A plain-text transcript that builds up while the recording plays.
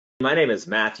My name is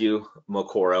Matthew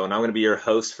Mocorro, and I'm going to be your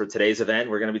host for today's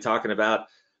event. We're going to be talking about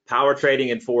power trading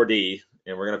in 4D,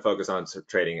 and we're going to focus on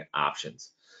trading options.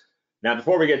 Now,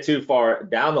 before we get too far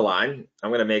down the line,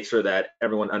 I'm going to make sure that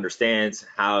everyone understands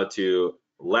how to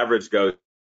leverage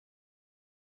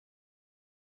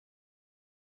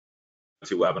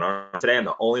GoToWebinar. Today, I'm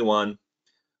the only one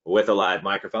with a live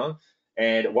microphone,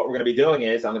 and what we're going to be doing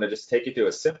is I'm going to just take you through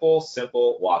a simple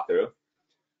walkthrough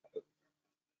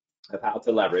of how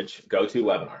to leverage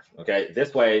GoToWebinar. Okay,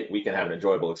 this way we can have an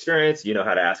enjoyable experience. You know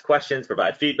how to ask questions,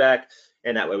 provide feedback,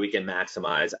 and that way we can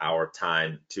maximize our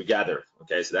time together.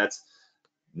 Okay, so that's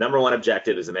number one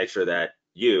objective, is to make sure that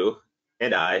you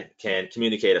and I can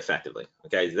communicate effectively.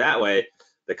 Okay, that way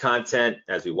the content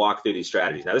as we walk through these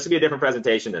strategies. Now, this will be a different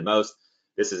presentation than most.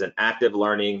 This is an active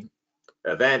learning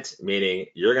event, meaning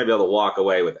you're going to be able to walk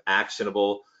away with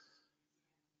actionable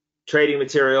trading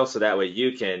material, so that way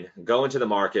you can go into the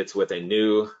markets with a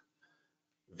new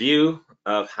view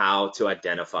of how to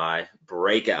identify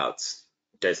breakouts.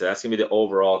 Okay, so that's gonna be the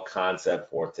overall concept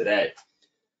for today.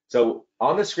 So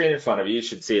on the screen in front of you, you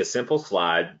should see a simple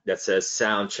slide that says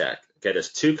sound check. Okay,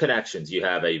 there's two connections. You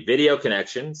have a video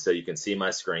connection, so you can see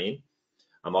my screen.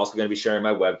 I'm also gonna be sharing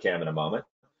my webcam in a moment.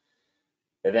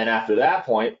 And then after that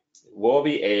point, we'll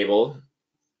be able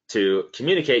to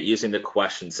communicate using the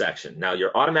question section. Now,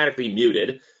 you're automatically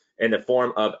muted in the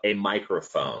form of a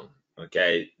microphone.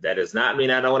 Okay, that does not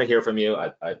mean I don't want to hear from you.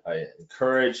 I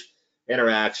encourage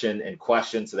interaction and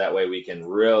questions, so that way we can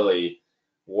really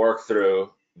work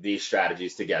through these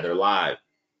strategies together live.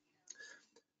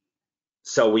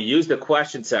 So we use the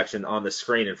question section on the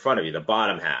screen in front of you, the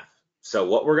bottom half. So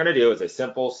what we're going to do is a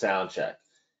simple sound check.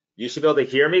 You should be able to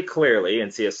hear me clearly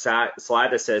and see a slide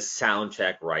that says sound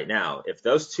check right now. If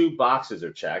those two boxes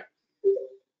are checked,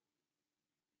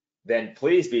 then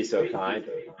please be so kind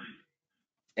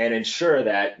and ensure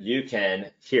that you can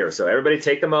hear. So everybody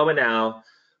take the moment now,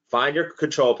 find your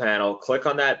control panel, click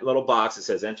on that little box that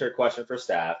says enter a question for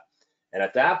staff, and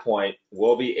at that point,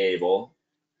 we'll be able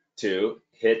to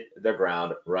hit the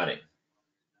ground running.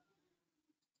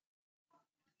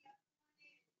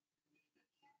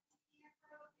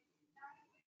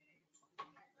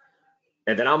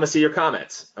 And then I'm gonna see your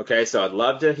comments. Okay, so I'd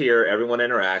love to hear everyone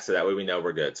interact, so that way we know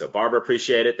we're good. So Barbara,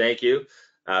 appreciate it, thank you.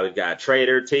 We've got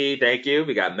Trader T, thank you.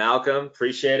 We got Malcolm,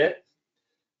 appreciate it.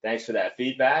 Thanks for that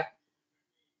feedback.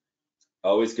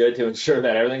 Always good to ensure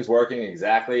that everything's working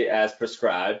exactly as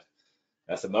prescribed.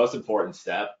 That's the most important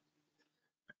step.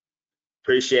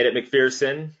 Appreciate it,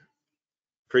 McPherson.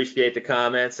 Appreciate the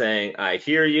comment saying, I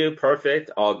hear you,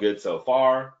 perfect, all good so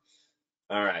far.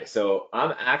 All right, so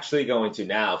I'm actually going to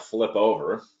now flip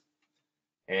over,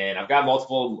 and I've got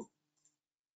multiple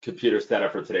computers set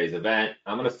up for today's event.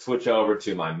 I'm going to switch over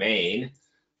to my main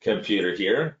computer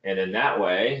here, and in that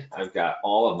way, I've got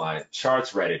all of my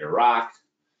charts ready to rock,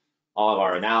 all of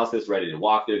our analysis ready to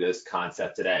walk through this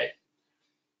concept today.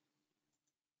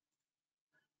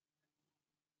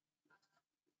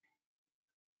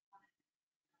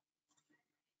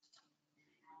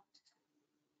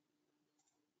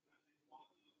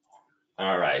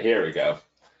 All right, here we go.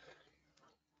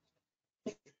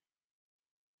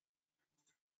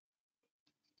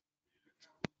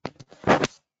 All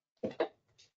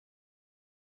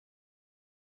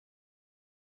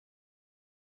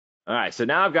right, so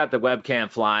now I've got the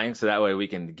webcam flying, so that way we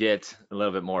can get a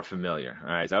little bit more familiar. All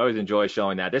right, so I always enjoy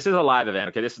showing that. This is a live event,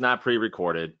 okay? This is not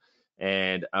pre-recorded,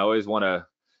 and I always want to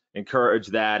encourage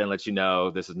that and let you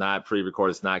know this is not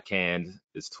pre-recorded, it's not canned.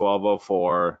 It's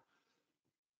 12:04,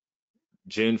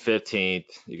 June 15th.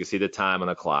 You can see the time on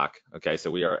the clock. Okay,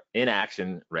 so we are in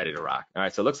action, ready to rock. All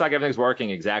right, so it looks like everything's working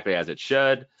exactly as it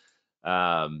should.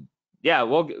 Yeah,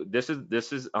 well, this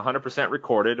is 100%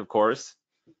 recorded, of course.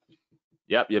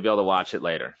 Yep, you'll be able to watch it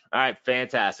later. All right,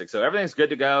 fantastic. So everything's good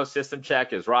to go. System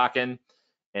check is rocking,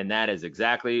 and that is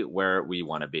exactly where we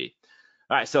want to be.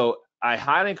 All right, so I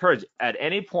highly encourage, at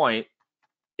any point,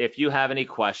 if you have any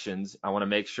questions, I want to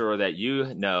make sure that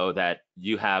you know that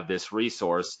you have this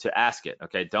resource to ask it.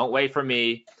 Okay, don't wait for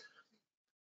me.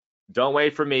 Don't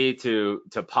wait for me to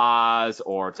pause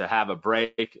or to have a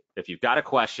break. If you've got a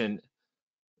question,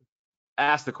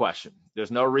 ask the question. There's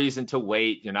no reason to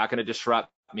wait. You're not going to disrupt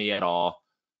me at all.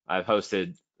 I've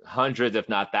hosted hundreds, if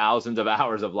not thousands, of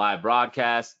hours of live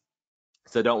broadcasts,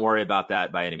 so don't worry about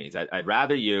that by any means. I'd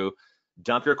rather you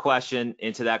dump your question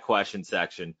into that question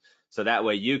section, so that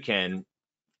way you can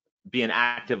be an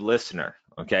active listener.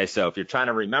 Okay, so if you're trying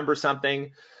to remember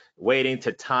something, waiting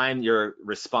to time your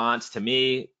response to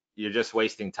me, you're just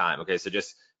wasting time. Okay, so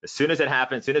just as soon as it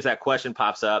happens, as soon as that question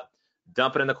pops up,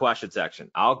 dump it in the question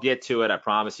section. I'll get to it. I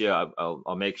promise you.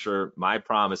 I'll make sure. My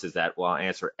promise is that I'll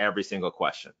answer every single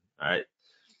question. All right.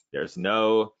 There's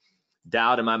no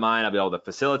doubt in my mind I'll be able to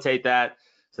facilitate that.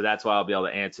 So that's why I'll be able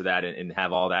to answer that and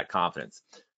have all that confidence.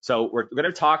 So we're going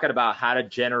to talk about how to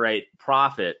generate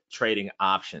profit trading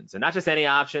options, and not just any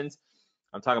options.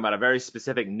 I'm talking about a very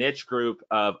specific niche group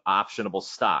of optionable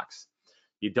stocks.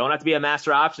 You don't have to be a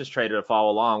master options trader to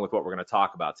follow along with what we're going to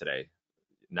talk about today.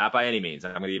 Not by any means.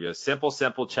 I'm going to give you a simple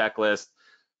checklist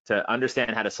to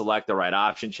understand how to select the right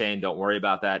option chain. Don't worry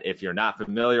about that. If you're not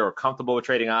familiar or comfortable with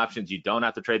trading options, you don't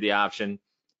have to trade the option.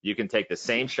 You can take the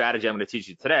same strategy I'm going to teach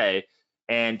you today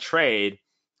and trade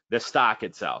the stock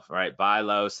itself, right? Buy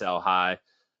low, sell high.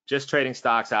 Just trading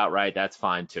stocks outright, that's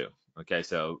fine too. Okay,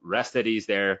 so rest at ease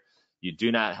there. You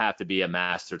do not have to be a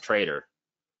master trader.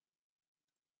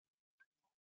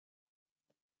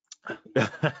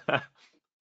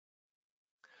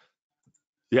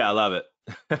 Yeah, I love it.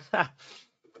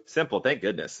 Simple, thank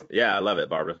goodness. Yeah, I love it,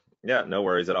 Barbara. Yeah, no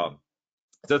worries at all.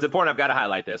 So it's important, I've got to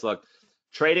highlight this. Look,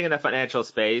 trading in the financial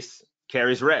space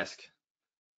carries risk.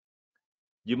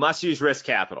 You must use risk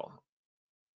capital.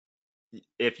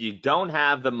 If you don't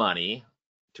have the money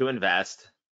to invest,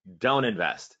 don't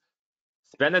invest.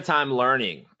 Spend the time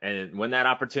learning, and when that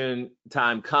opportune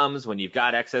time comes, when you've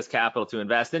got excess capital to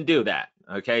invest, then do that.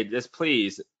 Okay, just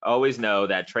please always know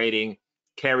that trading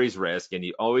carries risk, and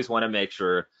you always want to make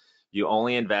sure you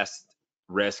only invest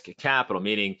risk capital,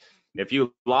 meaning if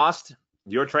you lost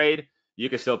your trade, you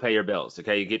can still pay your bills.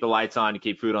 Okay, you keep the lights on, you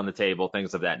keep food on the table,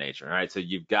 things of that nature. All right, so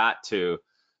you've got to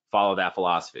follow that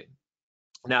philosophy.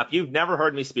 Now, if you've never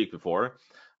heard me speak before,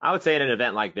 I would say in an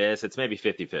event like this, it's maybe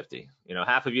 50-50. You know,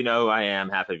 half of you know who I am,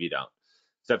 half of you don't.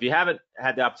 So if you haven't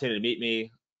had the opportunity to meet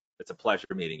me, it's a pleasure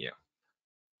meeting you.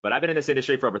 But I've been in this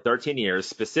industry for over 13 years,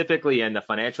 specifically in the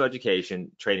financial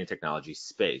education trading technology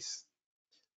space.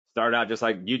 Started out just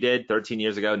like you did 13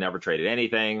 years ago, never traded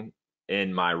anything.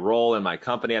 In my role in my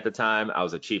company at the time, I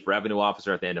was a chief revenue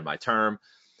officer at the end of my term.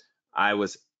 I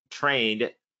was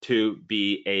trained to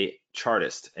be a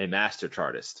chartist, a master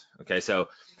chartist. Okay, so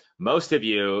most of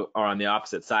you are on the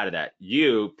opposite side of that.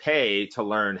 You pay to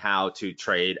learn how to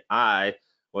trade. I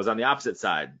was on the opposite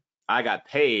side. I got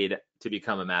paid to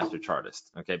become a master chartist,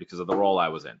 okay, because of the role I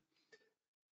was in.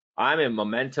 I'm a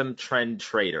momentum trend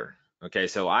trader. Okay,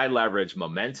 so I leverage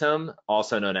momentum,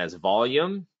 also known as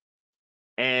volume,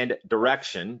 and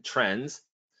direction, trends.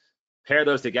 Pair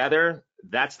those together.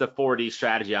 That's the 4D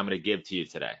strategy I'm going to give to you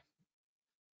today.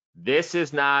 This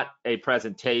is not a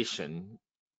presentation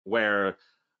where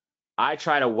I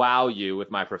try to wow you with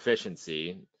my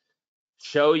proficiency,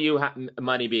 show you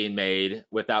money being made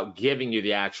without giving you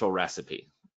the actual recipe.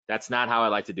 That's not how I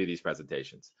like to do these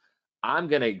presentations. I'm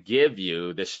going to give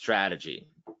you the strategy,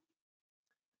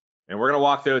 and we're going to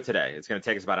walk through it today. It's going to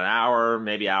take us about an hour,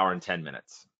 maybe hour and 10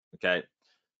 minutes. Okay.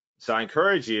 So I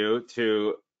encourage you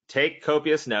to take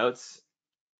copious notes.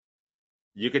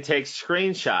 You can take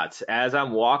screenshots as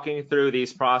I'm walking through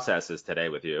these processes today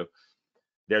with you.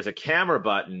 There's a camera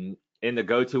button in the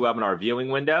GoToWebinar viewing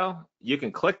window. You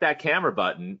can click that camera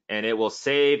button and it will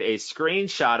save a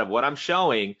screenshot of what I'm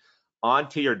showing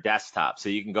onto your desktop. So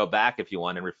you can go back if you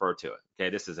want and refer to it. Okay,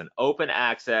 this is an open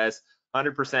access,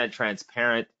 100%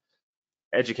 transparent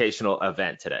educational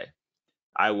event today.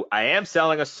 I am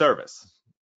selling a service.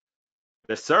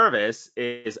 The service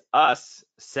is us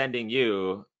sending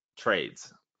you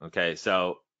trades. Okay,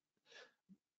 so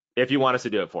if you want us to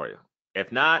do it for you.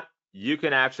 If not, you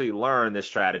can actually learn this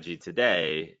strategy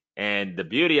today. And the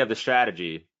beauty of the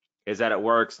strategy is that it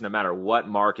works no matter what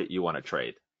market you want to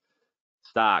trade.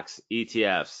 Stocks,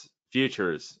 ETFs,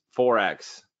 futures,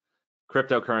 Forex,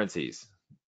 cryptocurrencies.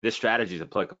 This strategy is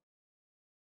applicable.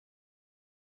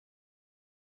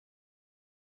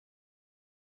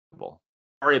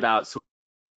 Worry about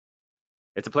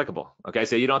it's applicable. Okay,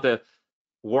 so you don't have to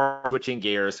worry switching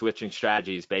gears, switching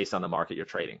strategies based on the market you're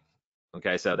trading.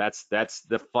 Okay, so that's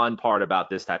the fun part about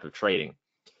this type of trading.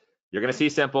 You're going to see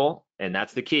simple, and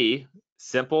that's the key.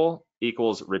 Simple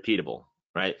equals repeatable,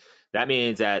 right? That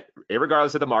means that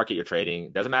regardless of the market you're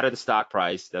trading, doesn't matter the stock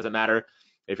price, doesn't matter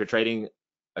if you're trading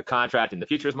a contract in the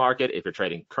futures market, if you're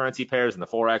trading currency pairs in the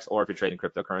Forex, or if you're trading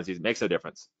cryptocurrencies, it makes no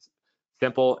difference.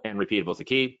 Simple and repeatable is the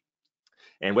key.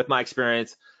 And with my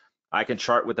experience, I can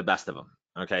chart with the best of them.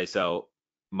 Okay, so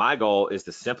my goal is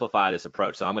to simplify this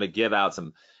approach. So I'm going to give out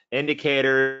some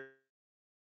indicators,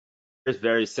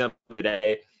 very simple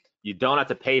today. You don't have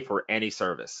to pay for any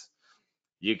service.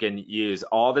 You can use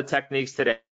all the techniques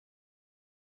today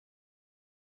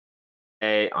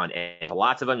on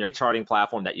lots of them, your charting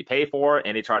platform that you pay for,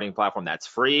 any charting platform that's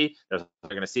free. You're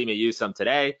going to see me use some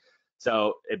today.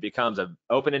 So it becomes an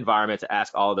open environment to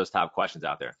ask all of those top questions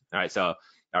out there. All right, so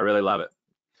I really love it.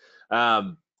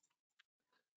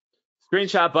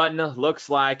 Screenshot button looks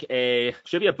like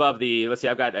should be above the, let's see,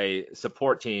 I've got a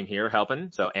support team here helping.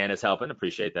 So Anna's helping,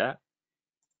 appreciate that.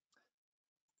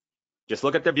 Just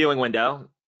look at the viewing window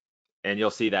and you'll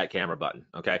see that camera button,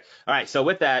 okay? All right, so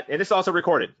with that, and it's also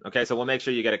recorded, okay? So we'll make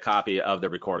sure you get a copy of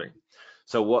the recording.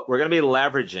 So what we're gonna be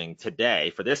leveraging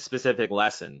today for this specific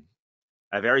lesson,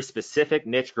 a very specific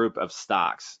niche group of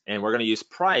stocks, and we're gonna use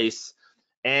price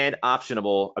and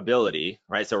optionable ability,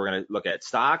 right? So we're gonna look at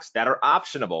stocks that are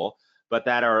optionable, but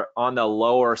that are on the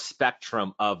lower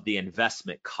spectrum of the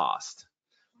investment cost.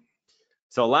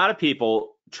 So a lot of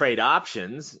people trade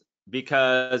options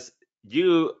because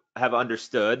you have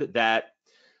understood that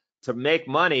to make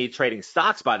money trading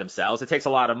stocks by themselves, it takes a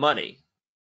lot of money.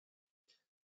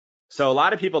 So a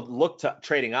lot of people look to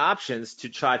trading options to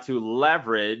try to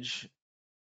leverage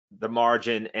the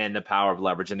margin and the power of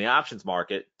leverage in the options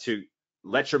market to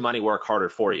let your money work harder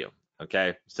for you,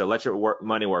 okay? So let your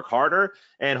money work harder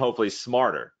and hopefully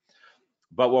smarter.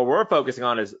 But what we're focusing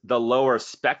on is the lower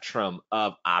spectrum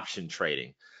of option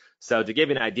trading. So to give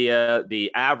you an idea,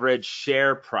 the average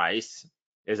share price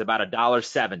is about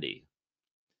 $1.70.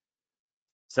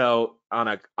 So on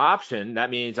an option, that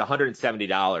means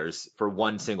 $170 for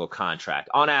one single contract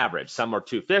on average. Some are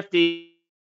 $250,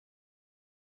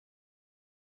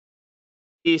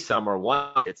 some are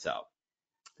 $1 itself.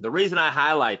 The reason I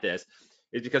highlight this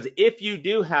is because if you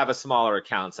do have a smaller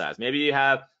account size, maybe you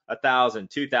have $1,000,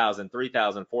 $2,000,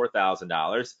 $3,000,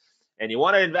 $4,000, and you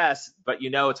want to invest, but you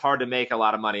know it's hard to make a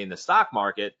lot of money in the stock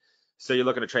market, so you're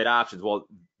looking to trade options. Well,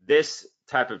 this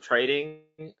type of trading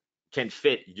can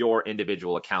fit your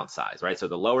individual account size, right? So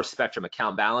the lower spectrum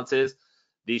account balances,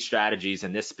 these strategies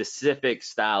and this specific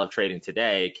style of trading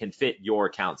today can fit your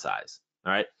account size,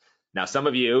 all right? Now, some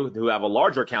of you who have a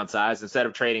larger account size, instead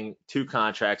of trading 2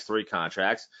 contracts, 3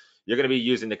 contracts, you're going to be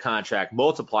using the contract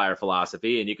multiplier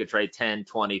philosophy, and you could trade 10,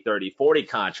 20, 30, 40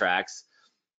 contracts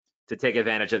to take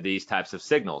advantage of these types of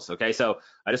signals, okay? So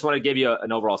I just want to give you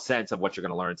an overall sense of what you're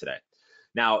going to learn today.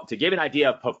 Now, to give you an idea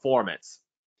of performance,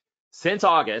 since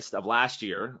August of last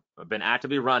year, I've been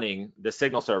actively running the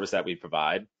signal service that we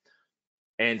provide.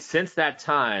 And since that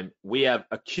time, we have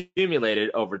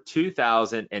accumulated over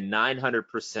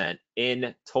 2,900%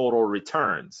 in total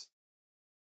returns.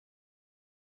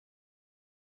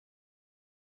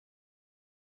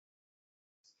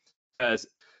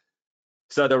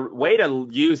 So the way to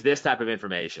use this type of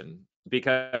information,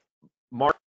 because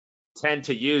markets tend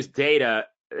to use data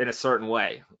in a certain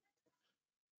way.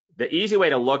 The easy way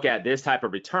to look at this type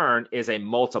of return is a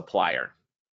multiplier.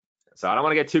 So I don't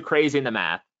want to get too crazy in the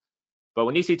math, but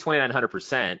when you see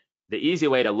 2,900%, the easy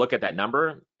way to look at that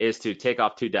number is to take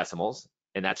off 2 decimals,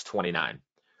 and that's 29.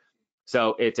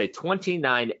 So it's a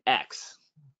 29x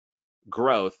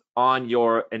growth on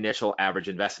your initial average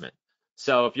investment.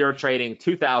 So if you're trading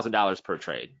 $2,000 per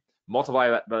trade,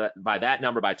 multiply by that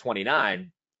number by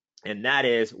 29, and that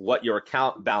is what your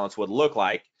account balance would look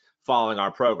like following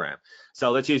our program. So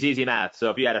let's use easy math.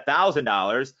 So if you had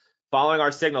 $1,000 following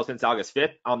our signal since August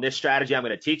 5th on this strategy I'm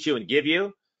going to teach you and give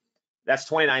you, that's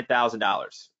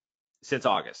 $29,000 since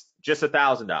August, just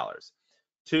 $1,000.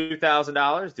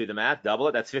 $2,000, do the math, double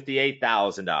it, that's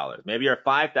 $58,000. Maybe you're a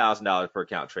 $5,000 per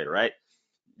account trader, right?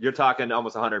 You're talking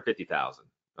almost $150,000.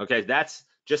 Okay, that's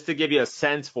just to give you a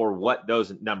sense for what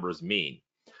those numbers mean.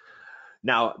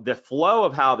 Now, the flow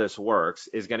of how this works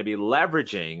is going to be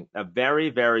leveraging a very,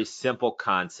 very simple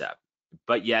concept,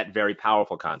 but yet very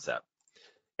powerful concept.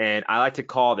 And I like to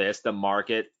call this the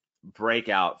market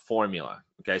breakout formula.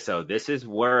 Okay, so this is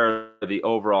where the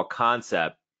overall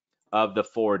concept of the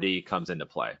 4D comes into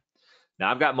play.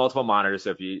 Now, I've got multiple monitors,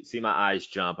 so if you see my eyes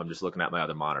jump, I'm just looking at my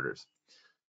other monitors.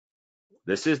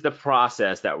 This is the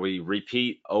process that we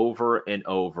repeat over and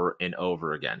over and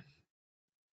over again.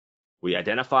 We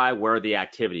identify where the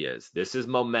activity is. This is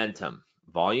momentum.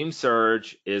 Volume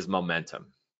surge is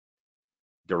momentum.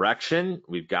 Direction,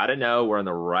 we've got to know we're in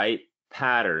the right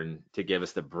pattern to give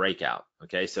us the breakout.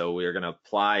 Okay, so we're going to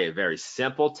apply a very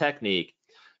simple technique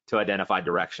to identify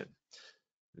direction.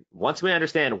 Once we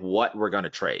understand what we're going to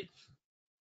trade,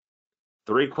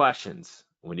 3 questions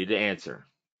we need to answer.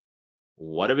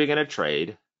 What are we going to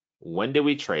trade? When do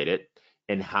we trade it?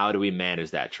 And how do we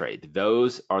manage that trade?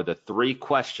 Those are the 3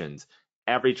 questions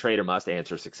every trader must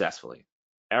answer successfully.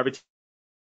 Every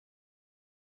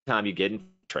time you get in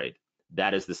trade,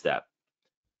 that is the step.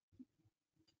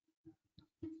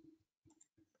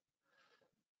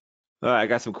 All right, I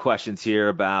got some questions here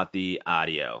about the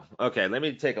audio. Okay, let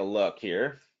me take a look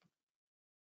here.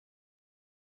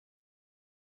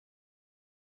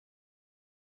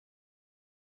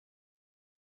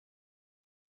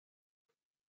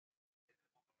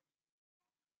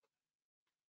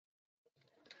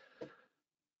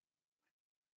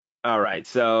 All right,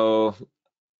 so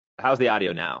how's the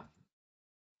audio now?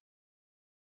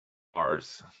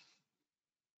 Ours.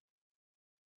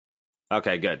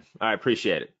 Okay, good. All right,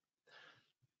 appreciate it.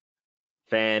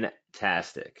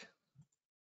 Fantastic.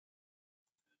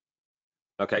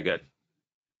 Okay, good.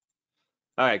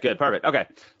 All right, good, perfect. Okay,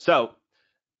 so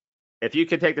if you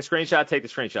could take the screenshot, take the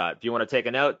screenshot. If you want to take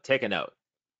a note, take a note.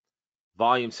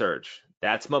 Volume surge,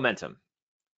 that's momentum,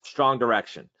 strong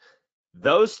direction.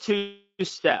 Those two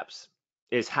steps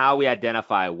is how we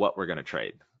identify what we're going to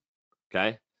trade.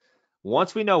 Okay.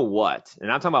 Once we know what,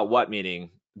 and I'm talking about what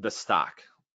meaning the stock.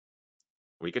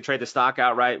 We could trade the stock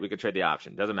outright. We could trade the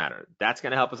option. Doesn't matter. That's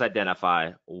going to help us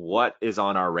identify what is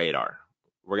on our radar.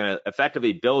 We're going to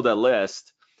effectively build a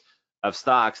list of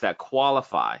stocks that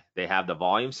qualify. They have the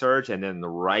volume surge and then the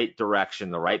right direction,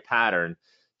 the right pattern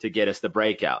to get us the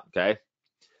breakout. Okay.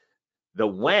 The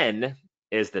when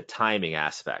is the timing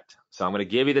aspect. So I'm going to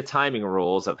give you the timing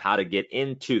rules of how to get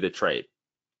into the trade.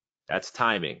 That's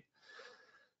timing.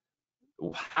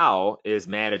 How is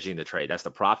managing the trade. That's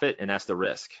the profit and that's the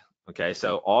risk. Okay,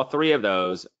 so all three of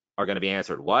those are going to be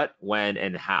answered. What, when,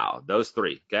 and how. Those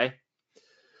three, okay?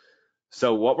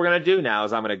 So what we're going to do now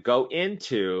is I'm going to go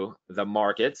into the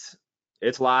markets.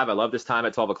 It's live. I love this time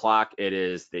at 12 o'clock. It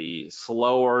is the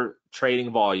slower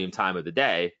trading volume time of the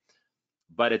day,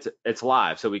 but it's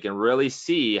live, so we can really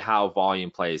see how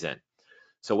volume plays in.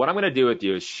 So what I'm going to do with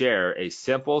you is share a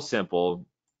simple.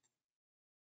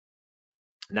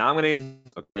 Now I'm going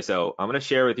to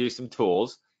share with you some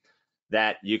tools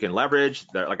that you can leverage.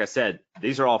 Like I said,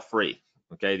 these are all free.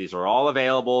 Okay, these are all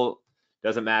available.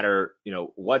 Doesn't matter,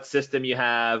 what system you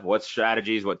have, what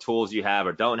strategies, what tools you have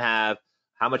or don't have,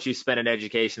 how much you spent in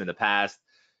education in the past.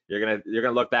 You're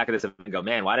gonna look back at this and go,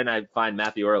 man, why didn't I find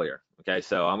Matthew earlier? Okay,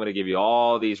 so I'm gonna give you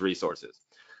all these resources.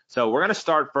 So we're gonna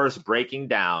start first breaking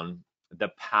down the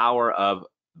power of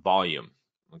volume.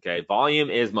 Okay, volume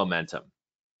is momentum.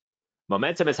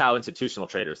 Momentum is how institutional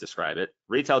traders describe it.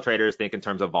 Retail traders think in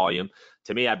terms of volume.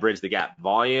 To me, I bridge the gap.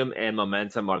 Volume and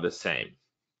momentum are the same.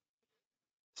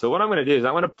 So what I'm going to do is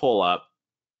I'm going to pull up.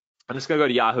 I'm just going to go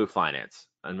to Yahoo Finance.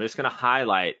 I'm just going to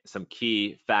highlight some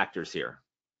key factors here.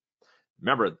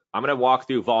 Remember, I'm going to walk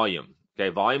through volume. Okay,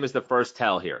 volume is the first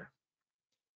tell here.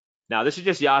 Now, this is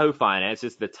just Yahoo Finance.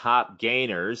 It's the top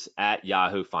gainers at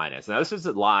Yahoo Finance. Now, this is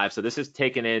live, so this is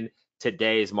taken in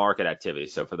today's market activity.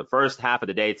 So for the first half of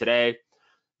the day today,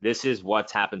 this is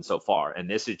what's happened so far. And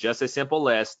this is just a simple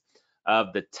list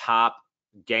of the top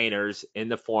gainers in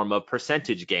the form of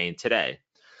percentage gain today.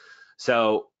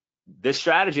 So this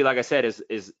strategy, like I said,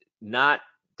 is not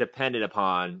dependent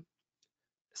upon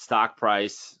stock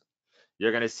price. You're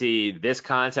going to see this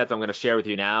concept I'm going to share with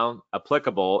you now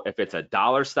applicable if it's a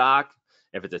dollar stock,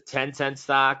 if it's a 10-cent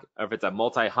stock, or if it's a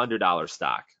multi-$100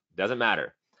 stock. Doesn't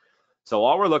matter. So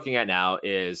all we're looking at now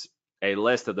is a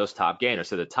list of those top gainers.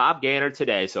 So the top gainer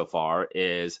today so far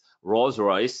is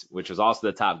Rolls-Royce, which was also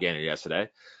the top gainer yesterday.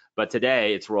 But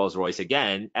today it's Rolls-Royce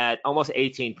again at almost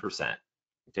 18%.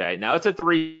 Okay, now it's a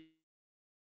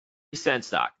 3-cent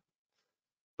stock.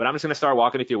 But I'm just going to start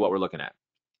walking you through what we're looking at.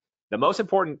 The most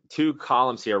important two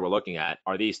columns here we're looking at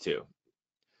are these two.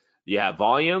 You have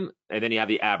volume, and then you have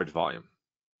the average volume.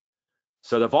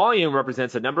 So the volume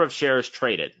represents the number of shares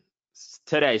traded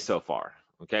today so far.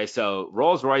 Okay, so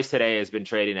Rolls-Royce today has been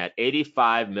trading at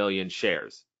 85 million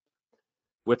shares.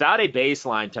 Without a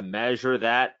baseline to measure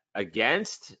that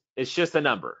against, it's just a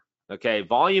number. Okay,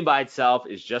 volume by itself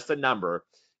is just a number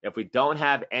if we don't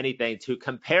have anything to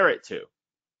compare it to.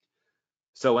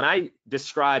 So when I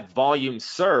describe volume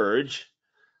surge,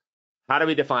 how do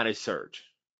we define a surge?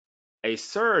 A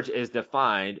surge is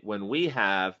defined when we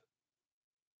have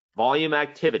volume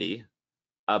activity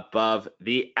above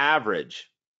the average.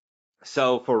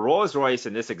 So for Rolls-Royce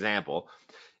in this example,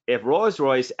 if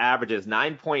Rolls-Royce averages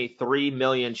 9.3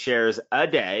 million shares a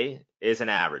day is an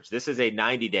average. This is a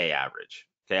 90-day average.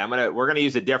 Okay, we're gonna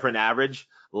use a different average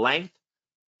length,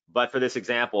 but for this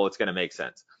example, it's gonna make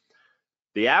sense.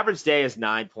 The average day is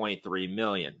 9.3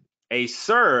 million. A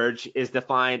surge is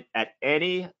defined at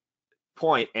any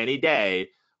point, any day,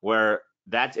 where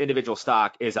that individual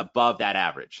stock is above that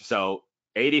average. So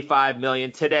 85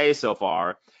 million today so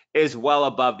far is well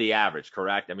above the average,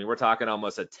 correct? I mean, we're talking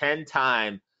almost a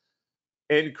 10-time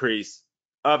increase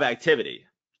of activity.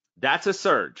 That's a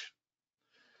surge.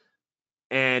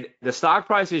 And the stock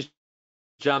price has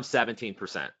jumped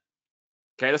 17%.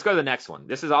 Okay, let's go to the next one.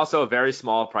 This is also a very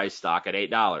small price stock at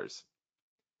 $8.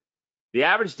 The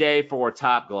average day for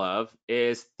Top Glove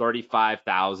is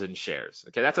 35,000 shares.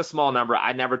 Okay, that's a small number.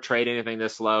 I never trade anything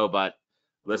this low, but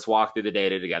let's walk through the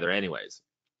data together anyways.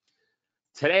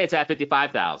 Today it's at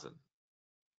 55,000.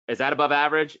 Is that above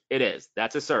average? It is.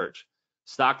 That's a surge.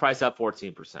 Stock price up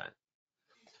 14%.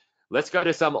 Let's go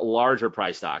to some larger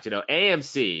price stocks. You know,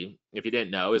 AMC, if you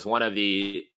didn't know, is one of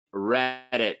the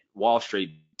Reddit Wall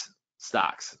Street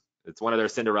stocks. It's one of their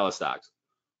Cinderella stocks.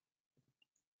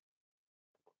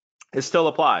 It still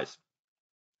applies.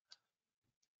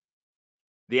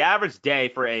 The average day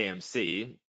for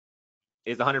AMC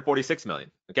is 146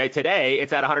 million. Okay, today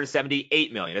it's at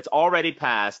 178 million. It's already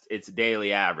passed its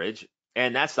daily average,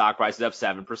 and that stock price is up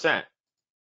 7%.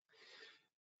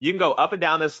 You can go up and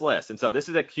down this list, and so this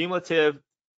is a cumulative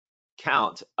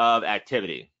count of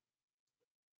activity.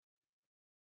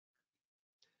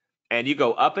 And you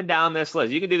go up and down this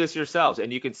list. You can do this yourselves,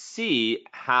 and you can see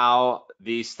how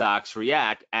these stocks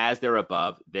react as they're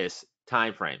above this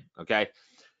time frame. Okay,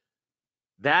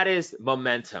 that is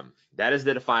momentum. That is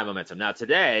the defined momentum. Now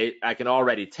today, I can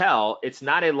already tell it's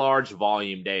not a large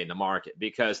volume day in the market,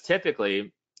 because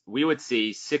typically we would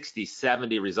see 60,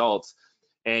 70 results,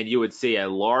 and you would see a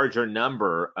larger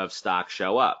number of stocks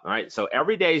show up. All right, so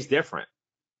every day is different.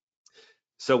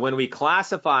 So when we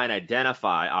classify and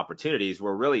identify opportunities,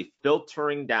 we're really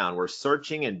filtering down, we're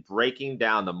searching and breaking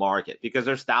down the market, because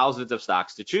there's thousands of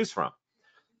stocks to choose from.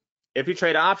 If you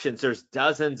trade options, there's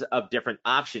dozens of different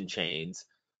option chains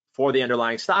for the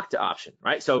underlying stock to option,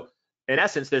 right? So in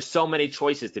essence, there's so many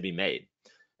choices to be made.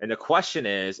 And the question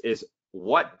is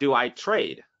what do I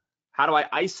trade? How do I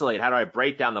isolate? How do I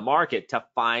break down the market to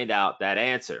find out that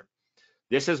answer?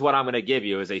 This is what I'm going to give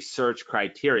you as a search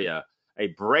criteria, a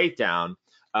breakdown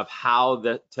of how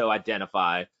to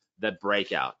identify the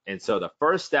breakout. And so the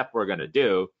first step we're going to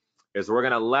do is we're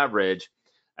going to leverage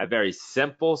a very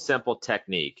simple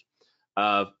technique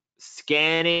of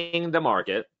scanning the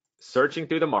market, searching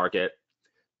through the market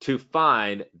to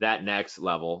find that next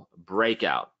level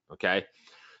breakout. Okay,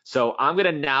 so I'm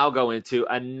going to now go into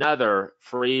another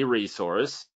free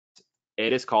resource.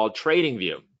 It is called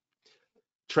TradingView.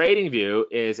 TradingView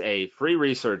is a free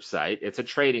research site. It's a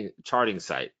charting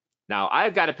site. Now,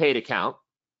 I've got a paid account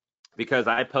because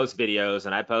I post videos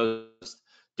and I post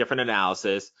different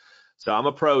analysis. So I'm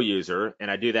a pro user, and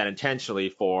I do that intentionally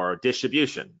for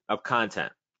distribution of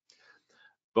content.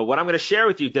 But what I'm going to share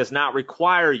with you does not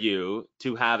require you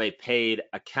to have a paid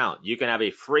account. You can have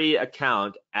a free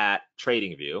account at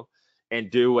TradingView and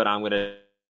do what I'm going to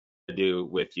do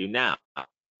with you now.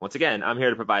 Once again, I'm here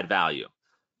to provide value.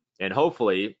 And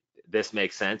hopefully this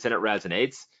makes sense and it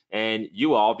resonates, and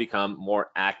you all become more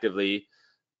actively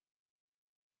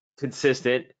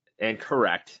consistent and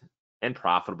correct and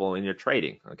profitable in your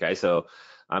trading. Okay, so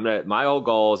my whole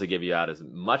goal is to give you out as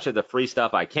much of the free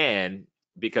stuff I can,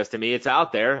 because to me it's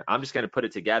out there. I'm just going to put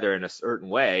it together in a certain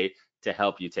way to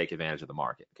help you take advantage of the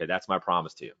market. Okay, that's my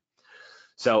promise to you.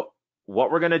 So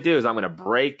what we're going to do is I'm going to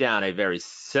break down a very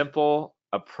simple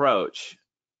approach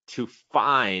to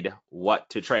find what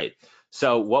to trade.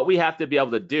 So what we have to be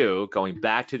able to do, going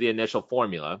back to the initial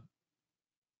formula,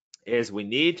 is we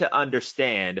need to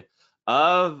understand,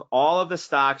 of all of the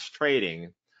stocks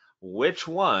trading, which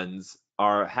ones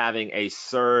are having a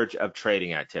surge of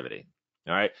trading activity.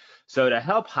 All right, so to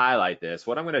help highlight this,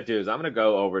 what I'm going to do is I'm going to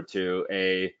go over to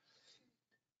a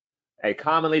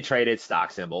commonly traded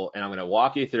stock symbol, and I'm going to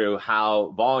walk you through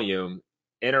how volume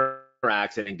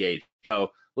interacts and engages.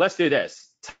 So let's do this.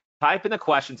 Type in the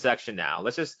question section now.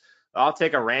 I'll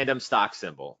take a random stock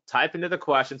symbol. Type into the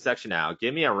question section now.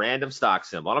 Give me a random stock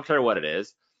symbol. I don't care what it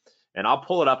is. And I'll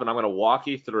pull it up, and I'm going to walk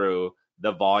you through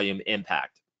the volume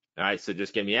impact. All right, so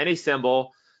just give me any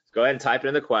symbol. Go ahead and type it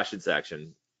in the question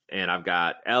section. And I've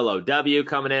got LOW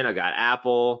coming in. I've got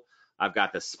Apple. I've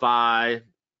got the SPY.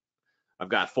 I've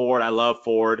got Ford. I love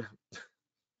Ford.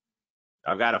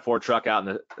 I've got a Ford truck out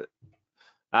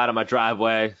of my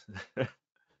driveway.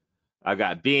 I've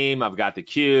got Beam. I've got the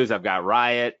Qs. I've got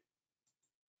Riot.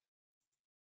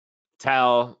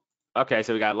 Tell. Okay,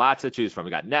 so we got lots to choose from.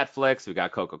 We got Netflix. We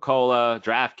got Coca-Cola,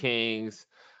 DraftKings.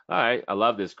 All right, I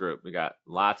love this group. We got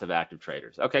lots of active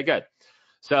traders. Okay, good.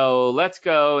 So let's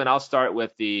go, and I'll start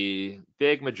with the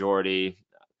big majority.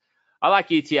 I like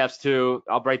ETFs too.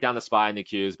 I'll break down the SPY and the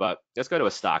Qs, but let's go to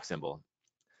a stock symbol.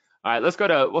 All right,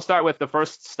 we'll start with the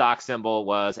first stock symbol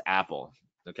was Apple.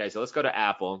 Okay, so let's go to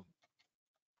Apple,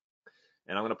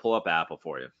 and I'm going to pull up Apple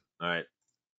for you. All right.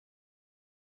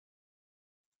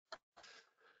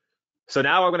 So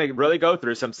now we're going to really go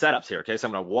through some setups here. Okay, so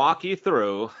I'm going to walk you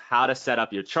through how to set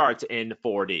up your charts in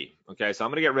 4D. Okay, so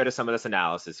I'm going to get rid of some of this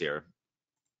analysis here,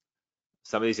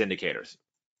 some of these indicators.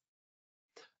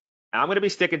 I'm going to be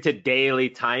sticking to daily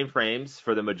time frames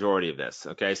for the majority of this.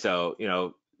 Okay, so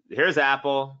here's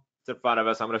Apple. It's in front of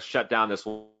us. I'm going to shut down this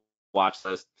watch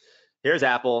list. Here's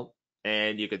Apple,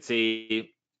 and you can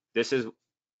see this is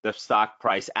the stock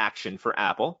price action for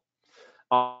Apple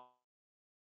on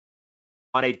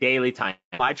a daily time.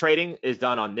 My trading is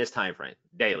done on this time frame,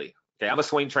 daily. Okay, I'm a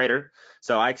swing trader,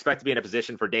 so I expect to be in a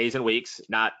position for days and weeks,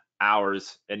 not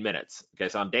hours and minutes. Okay,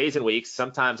 so I'm days and weeks,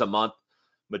 sometimes a month.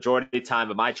 Majority of the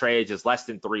time of my trades is less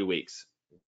than 3 weeks.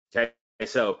 Okay,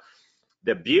 so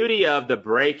the beauty of the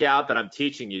breakout that I'm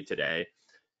teaching you today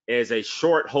is a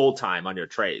short hold time on your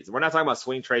trades. We're not talking about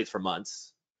swing trades for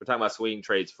months. We're talking about swing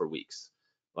trades for weeks.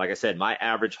 Like I said, my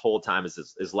average hold time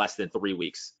is less than 3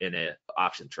 weeks in an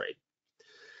option trade.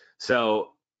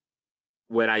 So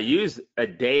when I use a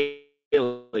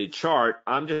daily chart,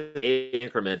 I'm just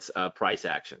increments of price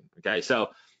action. Okay, so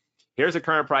here's the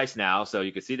current price now. So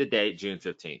you can see the date, June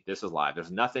 15th. This is live.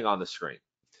 There's nothing on the screen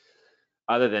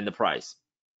other than the price.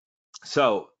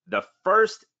 So the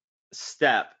first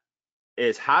step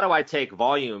is, how do I take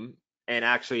volume and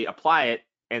actually apply it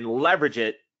and leverage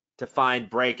it to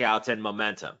find breakouts and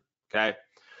momentum? Okay,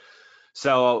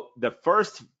 so the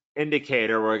first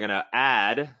indicator we're going to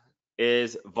add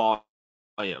is volume.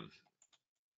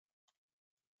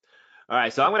 All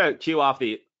right, so I'm going to cue off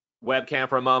the webcam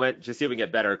for a moment, just see if we can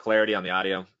get better clarity on the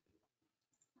audio.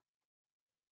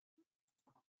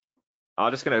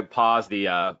 I'm just going to pause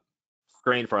the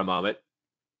screen for a moment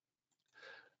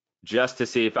just to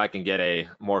see if I can get a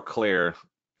more clear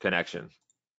connection.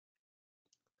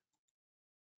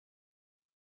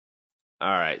 All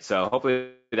right, so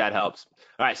hopefully that helps.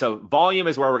 All right, so volume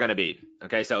is where we're going to be.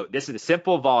 Okay, so this is a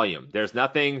simple volume. There's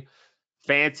nothing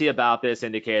fancy about this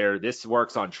indicator. This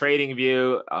works on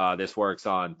TradingView. This works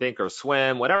on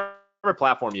Thinkorswim, whatever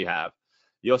platform you have.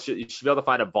 You should be able to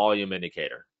find a volume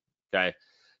indicator. Okay,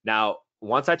 now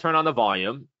once I turn on the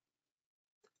volume,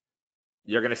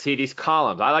 you're going to see these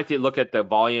columns. I like to look at the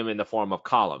volume in the form of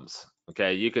columns.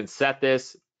 Okay, you can set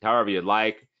this however you'd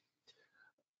like,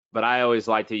 but I always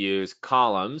like to use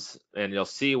columns, and you'll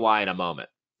see why in a moment.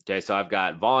 Okay, so I've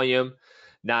got volume.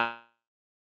 Now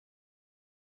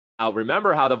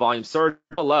remember how the volume surged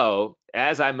below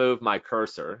as I move my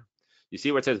cursor. You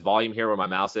see where it says volume here where my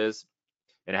mouse is?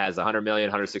 And it has 100 million,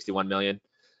 161 million.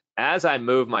 As I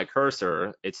move my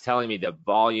cursor, it's telling me the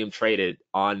volume traded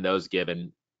on those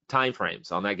given time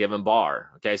frames, on that given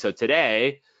bar. Okay, so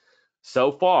today,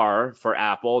 so far for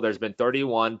Apple, there's been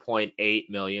 31.8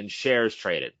 million shares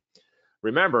traded.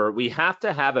 Remember, we have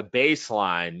to have a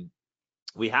baseline.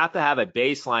 We have to have a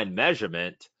baseline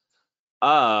measurement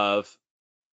of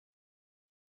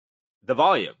the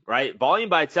volume, right? Volume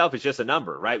by itself is just a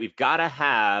number, right? We've got to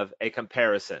have a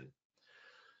comparison.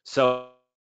 So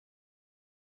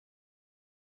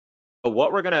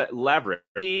what we're going to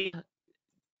leverage,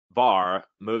 bar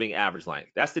moving average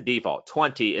length. That's the default.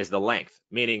 20 is the length,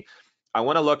 meaning I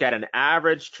want to look at an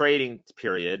average trading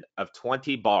period of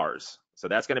 20 bars. So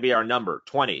that's going to be our number,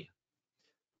 20.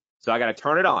 So I got to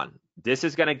turn it on. This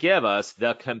is going to give us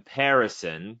the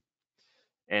comparison,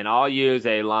 and I'll use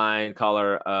a line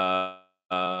color.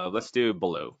 Let's do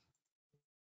blue.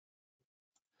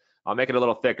 I'll make it a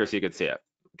little thicker so you can see it.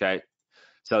 Okay.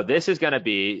 So this is going to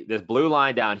be, this blue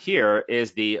line down here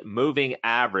is the moving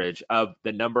average of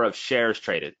the number of shares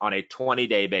traded on a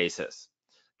 20-day basis.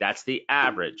 That's the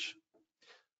average.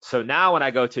 So now when I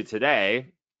go to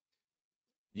today,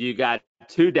 you got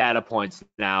two data points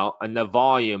now in the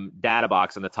volume data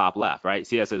box on the top left, right?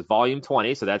 See, that says volume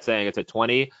 20. So that's saying it's a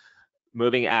 20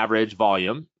 moving average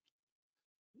volume.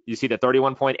 You see the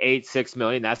 31.86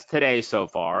 million. That's today so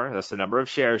far. That's the number of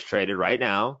shares traded right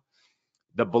now.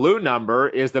 The blue number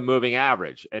is the moving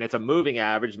average, and it's a moving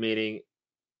average, meaning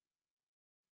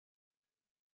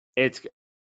it's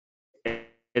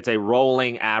a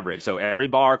rolling average. So every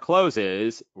bar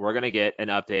closes, we're going to get an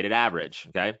updated average,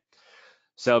 okay?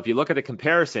 So if you look at the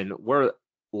comparison, we're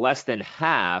less than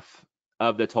half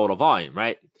of the total volume,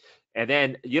 right? And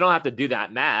then you don't have to do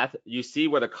that math. You see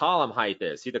where the column height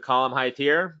is. See the column height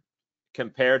here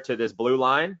compared to this blue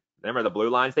line? Remember, the blue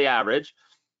line's the average.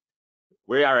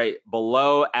 We are a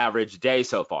below average day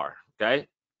so far, okay?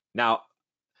 Now,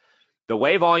 the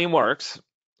way volume works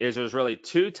is there's really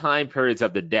two time periods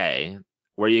of the day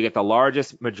where you get the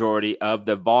largest majority of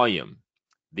the volume.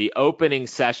 The opening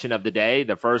session of the day,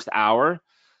 the first hour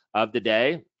of the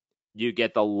day, you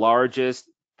get the largest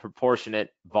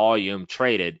proportionate volume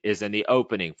traded is in the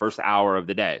opening, first hour of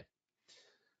the day.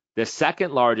 The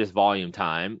second largest volume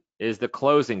time is the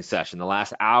closing session, the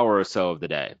last hour or so of the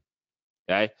day,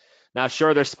 okay? Now,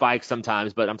 sure, there's spikes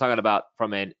sometimes, but I'm talking about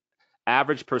from an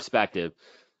average perspective.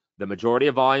 The majority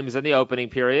of volume is in the opening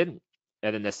period,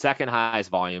 and then the second highest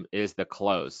volume is the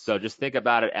close. So just think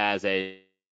about it as a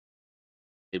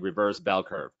reverse bell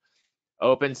curve.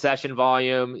 Open session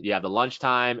volume, you have the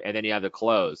lunchtime, and then you have the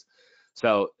close.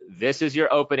 So this is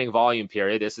your opening volume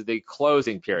period. This is the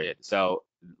closing period. So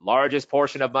largest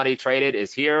portion of money traded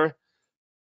is here.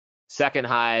 Second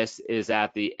highest is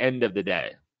at the end of the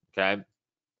day, okay?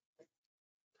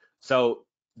 So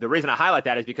the reason I highlight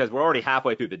that is because we're already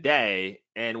halfway through the day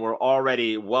and we're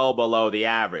already well below the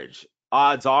average.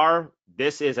 Odds are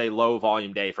this is a low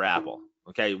volume day for Apple,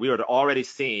 okay? We had already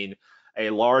seen a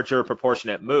larger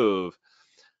proportionate move.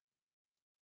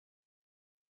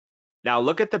 Now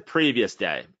look at the previous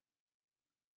day.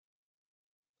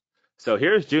 So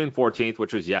here's June 14th,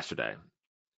 which was yesterday.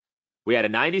 We had a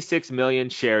 96 million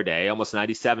share day, almost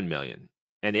 97 million,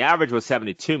 and the average was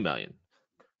 72 million.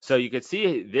 So you can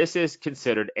see this is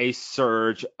considered a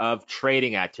surge of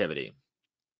trading activity,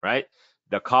 right?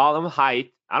 The column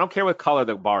height, I don't care what color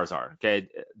the bars are, okay?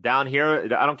 Down here,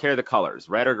 I don't care the colors,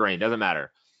 red or green, doesn't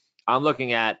matter. I'm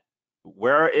looking at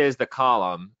where is the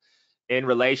column in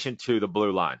relation to the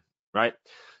blue line, right?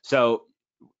 So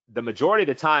the majority of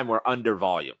the time we're under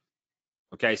volume,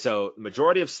 okay? So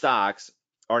majority of stocks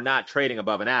are not trading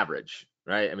above an average,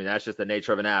 right? I mean, that's just the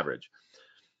nature of an average.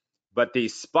 But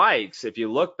these spikes, if you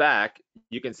look back,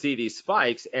 you can see these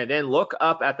spikes and then look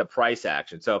up at the price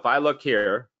action. So if I look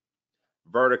here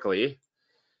vertically,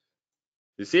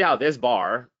 you see how this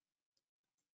bar,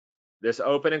 this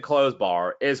open and close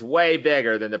bar, is way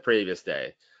bigger than the previous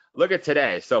day. Look at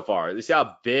today so far. You see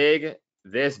how big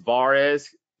this bar is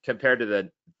compared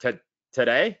to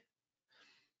today,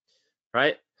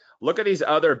 right? Look at these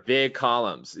other big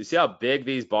columns. You see how big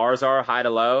these bars are, high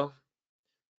to low?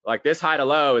 Like this high to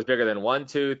low is bigger than 1,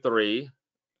 2, 3,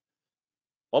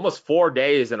 almost 4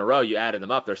 days in a row. You added them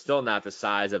up, they're still not the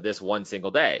size of this one single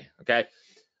day, okay?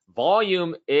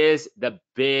 Volume is the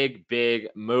big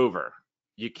mover.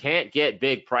 You can't get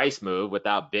big price move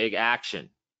without big action.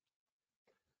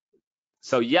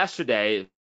 So yesterday,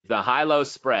 the high-low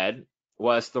spread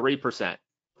was 3%.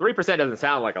 3% doesn't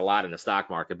sound like a lot in the stock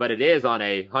market, but it is on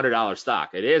a $100 stock.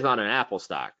 It is on an Apple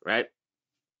stock, right?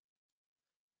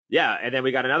 Yeah, and then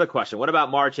we got another question. What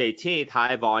about March 18th,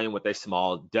 high volume with a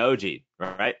small doji,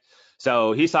 right?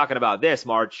 So he's talking about this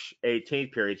March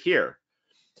 18th period here.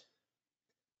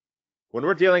 When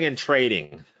we're dealing in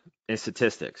trading in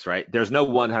statistics, right, there's no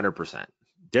 100%.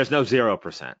 There's no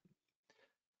 0%.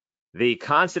 The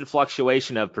constant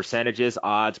fluctuation of percentages,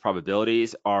 odds,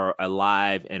 probabilities are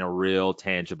alive and a real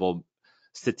tangible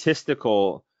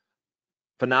statistical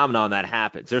phenomenon that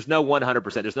happens. There's no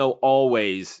 100%. There's no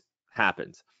always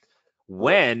happens.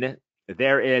 When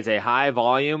there is a high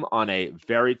volume on a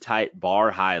very tight bar,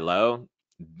 high low,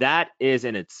 that is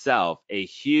in itself a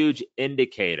huge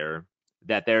indicator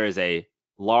that there is a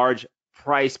large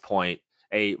price point,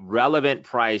 a relevant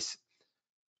price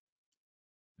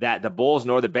that the bulls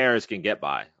nor the bears can get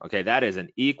by. Okay, that is an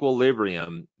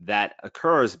equilibrium that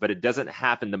occurs, but it doesn't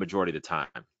happen the majority of the time.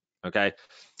 Okay,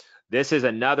 this is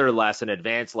another lesson,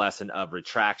 advanced lesson of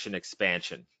retraction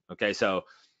expansion. Okay, so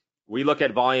we look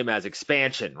at volume as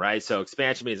expansion, right? So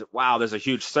expansion means, wow, there's a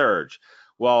huge surge.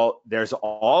 Well, there's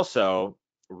also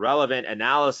relevant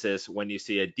analysis when you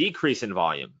see a decrease in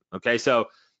volume. Okay, so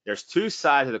there's two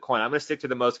sides of the coin. I'm going to stick to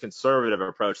the most conservative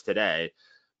approach today.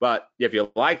 But if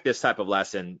you like this type of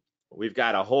lesson, we've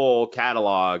got a whole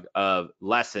catalog of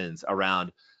lessons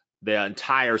around the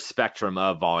entire spectrum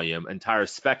of volume, entire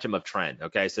spectrum of trend.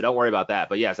 Okay, so don't worry about that.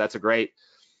 But yes, that's a great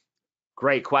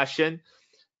question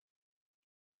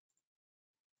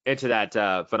into that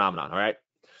phenomenon. All right.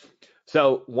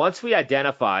 So once we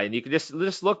identify, and you can just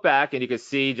look back and you can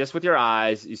see just with your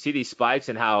eyes, you see these spikes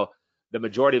and how the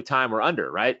majority of time we're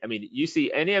under, right? I mean, you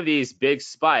see any of these big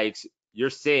spikes, you're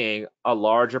seeing a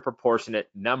larger proportionate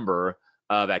number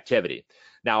of activity.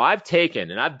 Now, I've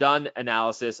taken and I've done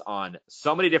analysis on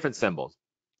so many different symbols.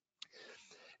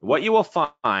 What you will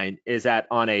find is that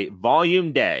on a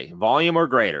volume day, volume or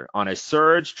greater, on a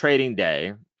surge trading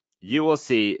day, you will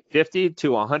see 50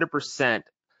 to 100%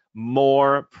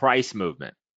 more price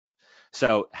movement.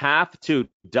 So half to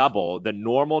double the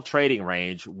normal trading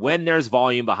range when there's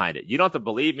volume behind it. You don't have to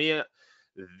believe me.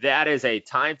 That is a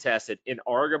time-tested,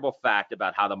 inarguable fact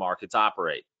about how the markets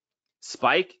operate.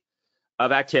 Spike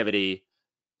of activity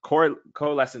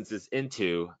coalesces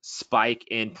into spike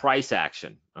in price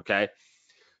action, okay?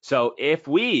 So if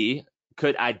we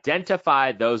could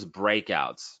identify those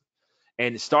breakouts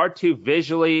and start to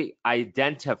visually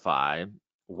identify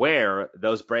where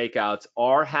those breakouts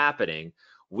are happening,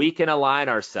 we can align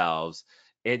ourselves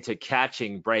into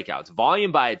catching breakouts.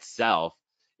 Volume by itself,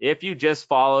 if you just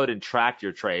followed and tracked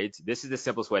your trades, this is the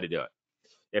simplest way to do it.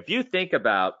 If you think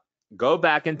about, go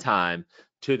back in time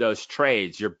to those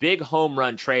trades, your big home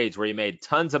run trades where you made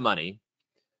tons of money,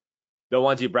 the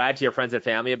ones you brag to your friends and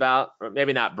family about, or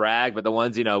maybe not brag, but the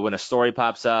ones, you know, when a story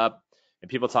pops up and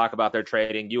people talk about their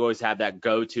trading, you always have that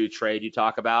go-to trade you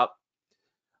talk about.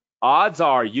 Odds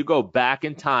are you go back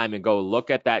in time and go look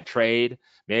at that trade.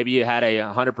 Maybe you had a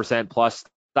 100% plus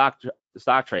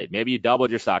stock trade. Maybe you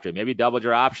doubled your stock trade. Maybe you doubled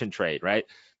your option trade, right?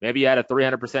 Maybe you had a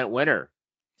 300% winner.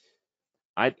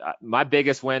 My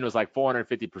biggest win was like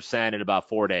 450% in about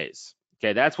 4 days.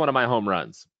 Okay, that's one of my home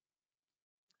runs.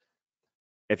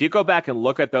 If you go back and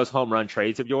look at those home run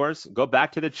trades of yours, go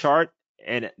back to the chart,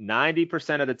 and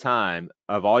 90% of the time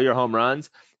of all your home runs,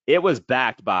 it was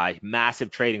backed by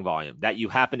massive trading volume that you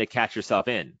happen to catch yourself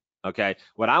in. Okay,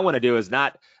 what I want to do is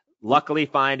not luckily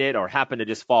find it or happen to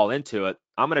just fall into it.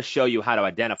 I'm going to show you how to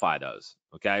identify those.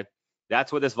 Okay,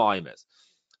 that's what this volume is.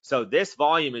 So this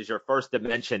volume is your first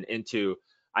dimension into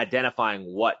identifying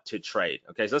what to trade.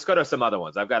 Okay, so let's go to some other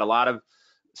ones. I've got a lot of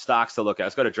stocks to look at.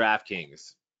 Let's go to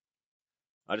DraftKings.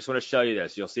 I just want to show you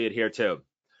this. You'll see it here too.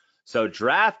 So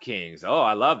DraftKings, oh,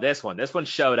 I love this one. This one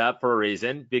showed up for a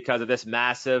reason because of this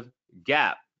massive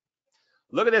gap.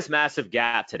 Look at this massive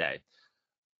gap today.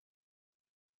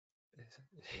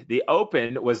 The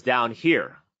open was down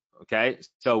here, okay?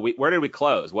 So where did we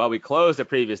close? Well, we closed the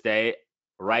previous day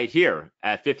right here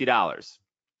at $50.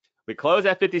 We closed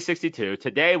at $50.62.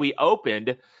 Today we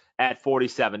opened at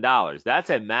 $47. That's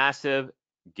a massive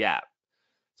gap.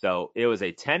 So it was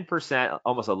a 10%,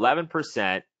 almost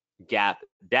 11% gap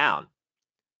down.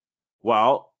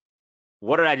 Well,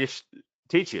 what did I just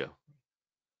teach you?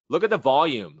 Look at the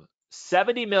volume.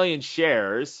 70 million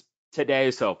shares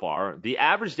today so far. The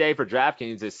average day for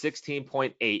DraftKings is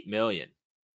 16.8 million.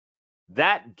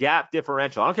 That gap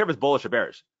differential, I don't care if it's bullish or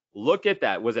bearish. Look at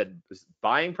that. Was it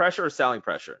buying pressure or selling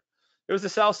pressure? It was the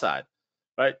sell side,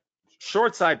 right?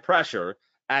 Short side pressure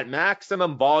at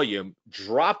maximum volume,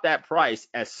 drop that price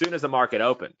as soon as the market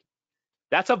opened.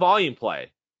 That's a volume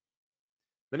play.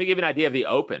 Let me give you an idea of the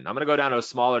open. I'm going to go down to a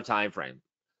smaller time frame.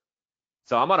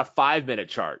 So I'm on a 5-minute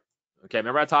chart. Okay,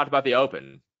 remember I talked about the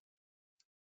open.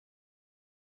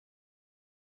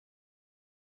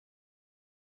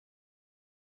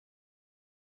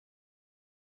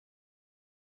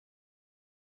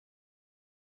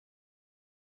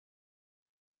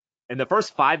 In the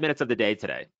first 5 minutes of the day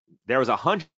today, there was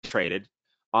 100 traded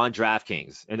on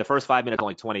DraftKings. In the first 5 minutes,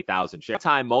 only 20,000 shares.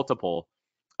 Time multiple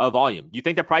of volume. You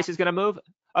think the price is going to move?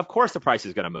 Of course the price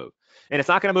is going to move. And it's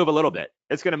not going to move a little bit.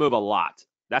 It's going to move a lot.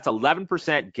 That's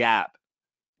 11% gap.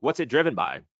 What's it driven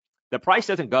by? The price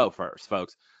doesn't go first,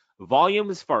 folks. Volume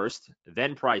is first,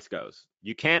 then price goes.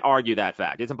 You can't argue that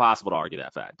fact. It's impossible to argue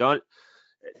that fact. Don't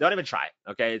even try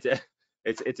it. Okay,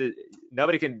 it's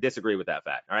nobody can disagree with that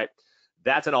fact. All right,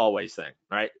 that's an always thing.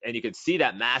 All right, and you can see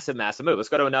that massive move. Let's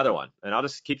go to another one, and I'll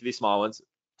just keep these small ones.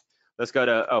 Let's go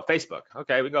to Facebook.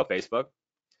 Okay, we can go Facebook.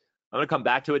 I'm gonna come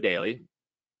back to a daily,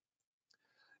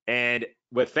 and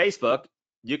with Facebook,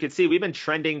 you can see we've been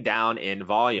trending down in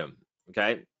volume.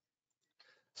 Okay.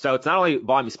 So it's not only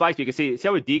volume spikes, but you can see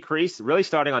how we decreased really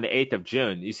starting on the 8th of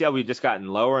June. You see how we've just gotten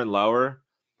lower and lower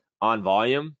on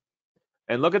volume?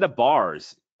 And look at the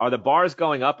bars. Are the bars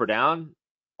going up or down,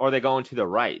 or are they going to the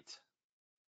right?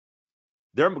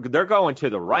 They're going to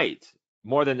the right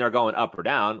more than they're going up or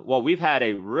down. Well, we've had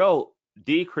a real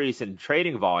decrease in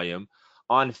trading volume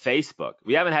on Facebook.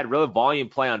 We haven't had real volume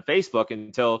play on Facebook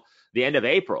until the end of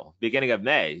April, beginning of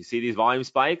May. You see these volume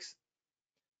spikes?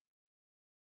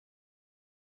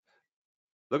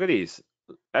 Look at these.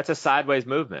 That's a sideways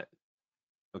movement.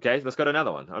 Okay, let's go to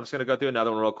another one. I'm just going to go through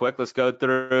another one real quick. Let's go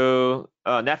through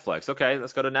Netflix. Okay,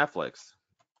 let's go to Netflix.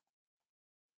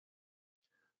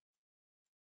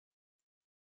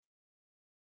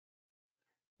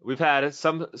 We've had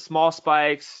some small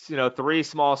spikes, 3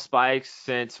 small spikes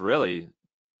since really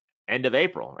end of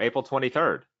April, April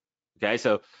 23rd. Okay,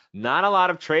 so not a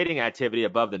lot of trading activity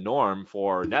above the norm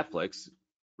for Netflix,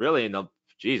 really in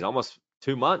almost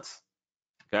 2 months.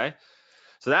 Okay,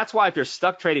 so that's why if you're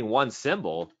stuck trading one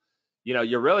symbol,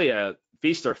 you're really a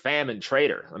feast or famine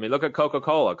trader. I mean, look at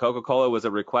Coca-Cola. Coca-Cola was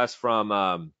a request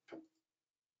from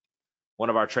one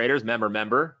of our traders,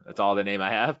 member. That's all the name I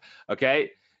have.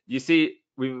 Okay, you see,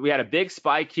 we had a big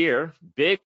spike here,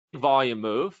 big volume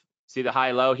move. See the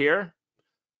high low here,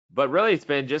 but really it's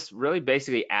been just really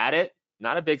basically at it.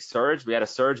 Not a big surge. We had a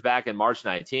surge back in March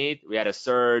 19th. We had a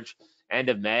surge end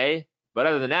of May. But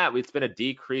other than that, it's been a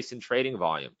decrease in trading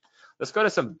volume. Let's go to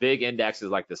some big indexes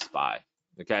like the SPY.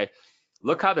 Okay,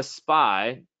 look how the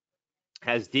SPY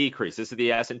has decreased. This is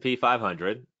the S&P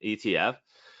 500 ETF.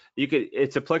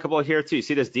 It's applicable here too.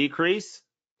 See this decrease?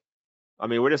 I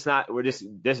mean,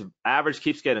 this average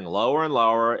keeps getting lower and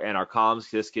lower, and our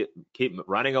columns just keep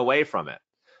running away from it.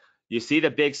 You see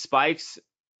the big spikes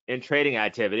in trading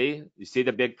activity. You see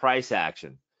the big price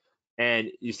action.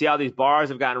 And you see how these bars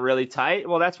have gotten really tight?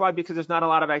 Well, that's why, because there's not a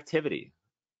lot of activity.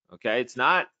 Okay,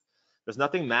 there's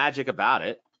nothing magic about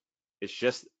it. It's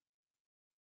just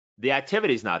the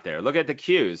activity's not there. Look at the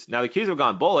Qs. Now the Qs have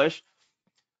gone bullish,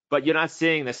 but you're not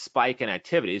seeing the spike in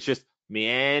activity. It's just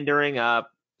meandering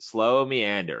up, slow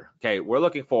meander. Okay, we're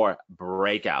looking for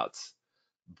breakouts.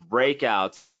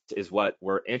 Breakouts is what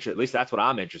we're interested, at least that's what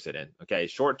I'm interested in. Okay,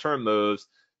 short-term moves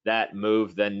that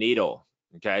move the needle.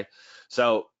 Okay,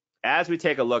 so as we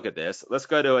take a look at this, let's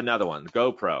go to another one,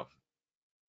 GoPro.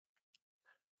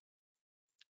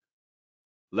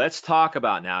 Let's talk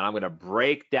about now, and I'm going to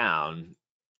break down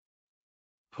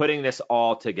putting this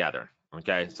all together.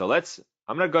 Okay, so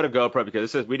I'm going to go to GoPro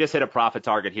because we just hit a profit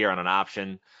target here on an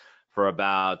option for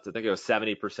about, I think it was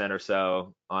 70% or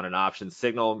so on an option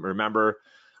signal. Remember,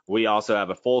 we also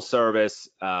have a full service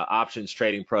options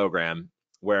trading program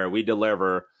where we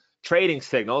deliver trading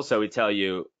signals. So we tell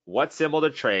you what symbol to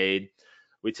trade.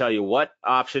 We tell you what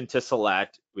option to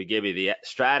select. We give you the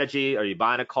strategy. Are you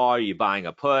buying a call? Are you buying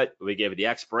a put? We give you the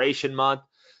expiration month.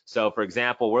 So for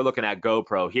example, we're looking at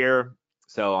GoPro here.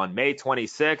 So on May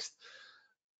 26th,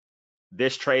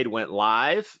 this trade went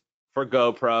live for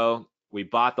GoPro. We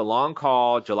bought the long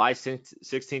call, July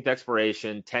 16th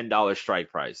expiration, $10 strike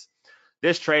price.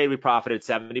 This trade, we profited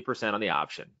 70% on the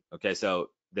option. Okay, so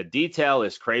the detail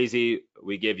is crazy.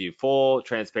 We give you full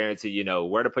transparency. You know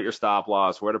where to put your stop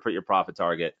loss, where to put your profit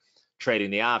target, trading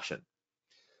the option.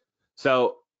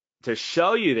 So to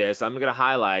show you this, I'm going to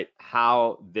highlight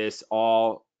how this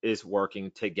all is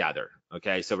working together.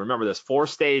 Okay, so remember there's 4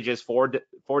 stages, four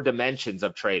dimensions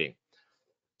of trading.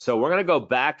 So we're going to go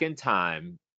back in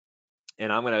time,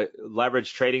 and I'm going to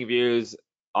leverage TradingView's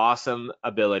awesome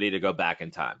ability to go back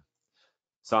in time.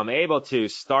 So I'm able to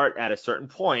start at a certain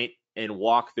point and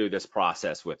walk through this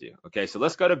process with you. Okay, so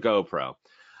let's go to GoPro.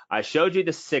 I showed you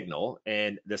the signal,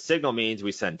 and the signal means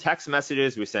we send text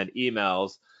messages, we send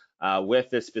emails with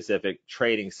this specific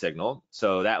trading signal.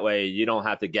 So that way you don't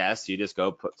have to guess, you just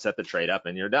go set the trade up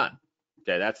and you're done.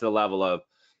 Okay, that's the level of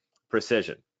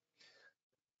precision.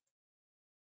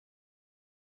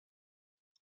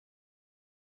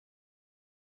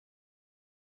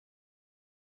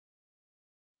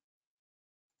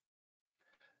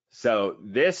 So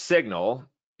this signal,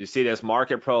 you see this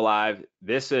Market Pro Live,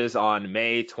 this is on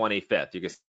May 25th. You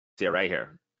can see it right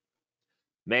here.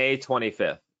 May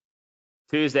 25th,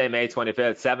 Tuesday, May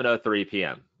 25th, 7:03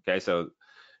 p.m. Okay, so,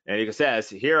 and it says,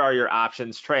 here are your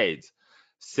options trades.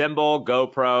 Symbol,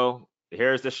 GoPro,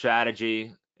 here's the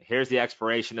strategy, here's the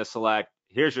expiration to select,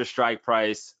 here's your strike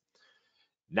price.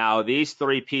 Now these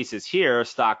 3 pieces here,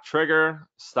 stock trigger,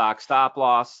 stock stop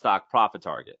loss, stock profit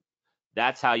target.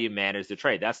 That's how you manage the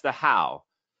trade. That's the how.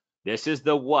 This is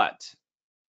the what.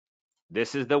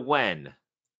 This is the when.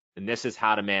 And this is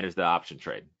how to manage the option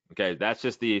trade. Okay, that's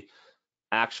just the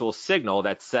actual signal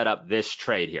that set up this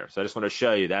trade here. So I just want to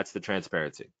show you that's the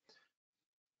transparency.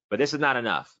 But this is not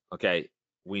enough. Okay,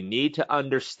 we need to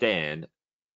understand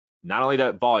not only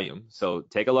the volume. So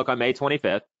take a look on May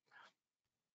 25th.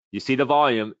 You see the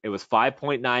volume, it was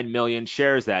 5.9 million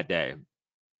shares that day.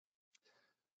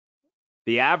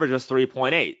 The average was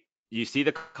 3.8. You see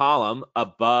the column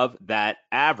above that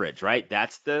average, right?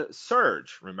 That's the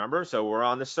surge, remember? So we're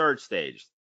on the surge stage.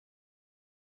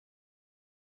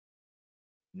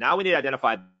 Now we need to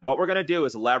identify what we're going to do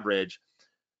is leverage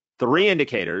 3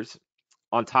 indicators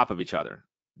on top of each other.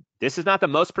 This is not the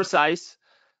most precise.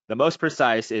 The most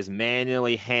precise is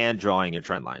manually hand drawing your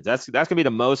trend lines. That's going to be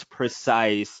the most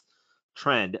precise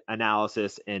trend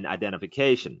analysis and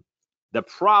identification. The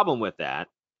problem with that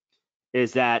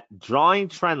is that drawing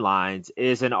trend lines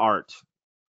is an art.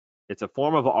 It's a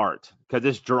form of art because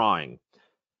it's drawing.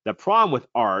 The problem with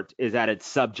art is that it's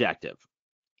subjective.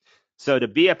 So to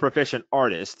be a proficient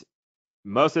artist,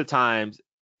 most of the times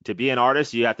to be an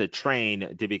artist, you have to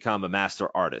train to become a master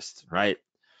artist, right?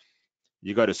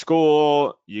 You go to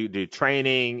school, you do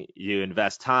training, you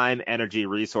invest time, energy,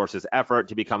 resources, effort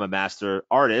to become a master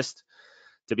artist.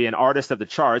 To be an artist of the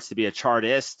charts, to be a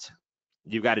chartist,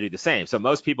 you've got to do the same. So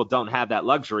most people don't have that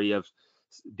luxury of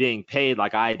being paid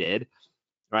like I did,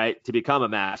 right, to become a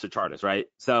master chartist, right?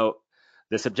 So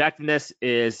the subjectiveness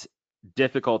is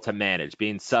difficult to manage,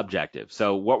 being subjective.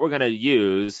 So what we're going to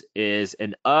use is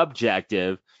an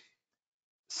objective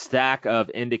stack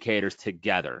of indicators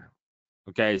together.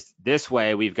 Okay, this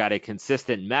way we've got a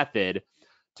consistent method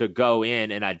to go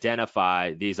in and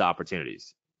identify these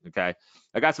opportunities. Okay,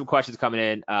 I got some questions coming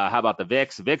in. How about the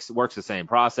VIX? VIX works the same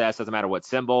process, doesn't matter what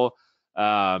symbol.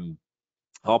 I'll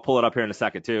pull it up here in a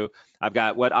second too. I've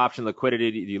got what option liquidity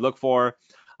do you look for?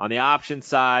 On the option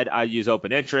side, I use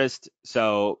open interest.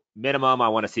 So minimum, I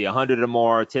want to see 100 or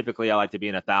more. Typically, I like to be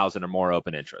in 1,000 or more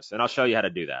open interest. And I'll show you how to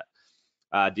do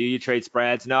that. Do you trade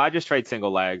spreads? No, I just trade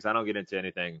single legs. I don't get into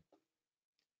anything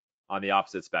on the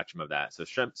opposite spectrum of that. So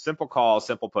simple calls,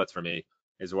 simple puts for me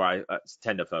is where I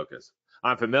tend to focus.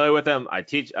 I'm familiar with them. I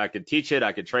can teach it.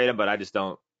 I can trade them, but I just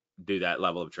don't do that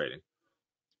level of trading.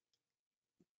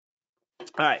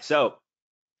 All right, so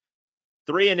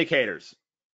 3 indicators,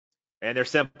 and they're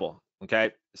simple,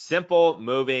 okay? Simple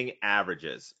moving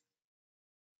averages.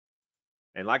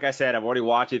 And like I said, I've already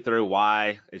walked you through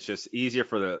why it's just easier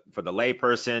for the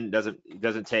layperson.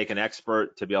 Doesn't take an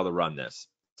expert to be able to run this.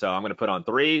 So I'm going to put on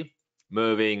 3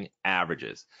 moving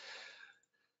averages.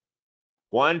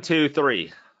 1, 2,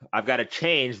 3. I've got to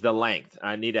change the length.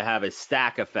 I need to have a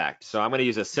stack effect. So I'm going to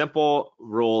use a simple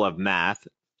rule of math.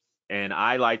 And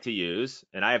I like to use,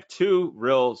 and I have 2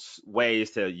 real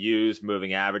ways to use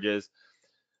moving averages.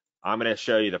 I'm going to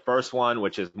show you the first one,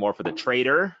 which is more for the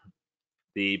trader,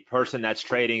 the person that's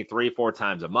trading 3-4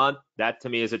 times a month. That to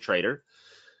me is a trader,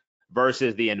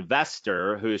 versus the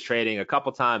investor who's trading a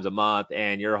couple times a month,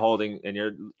 and you're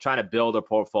trying to build a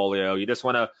portfolio. You just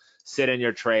want to sit in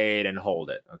your trade and hold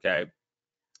it, okay?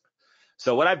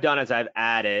 So what I've done is I've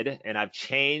added and I've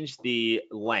changed the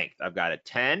length. I've got a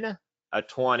 10, a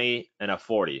 20, and a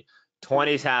 40.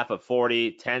 20 is half of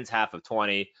 40, 10 is half of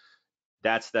 20.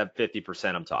 That's the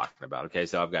 50% I'm talking about, okay?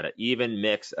 So I've got an even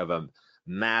mix of a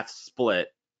math split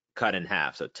cut in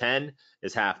half. So 10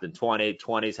 is half than 20,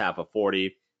 20 is half of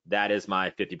 40. That is my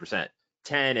 50%.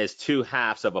 10 is 2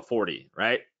 halves of a 40,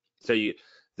 right? So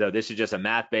this is just a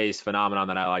math-based phenomenon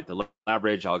that I like to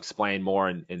leverage. I'll explain more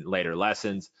in later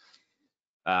lessons.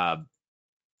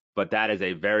 But that is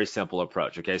a very simple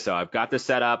approach. Okay, so I've got this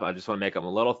set up. I just want to make them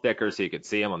a little thicker so you can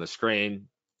see them on the screen.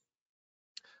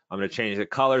 I'm going to change the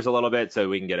colors a little bit so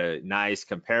we can get a nice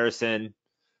comparison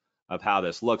of how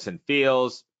this looks and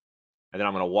feels. And then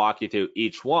I'm going to walk you through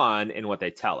each one and what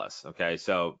they tell us. Okay,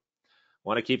 so I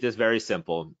want to keep this very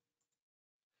simple.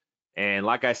 And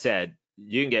like I said,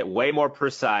 you can get way more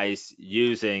precise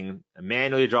using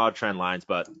manually drawn trend lines,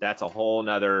 but that's a whole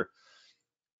nother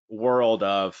world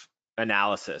of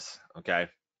analysis, okay?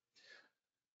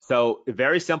 So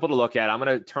very simple to look at. I'm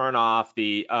going to turn off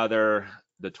the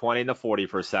 20 and the 40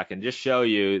 for a second, just show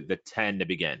you the 10 to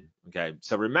begin, okay?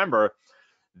 So remember,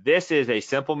 this is a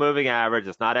simple moving average.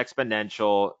 It's not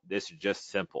exponential. This is just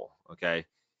simple, okay?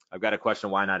 I've got a question,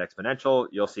 why not exponential?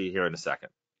 You'll see here in a second.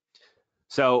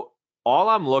 So all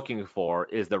I'm looking for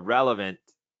is the relevant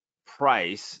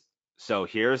price. So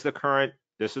here's the current.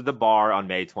 This is the bar on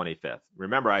May 25th.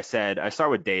 Remember, I said I start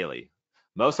with daily.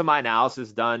 Most of my analysis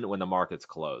is done when the market's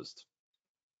closed.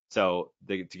 So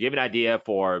to give you an idea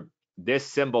for this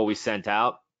symbol we sent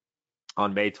out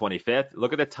on May 25th,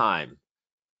 look at the time.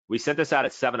 We sent this out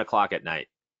at 7 o'clock at night.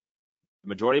 The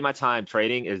majority of my time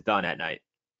trading is done at night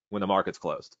when the market's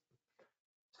closed.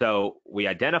 So we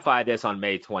identified this on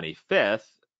May 25th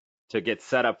to get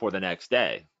set up for the next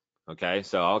day. Okay,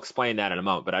 so I'll explain that in a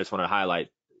moment, but I just want to highlight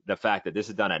the fact that this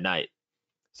is done at night.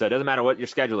 So it doesn't matter what your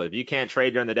schedule is. If you can't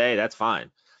trade during the day, that's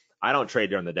fine. I don't trade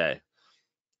during the day.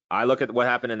 I look at what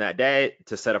happened in that day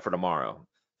to set up for tomorrow.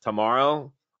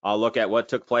 Tomorrow, I'll look at what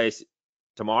took place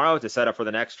tomorrow to set up for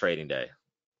the next trading day.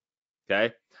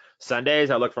 Okay,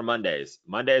 Sundays, I look for Mondays.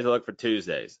 Mondays, I look for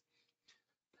Tuesdays.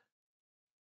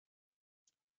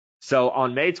 So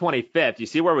on May 25th, you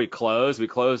see where we closed? We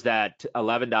closed at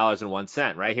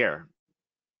 $11.01 right here,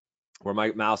 where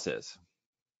my mouse is.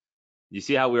 You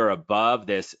see how we were above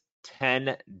this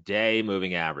 10-day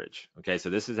moving average. Okay, so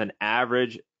this is an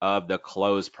average of the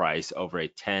close price over a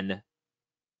 10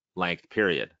 length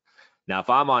period. Now, if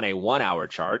I'm on a 1-hour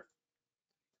chart,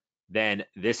 then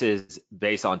this is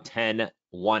based on 10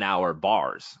 1-hour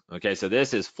bars. Okay, so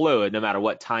this is fluid no matter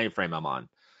what time frame I'm on.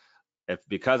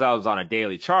 Because I was on a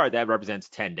daily chart, that represents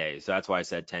 10 days. So that's why I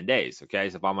said 10 days. Okay,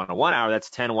 so if I'm on a 1 hour, that's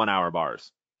 10 1-hour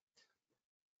bars.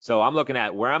 So I'm looking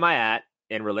at where am I at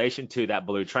in relation to that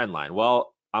blue trend line.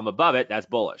 Well, I'm above it, that's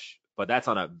bullish, but that's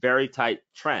on a very tight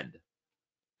trend.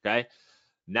 Okay,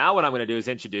 now what I'm going to do is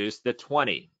introduce the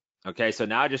 20. Okay, so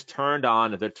now I just turned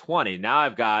on the 20. Now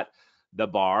I've got the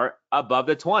bar above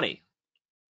the 20.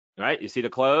 Right, you see the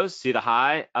close, see the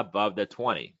high above the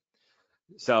 20.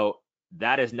 So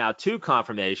that is now 2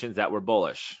 confirmations that were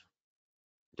bullish.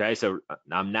 Okay, so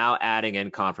I'm now adding in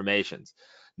confirmations.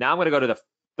 Now I'm going to go to the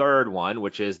third one,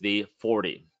 which is the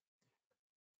 40.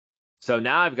 So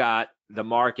now I've got the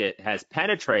market has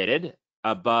penetrated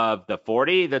above the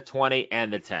 40, the 20,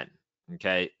 and the 10.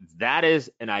 Okay, that is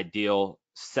an ideal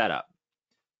setup.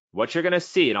 What you're going to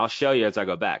see, and I'll show you as I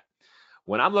go back,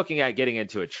 when I'm looking at getting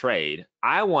into a trade,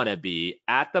 I want to be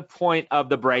at the point of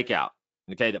the breakout.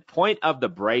 Okay, the point of the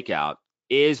breakout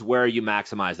is where you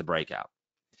maximize the breakout.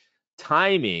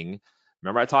 Timing,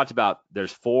 remember I talked about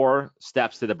there's 4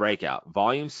 steps to the breakout: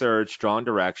 volume surge, strong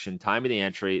direction, timing the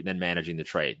entry, then managing the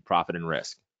trade, profit and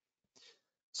risk.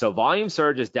 So volume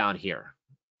surge is down here.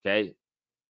 Okay,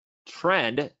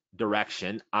 trend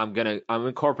direction, I'm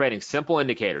incorporating simple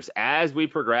indicators. As we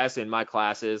progress in my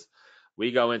classes,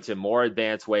 we go into more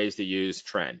advanced ways to use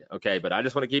trend. Okay, but I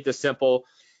just want to keep this simple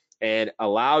and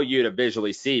allow you to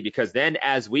visually see, because then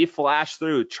as we flash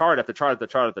through chart after chart after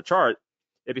chart after chart,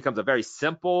 it becomes a very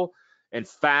simple and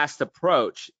fast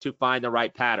approach to find the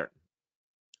right pattern.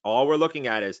 All we're looking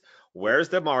at is where's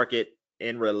the market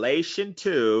in relation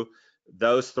to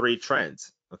those 3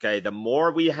 trends. Okay, the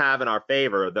more we have in our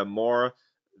favor, the more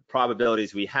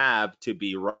probabilities we have to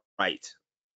be right.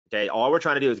 Okay, all we're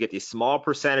trying to do is get these small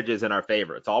percentages in our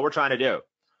favor. It's all we're trying to do.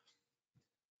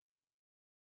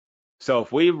 So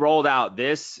if we rolled out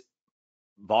this,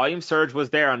 volume surge was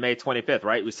there on May 25th,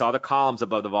 right? We saw the columns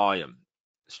above the volume.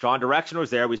 Strong direction was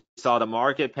there. We saw the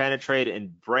market penetrate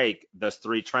and break those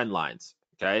 3 trend lines.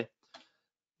 Okay,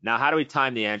 now how do we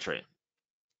time the entry?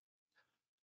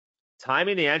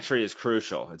 Timing the entry is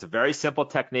crucial. It's a very simple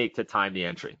technique to time the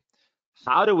entry.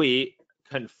 How do we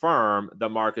confirm the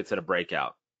market's at a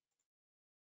breakout?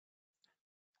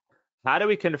 How do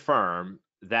we confirm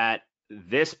that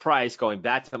this price going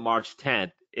back to March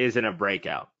 10th is in a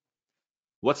breakout?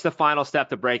 What's the final step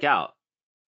to break out?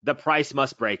 The price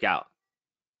must break out,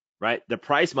 right? The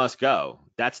price must go.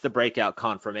 That's the breakout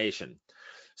confirmation.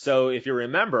 So if you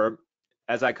remember,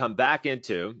 as I come back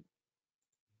into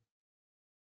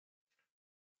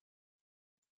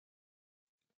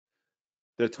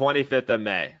the 25th of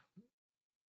May,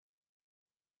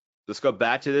 let's go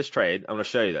back to this trade. I'm going to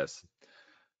show you this.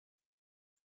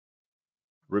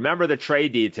 Remember, the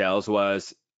trade details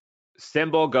was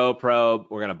symbol, GoPro.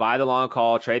 We're going to buy the long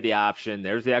call, trade the option.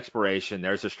 There's the expiration.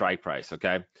 There's the strike price.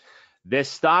 Okay. This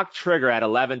stock trigger at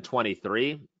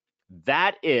 1123,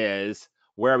 that is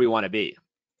where we want to be.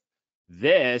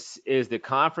 This is the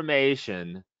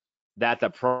confirmation that the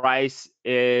price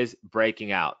is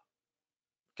breaking out.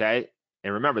 Okay.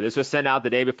 And remember, this was sent out the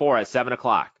day before at 7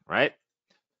 o'clock, right?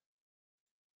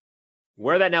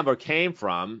 Where that number came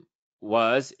from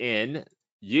was in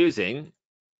using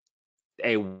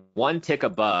a 1 tick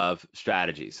above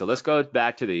strategy. So let's go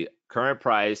back to the current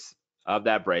price of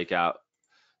that breakout.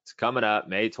 It's coming up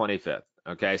May 25th.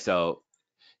 Okay, so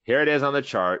here it is on the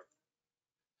chart,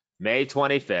 May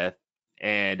 25th,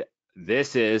 and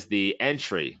this is the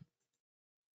entry.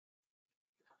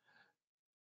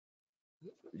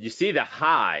 You see the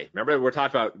high. Remember, we're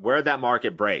talking about where that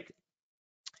market break.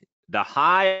 The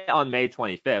high on May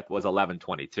 25th was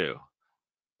 1122.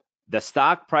 The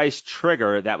stock price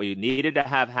trigger that we needed to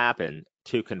have happen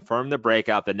to confirm the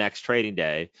breakout the next trading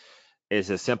day is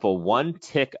a simple 1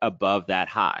 tick above that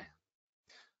high.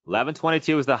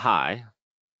 1122 was the high.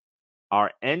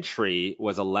 Our entry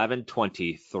was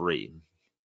 1123.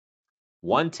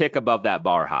 1 tick above that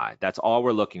bar high. That's all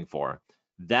we're looking for.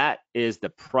 That is the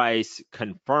price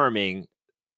confirming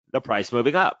the price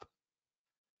moving up.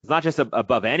 It's not just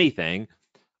above anything.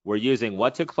 We're using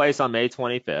what took place on May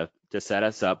 25th to set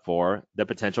us up for the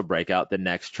potential breakout the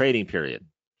next trading period,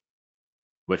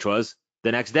 which was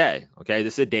the next day. Okay,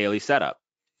 this is a daily setup.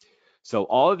 So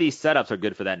all of these setups are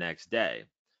good for that next day.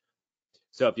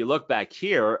 So if you look back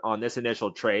here on this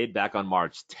initial trade back on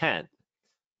March 10th,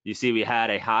 you see we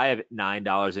had a high of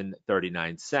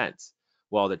 $9.39.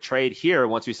 Well, the trade here,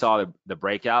 once we saw the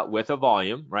breakout with a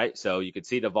volume, right? So you could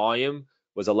see the volume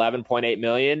was 11.8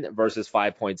 million versus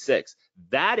 5.6.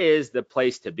 That is the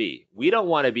place to be. We don't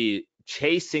want to be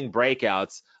chasing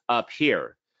breakouts up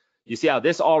here. You see how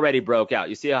this already broke out.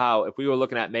 You see how if we were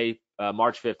looking at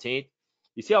March 15th,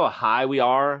 you see how high we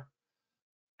are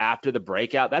after the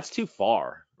breakout? That's too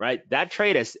far, right? That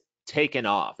trade has taken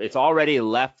off. It's already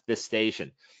left the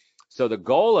station. So the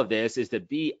goal of this is to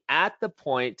be at the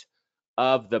point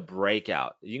of the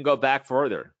breakout. You can go back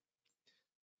further.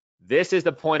 This is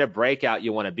the point of breakout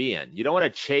you want to be in. You don't want to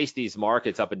chase these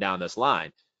markets up and down this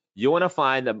line. You want to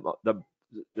find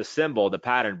the symbol, the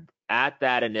pattern at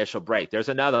that initial break. There's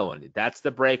another one. That's the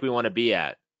break we want to be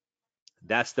at.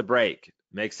 That's the break.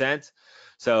 Make sense?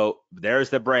 So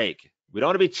there's the break. We don't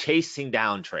want to be chasing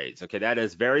down trades. Okay, that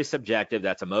is very subjective.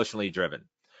 That's emotionally driven.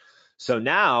 So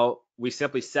now we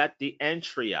simply set the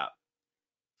entry up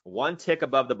 1 tick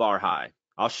above the bar high.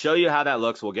 I'll show you how that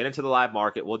looks. We'll get into the live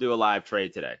market. We'll do a live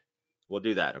trade today. We'll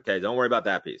do that. Okay, don't worry about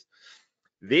that piece.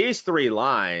 These 3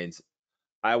 lines,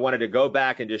 I wanted to go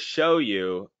back and just show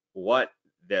you what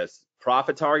this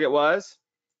profit target was,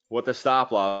 what the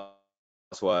stop loss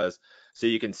was, so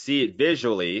you can see it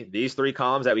visually. These three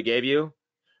columns that we gave you,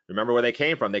 remember where they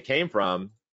came from? They came from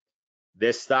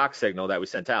this stock signal that we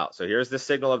sent out. So here's the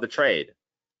signal of the trade.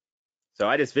 So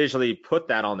I just visually put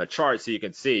that on the chart so you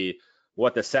can see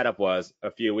what the setup was a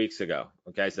few weeks ago.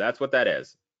 Okay, so that's what that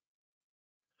is.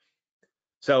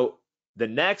 So the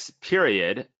next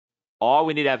period, all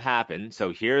we need to have happen,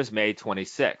 so here's May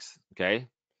 26th, okay?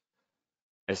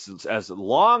 As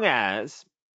long as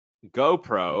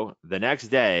GoPro the next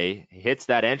day hits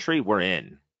that entry, we're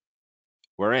in.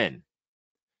 We're in.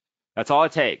 That's all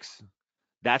it takes.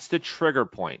 That's the trigger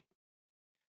point.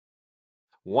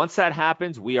 Once that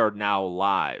happens, we are now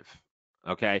live,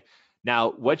 okay?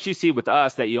 Now, what you see with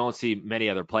us that you don't see many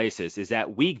other places is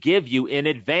that we give you in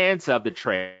advance of the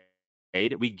trade,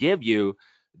 we give you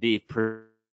the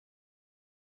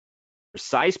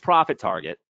precise profit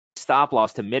target, stop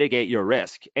loss to mitigate your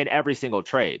risk in every single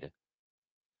trade.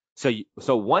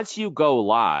 So once you go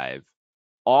live,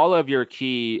 all of your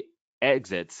key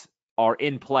exits are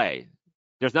in play.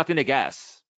 There's nothing to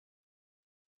guess.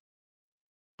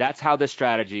 That's how this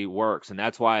strategy works, and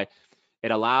that's why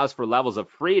it allows for levels of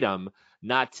freedom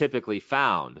not typically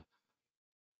found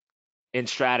in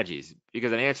strategies,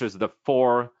 because it answers the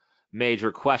four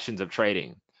major questions of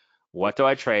trading. What do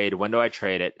I trade? When do I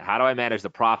trade it? How do I manage the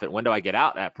profit? When do I get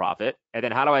out that profit? And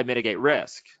then how do I mitigate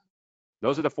risk?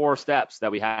 Those are the four steps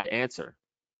that we have to answer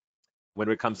when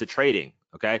it comes to trading,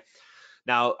 okay?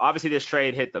 Now, obviously this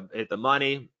trade hit the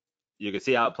money. You can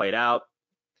see how it played out.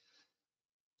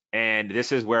 And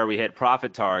this is where we hit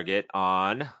profit target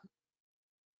on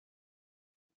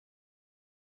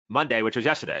Monday, which was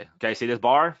yesterday. Okay, see this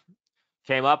bar?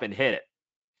 Came up and hit it.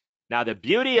 Now, the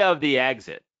beauty of the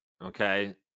exit,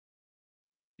 okay,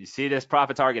 you see this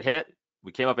profit target hit?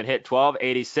 We came up and hit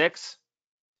 1286.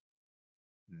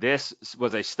 This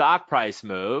was a stock price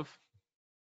move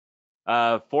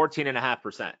of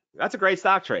 14.5%. That's a great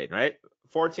stock trade, right?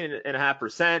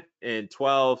 14.5% in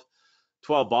 12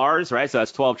 bars, right? So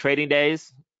that's 12 trading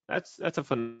days. That's a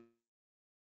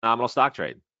phenomenal stock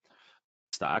trade.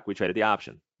 Stock, we traded the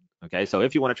option. Okay, so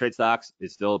if you want to trade stocks,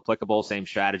 it's still applicable, same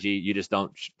strategy. You just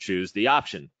don't choose the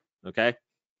option. Okay.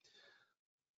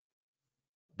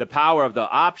 The power of the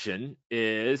option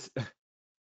is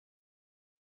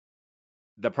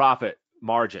the profit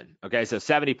margin. Okay, so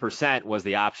 70% was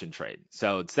the option trade.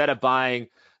 So instead of buying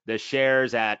the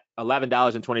shares at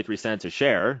 $11.23 a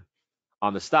share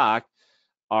on the stock,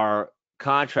 our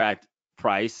contract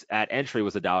price at entry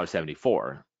was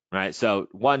 $1.74, right? So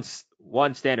one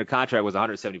standard contract was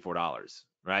 $174,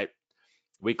 right?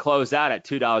 We closed out at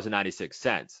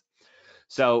 $2.96.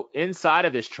 So inside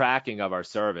of this tracking of our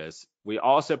service, we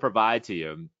also provide to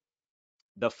you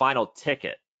the final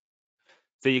ticket.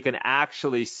 So you can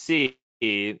actually see,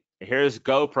 here's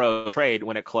GoPro trade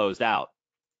when it closed out.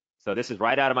 So this is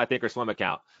right out of my Thinkorswim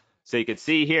account. So you can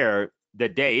see here the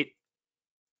date.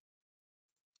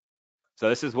 So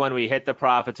this is when we hit the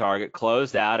profit target,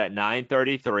 closed out at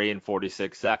 9:33 and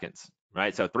 46 seconds,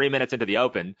 right? So 3 minutes into the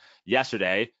open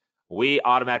yesterday, we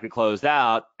automatically closed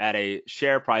out at a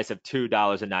share price of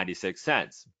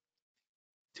 $2.96.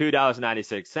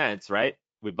 $2.96, right?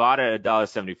 We bought it at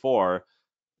 $1.74.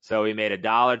 So we made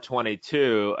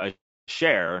 $1.22 a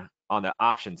share on the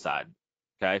option side,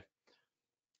 okay?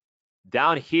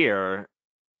 Down here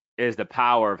is the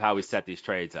power of how we set these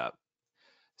trades up.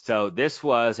 So this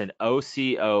was an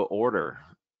OCO order.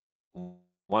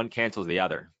 One cancels the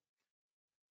other.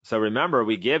 So remember,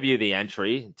 we give you the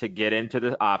entry to get into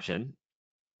the option.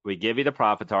 We give you the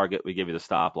profit target. We give you the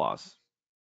stop loss.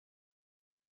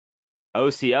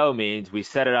 OCO means we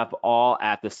set it up all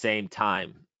at the same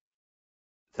time.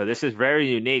 So this is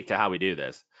very unique to how we do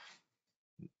this.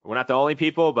 We're not the only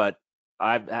people, but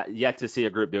I've yet to see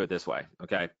a group do it this way,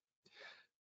 okay?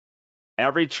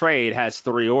 Every trade has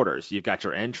three orders. You've got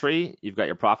your entry, you've got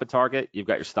your profit target, you've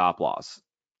got your stop loss.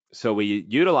 So we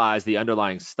utilize the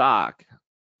underlying stock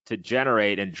to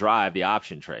generate and drive the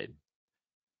option trade.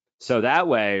 So that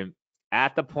way,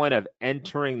 at the point of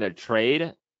entering the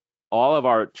trade, all of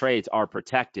our trades are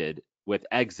protected with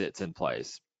exits in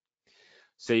place.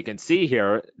 So you can see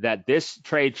here that this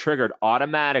trade triggered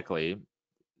automatically.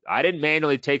 I didn't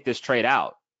manually take this trade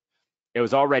out. It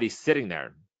was already sitting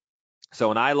there. So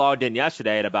when I logged in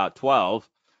yesterday at about 12,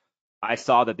 I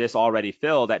saw that this already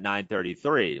filled at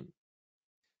 9:33.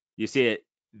 You see it,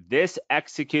 this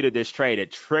executed this trade.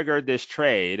 It triggered this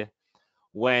trade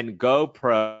when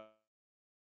GoPro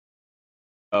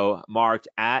marked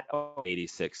at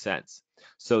 86 cents.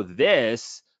 So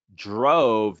this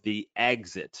drove the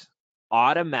exit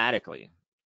automatically.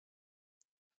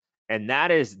 And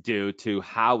that is due to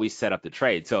how we set up the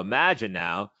trade. So imagine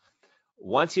now,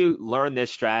 once you learn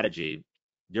this strategy,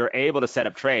 you're able to set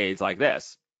up trades like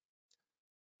this.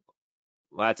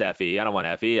 Well, that's FE. I don't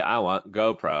want FE. I want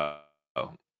GoPro.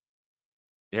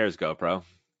 Here's GoPro.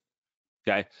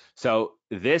 Okay. So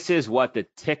this is what the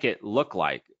ticket looked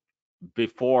like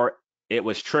before it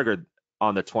was triggered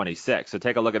on the 26th. So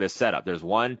take a look at this setup. There's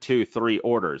 1, 2, 3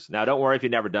 orders. Now, don't worry if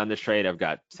you've never done this trade. I've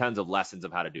got tons of lessons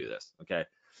of how to do this. Okay.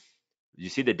 You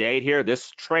see the date here?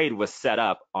 This trade was set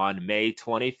up on May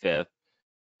 25th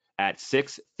at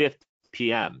 6:50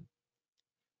 p.m.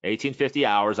 1850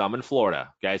 hours. I'm in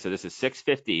Florida. Okay. So this is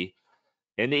 6:50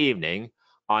 in the evening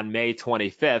on May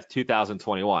 25th,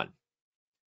 2021.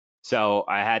 So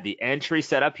I had the entry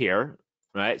set up here,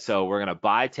 right? So we're going to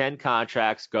buy 10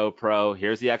 contracts, GoPro.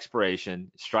 Here's the expiration.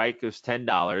 Strike is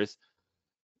 $10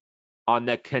 on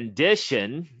the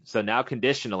condition. So now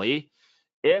conditionally,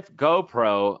 if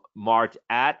GoPro marked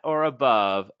at or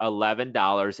above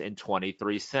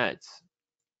 $11.23.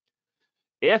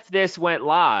 If this went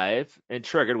live and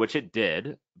triggered, which it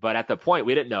did, but at the point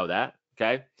we didn't know that,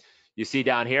 okay? You see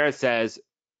down here it says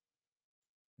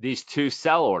these 2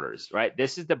 sell orders, right?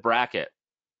 This is the bracket.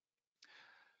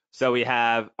 So we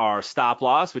have our stop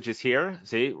loss, which is here.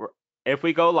 See, if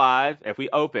we go live, if we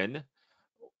open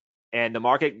and the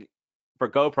market for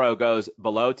GoPro goes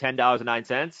below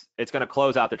 $10.09, it's going to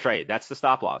close out the trade. That's the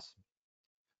stop loss.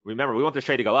 Remember, we want the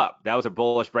trade to go up. That was a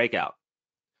bullish breakout.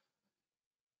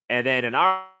 And then in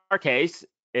our case,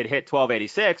 it hit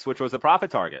 1286, which was the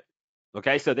profit target.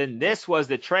 Okay, so then this was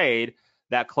the trade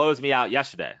that closed me out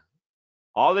yesterday.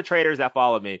 All the traders that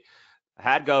followed me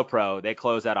had GoPro, they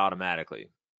closed that automatically.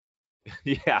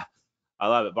 Yeah, I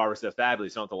love it. Barbara said,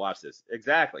 fabulous. You don't have to watch this.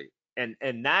 Exactly. And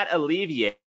that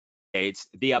alleviates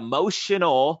the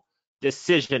emotional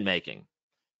decision making.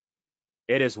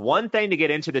 It is one thing to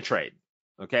get into the trade.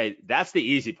 Okay, that's the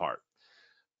easy part.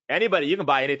 Anybody, you can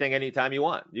buy anything anytime you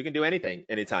want. You can do anything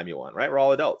anytime you want, right? We're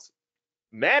all adults.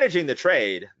 Managing the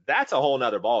trade, that's a whole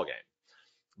nother ballgame.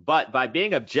 But by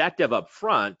being objective up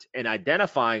front and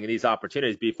identifying these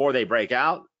opportunities before they break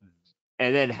out,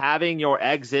 and then having your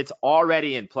exits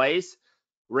already in place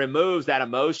removes that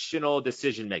emotional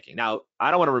decision making. Now, I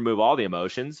don't want to remove all the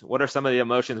emotions. What are some of the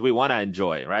emotions we want to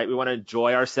enjoy, right? We want to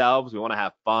enjoy ourselves. We want to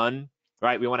have fun,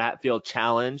 right? We want to feel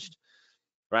challenged,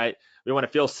 right? We want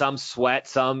to feel some sweat,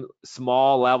 some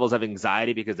small levels of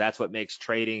anxiety, because that's what makes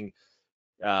trading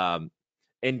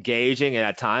engaging and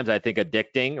at times I think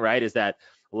addicting, right? Is that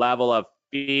level of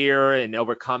fear and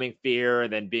overcoming fear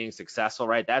and then being successful,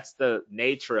 right? That's the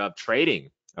nature of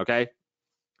trading, okay?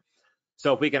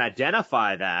 So if we can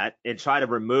identify that and try to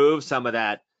remove some of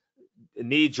that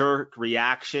knee-jerk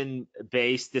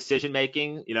reaction-based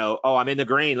decision-making, you know, oh, I'm in the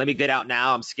green, let me get out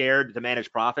now, I'm scared to manage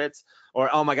profits,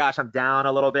 or oh my gosh, I'm down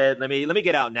a little bit, let me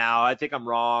get out now, I think I'm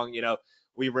wrong, you know,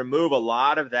 we remove a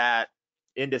lot of that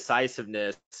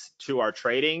indecisiveness to our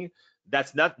trading.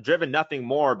 That's not driven nothing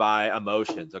more by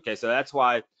emotions. Okay, so that's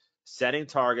why setting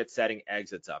targets, setting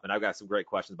exits up. And I've got some great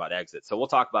questions about exits, so we'll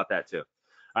talk about that too.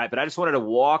 All right, but I just wanted to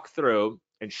walk through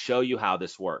and show you how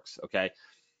this works. Okay,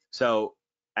 so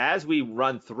as we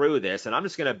run through this, and I'm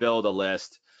just going to build a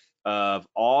list of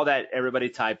all that everybody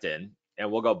typed in,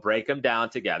 and we'll go break them down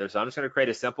together. So I'm just going to create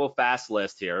a simple, fast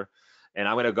list here, and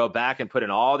I'm going to go back and put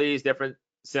in all these different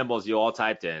symbols you all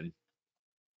typed in,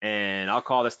 and I'll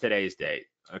call this today's date.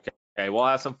 Okay, we'll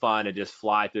have some fun and just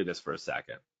fly through this for a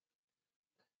second.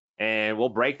 And we'll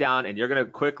break down, and you're going to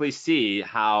quickly see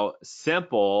how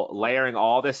simple layering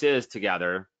all this is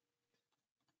together.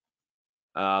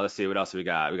 Let's see, what else we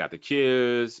got? We got the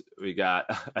Qs, we got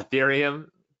Ethereum.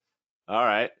 All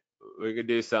right, we could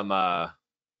do some,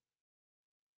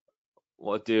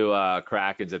 we'll do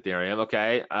Kraken's Ethereum.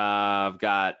 Okay, I've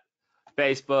got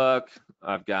Facebook,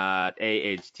 I've got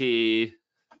AHT,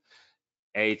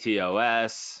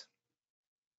 ATOS,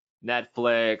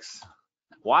 Netflix.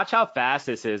 Watch how fast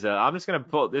this is. I'm just going to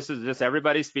pull, this is just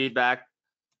everybody's feedback.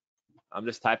 I'm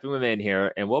just typing them in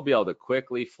here, and we'll be able to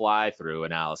quickly fly through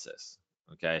analysis.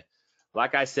 Okay.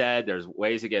 Like I said, there's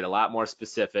ways to get a lot more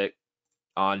specific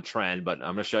on trend, but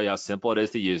I'm going to show you how simple it is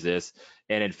to use this.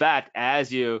 And in fact,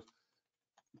 as you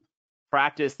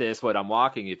practice this, what I'm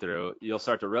walking you through, you'll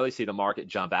start to really see the market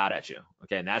jump out at you.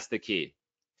 Okay. And that's the key.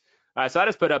 All right. So I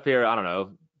just put up here, I don't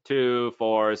know, 2,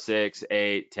 4, 6,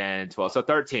 8, 10, 12. So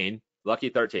 13. Lucky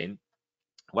 13.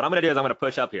 What I'm going to do is I'm going to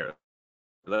push up here.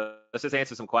 Let's just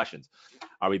answer some questions.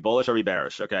 Are we bullish or are we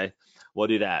bearish? Okay, we'll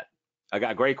do that. I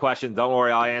got great questions. Don't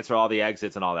worry, I'll answer all the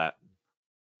exits and all that.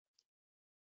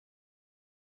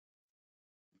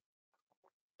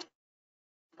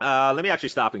 Let me actually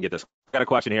stop and get this. I got a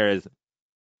question here.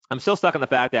 I'm still stuck on the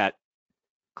fact that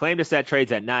claim to set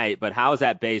trades at night, but how is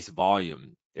that base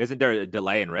volume? Isn't there a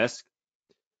delay in risk?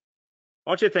 I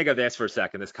want you to think of this for a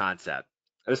second, this concept.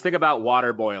 Let's think about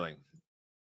water boiling.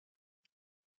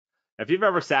 If you've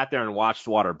ever sat there and watched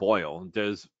water boil,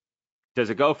 does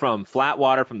it go from flat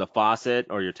water from the faucet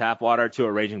or your tap water to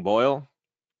a raging boil?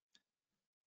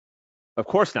 Of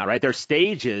course not, right? There's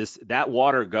stages that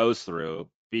water goes through,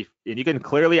 and you can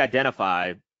clearly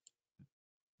identify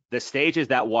the stages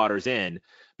that water's in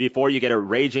before you get a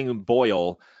raging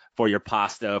boil for your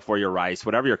pasta, for your rice,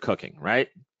 whatever you're cooking, right?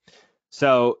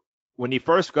 So when you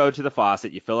first go to the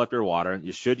faucet, you fill up your water.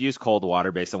 You should use cold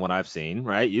water based on what I've seen,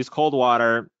 right? Use cold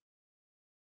water.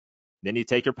 Then you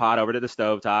take your pot over to the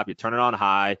stovetop. You turn it on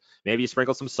high. Maybe you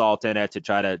sprinkle some salt in it to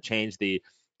try to change the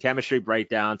chemistry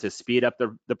breakdown to speed up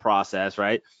the process,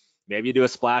 right? Maybe you do a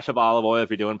splash of olive oil if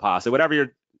you're doing pasta, whatever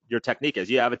your technique is.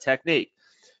 You have a technique.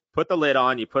 Put the lid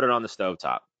on, you put it on the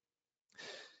stovetop.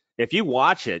 If you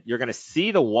watch it, you're going to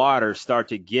see the water start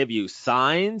to give you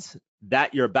signs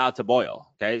that you're about to boil,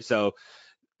 okay? So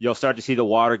you'll start to see the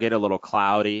water get a little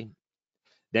cloudy.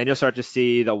 Then you'll start to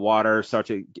see the water start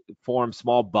to form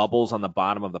small bubbles on the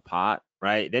bottom of the pot,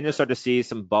 right? Then you'll start to see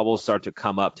some bubbles start to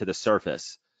come up to the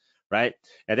surface, right?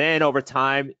 And then over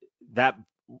time, that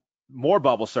more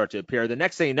bubbles start to appear. The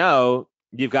next thing you know,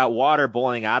 you've got water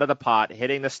boiling out of the pot,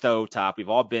 hitting the stovetop. We've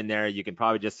all been there. You can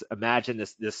probably just imagine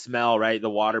this smell, right? The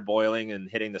water boiling and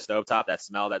hitting the stovetop, that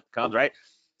smell that comes, right?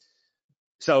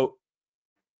 So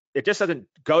it just doesn't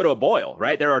go to a boil,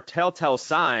 right? There are telltale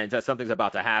signs that something's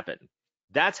about to happen.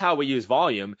 That's how we use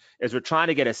volume, is we're trying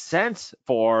to get a sense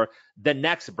for the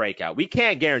next breakout. We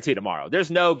can't guarantee tomorrow.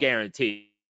 There's no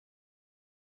guarantee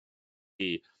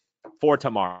for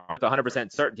tomorrow. With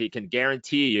 100% certainty can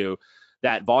guarantee you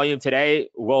that volume today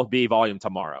will be volume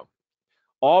tomorrow.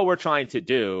 All we're trying to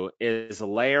do is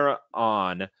layer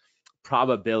on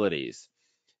probabilities.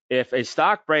 If a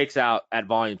stock breaks out at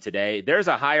volume today, there's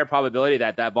a higher probability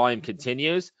that that volume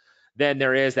continues than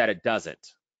there is that it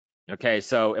doesn't. Okay,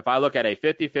 so if I look at a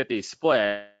 50-50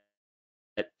 split,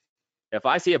 if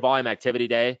I see a volume activity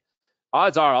day,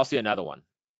 odds are I'll see another one,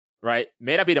 right?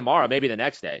 May not be tomorrow, maybe the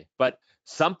next day, but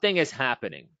something is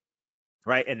happening,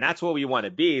 right? And that's what we want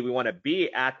to be. We want to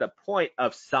be at the point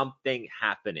of something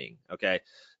happening, okay?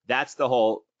 That's the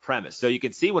whole premise. So you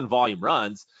can see when volume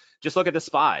runs, just look at the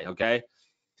SPY, okay?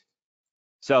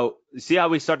 So see how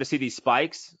we start to see these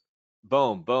spikes?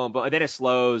 Boom, boom, boom, and then it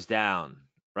slows down,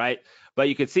 right? But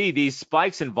you can see these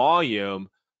spikes in volume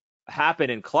happen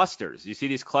in clusters. You see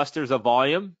these clusters of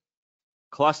volume,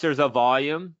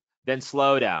 then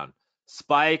slow down,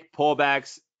 spike,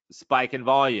 pullbacks, spike in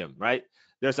volume, right?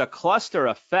 There's a cluster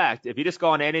effect. If you just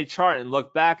go on any chart and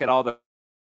look back at all the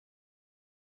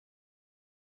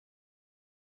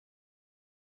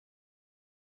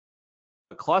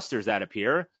clusters that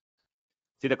appear,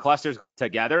 see the clusters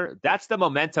together, that's the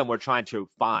momentum we're trying to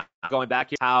find. Going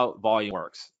back here, how volume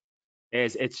works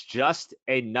is it's just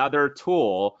another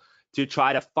tool to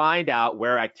try to find out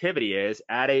where activity is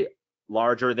at a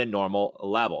larger than normal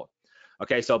level.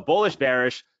 Okay, so bullish,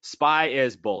 bearish, SPY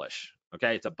is bullish.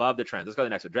 Okay, it's above the trend. Let's go to the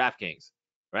next one, DraftKings,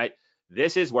 right?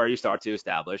 This is where you start to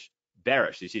establish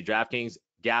bearish. You see DraftKings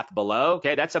gapped below.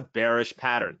 Okay, that's a bearish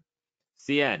pattern.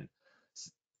 CN,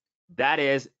 that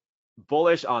is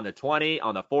bullish on the 20,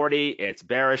 on the 40, it's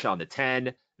bearish on the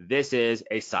 10. This is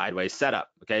a sideways setup.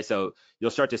 Okay, so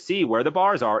you'll start to see where the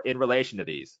bars are in relation to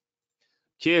these.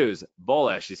 Qs,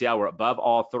 bullish. You see how we're above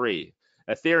all three.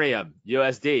 Ethereum,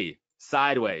 USD,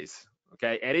 sideways.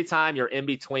 Okay, anytime you're in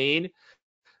between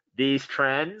these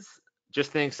trends,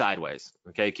 just think sideways.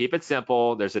 Okay, keep it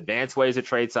simple. There's advanced ways to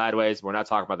trade sideways. We're not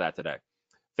talking about that today.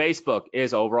 Facebook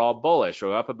is overall bullish.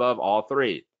 We're up above all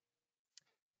three.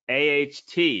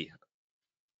 AHT,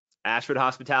 Ashford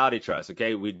Hospitality Trust.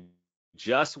 Okay, we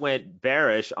just went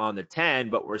bearish on the 10,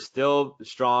 but we're still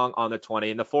strong on the 20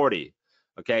 and the 40.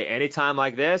 Okay, anytime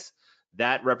like this,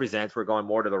 that represents we're going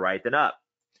more to the right than up.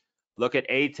 Look at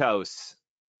Atos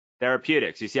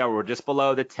Therapeutics. You see how we're just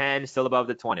below the 10, still above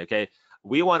the 20. Okay,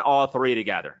 we want all three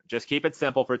together. Just keep it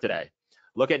simple for today.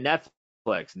 Look at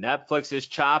Netflix. Netflix is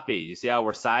choppy. You see how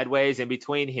we're sideways in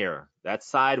between here? That's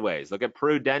sideways. Look at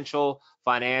Prudential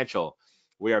Financial.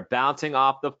 We are bouncing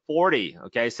off the 40.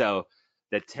 Okay, so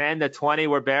the 10, the 20,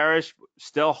 we're bearish,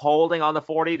 still holding on the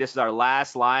 40. This is our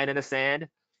last line in the sand,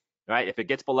 right? If it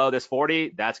gets below this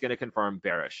 40, that's going to confirm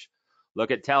bearish.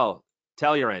 Look at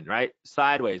Tellurant, right?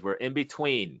 Sideways, we're in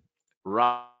between.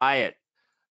 Riot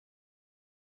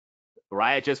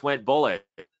just went bullish,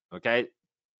 okay?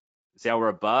 See how we're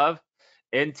above?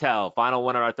 Intel, final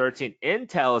one on our 13.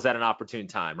 Intel is at an opportune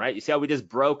time, right? You see how we just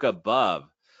broke above.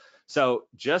 So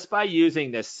just by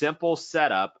using this simple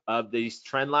setup of these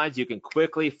trend lines, you can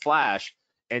quickly flash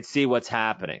and see what's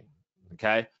happening,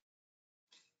 okay?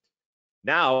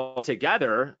 Now,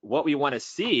 together, what we want to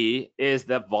see is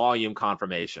the volume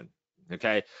confirmation,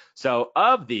 okay? So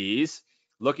of these,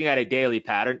 looking at a daily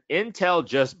pattern, Intel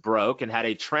just broke and had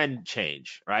a trend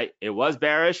change, right? It was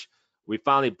bearish. We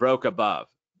finally broke above.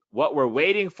 What we're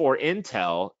waiting for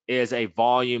Intel is a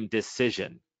volume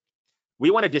decision.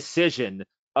 We want a decision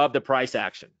of the price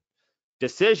action.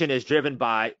 Decision is driven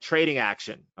by trading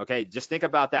action, okay? Just think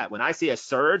about that. When I see a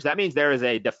surge, that means there is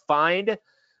a defined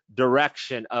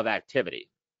direction of activity.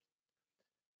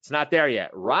 It's not there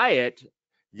yet. Riot,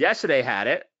 yesterday had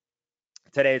it.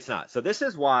 Today it's not. So this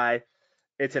is why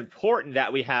it's important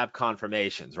that we have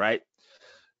confirmations, right?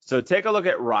 So take a look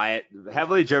at Riot,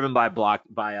 heavily driven by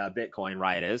Bitcoin,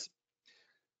 Riot is.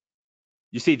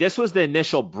 You see, this was the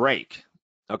initial break.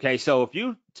 Okay, so if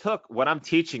you took what I'm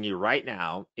teaching you right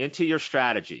now into your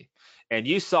strategy and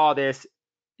you saw this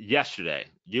yesterday,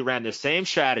 you ran the same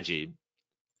strategy.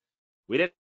 We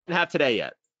didn't have today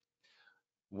yet.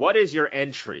 What is your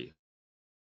entry?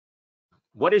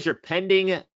 What is your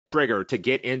pending trigger to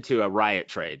get into a Riot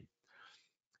trade?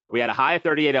 We had a high of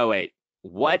 38.08.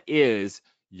 What is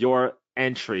your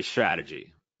entry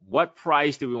strategy? What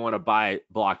price do we want to buy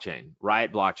blockchain,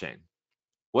 Riot blockchain?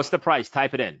 What's the price?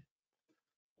 Type it in.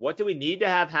 What do we need to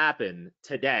have happen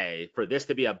today for this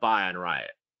to be a buy on Riot?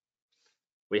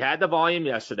 We had the volume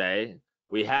yesterday.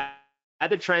 We had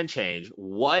the trend change.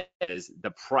 What is the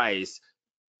price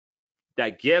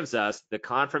that gives us the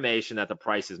confirmation that the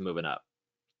price is moving up?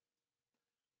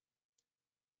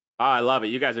 Oh, I love it.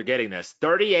 You guys are getting this.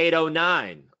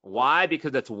 38.09. Why?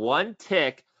 Because it's one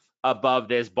tick above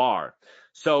this bar.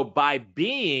 So by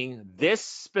being this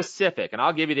specific, and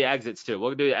I'll give you the exits too.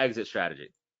 We'll do the exit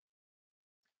strategy.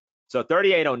 So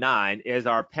 38.09 is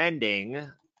our pending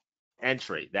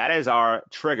entry. That is our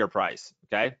trigger price,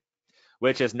 okay?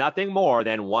 Which is nothing more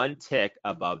than one tick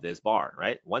above this bar,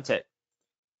 right? One tick.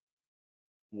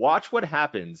 Watch what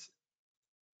happens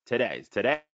today.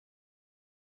 Today,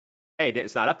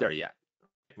 it's not up there yet.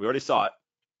 We already saw it.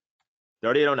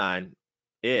 38.09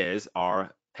 is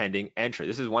our pending entry.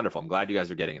 This is wonderful. I'm glad you guys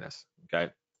are getting this,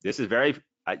 okay? This is very,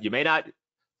 you may not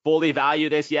fully value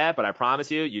this yet, but I promise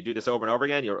you, you do this over and over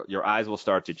again, your eyes will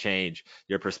start to change.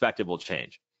 Your perspective will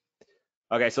change.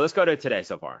 Okay, so let's go to today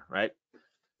so far, right?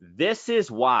 This is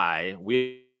why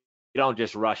we don't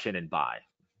just rush in and buy.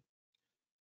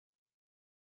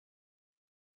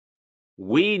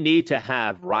 We need to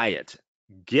have Riot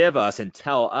give us and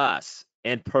tell us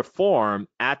and perform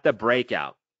at the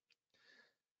breakout.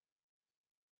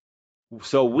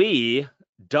 So we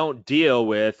don't deal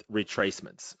with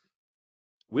retracements.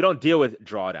 We don't deal with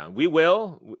drawdown. We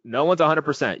will. No one's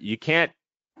 100%. You can't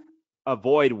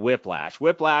avoid whiplash.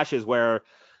 Whiplash is where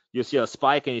you see a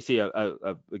spike and you see a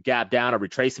gap down, a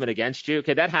retracement against you.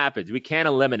 Okay, that happens. We can't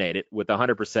eliminate it with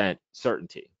 100%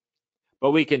 certainty.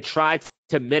 But we can try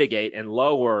to mitigate and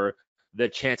lower the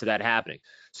chance of that happening.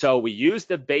 So we used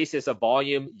the basis of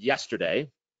volume yesterday,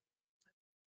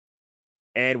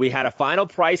 and we had a final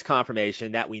price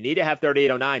confirmation that we need to have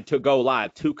 38.09 to go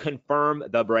live to confirm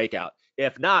the breakout.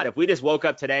 If not, if we just woke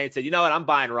up today and said, you know what, I'm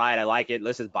buying Riot, I like it,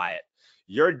 let's just buy it.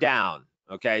 You're down,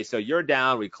 okay? So you're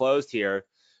down, we closed here.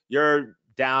 You're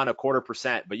down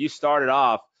 0.25%, but you started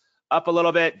off up a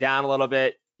little bit, down a little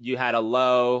bit. You had a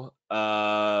low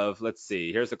of, let's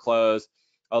see, here's the close,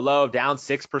 a low of down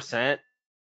 6%.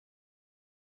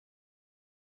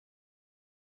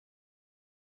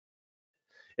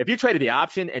 If you traded the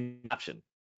option and option,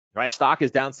 right, stock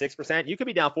is down 6%, you could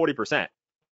be down 40%,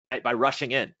 right, by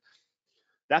rushing in.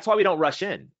 That's why we don't rush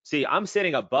in. See, I'm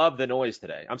sitting above the noise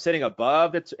today. I'm sitting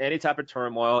above any type of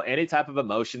turmoil, any type of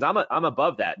emotions. I'm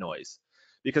above that noise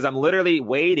because I'm literally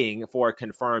waiting for a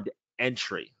confirmed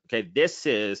entry. Okay, this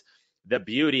is the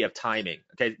beauty of timing.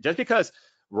 Okay, just because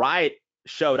Riot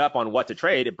showed up on what to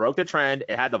trade, it broke the trend,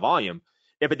 it had the volume.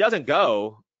 If it doesn't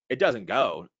go, it doesn't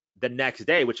go the next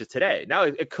day, which is today. Now,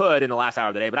 it could in the last hour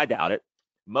of the day, but I doubt it.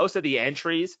 Most of the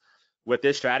entries with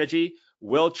this strategy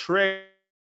will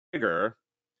trigger.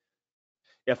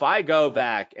 If I go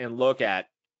back and look at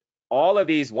all of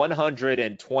these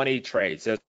 120 trades,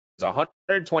 there's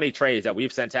 120 trades that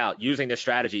we've sent out using this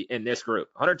strategy in this group,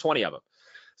 120 of them,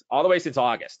 all the way since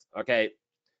August, okay?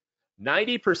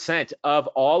 90% of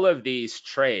all of these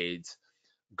trades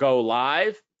go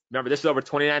live. Remember, this is over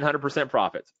 2,900%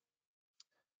 profits.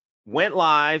 Went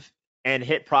live and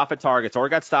hit profit targets or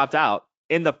got stopped out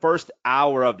in the first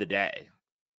hour of the day.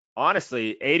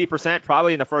 Honestly, 80%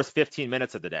 probably in the first 15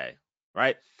 minutes of the day,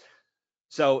 right?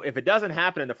 So if it doesn't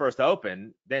happen in the first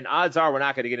open, then odds are we're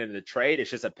not going to get into the trade.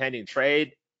 It's just a pending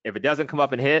trade. If it doesn't come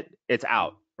up and hit, it's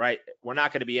out, right? We're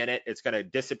not going to be in it. It's going to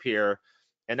disappear,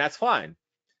 and that's fine.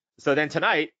 So then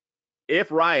tonight, if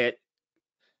Riot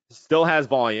still has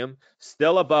volume,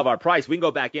 still above our price, we can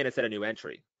go back in and set a new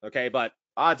entry, okay? But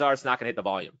odds are it's not going to hit the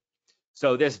volume.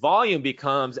 So this volume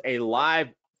becomes a live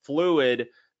fluid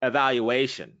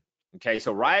evaluation, okay?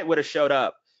 So Riot would have showed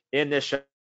up in this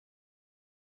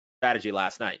strategy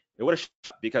last night. It would have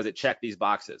showed up because it checked these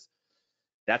boxes.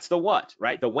 That's the what,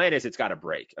 right? The when is it's got to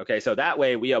break, okay? So that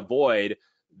way we avoid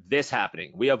this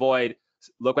happening. We avoid,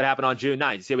 look what happened on June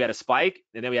 9th. You see we had a spike,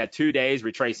 and then we had 2 days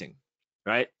retracing,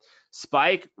 right?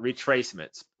 Spike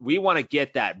retracements. We want to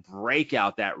get that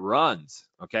breakout that runs,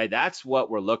 okay? That's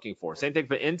what we're looking for. Same thing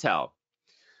for Intel.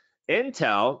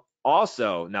 Intel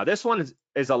also, now this one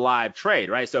is a live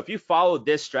trade, right? So if you follow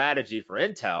this strategy for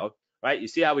Intel, right, you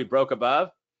see how we broke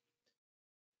above?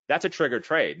 That's a trigger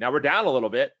trade. Now we're down a little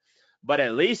bit, but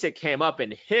at least it came up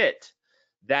and hit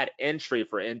that entry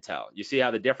for Intel. You see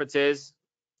how the difference is?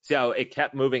 See how it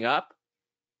kept moving up?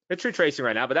 It's retracing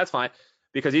right now, but that's fine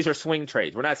because these are swing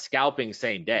trades. We're not scalping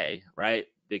same day, right?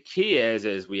 The key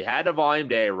is we had a volume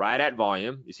day right at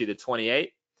volume. You see the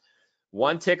 28?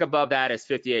 One tick above that is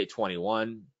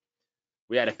 58.21.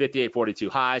 We had a 58.42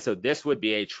 high, so this would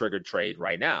be a triggered trade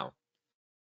right now.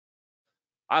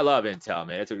 I love Intel,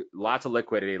 man. It's lots of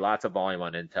liquidity, lots of volume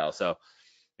on Intel. So,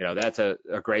 you know, that's a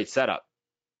great setup,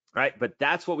 right? But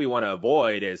that's what we want to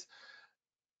avoid is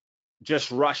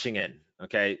just rushing in,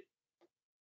 okay?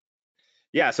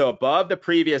 Yeah, so above the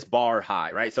previous bar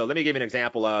high, right? So let me give you an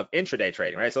example of intraday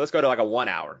trading, right? So let's go to like a 1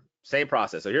 hour, same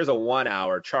process. So here's a 1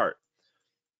 hour chart.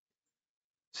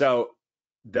 So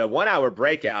the 1 hour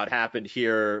breakout happened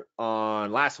here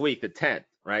on last week, the 10th,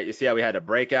 right? You see how we had a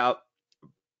breakout,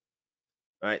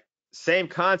 right? Same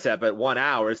concept at 1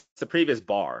 hour. It's the previous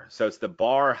bar. So it's the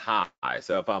bar high.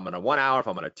 So if I'm on a 1 hour, if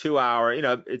I'm on a 2 hour, you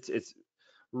know, it's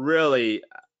really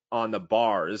on the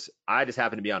bars. I just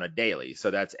happen to be on a daily. So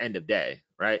that's end of day,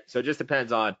 right? So it just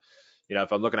depends on, you know,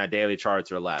 if I'm looking at daily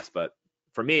charts or less. But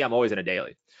for me, I'm always in a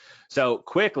daily. So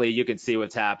quickly, you can see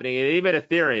what's happening. And even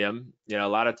Ethereum, you know, a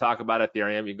lot of talk about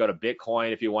Ethereum. You can go to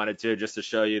Bitcoin if you wanted to, just to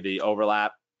show you the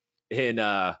overlap in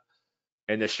the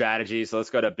strategy. So let's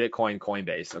go to Bitcoin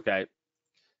Coinbase, okay?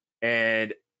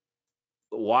 And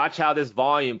watch how this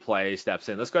volume play steps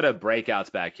in. Let's go to breakouts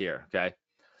back here, okay?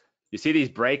 You see these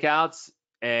breakouts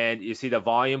and you see the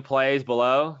volume plays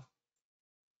below?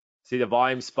 See the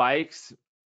volume spikes?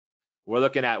 We're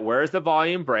looking at where's the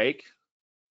volume break?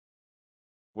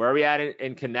 Where are we at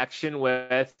in connection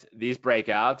with these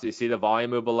breakouts? You see the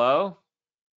volume move below?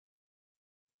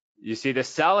 You see the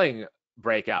selling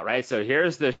breakout, right? So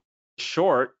here's the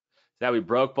short that we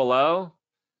broke below.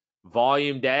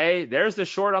 Volume day, there's the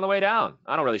short on the way down.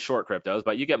 I don't really short cryptos,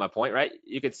 but you get my point, right?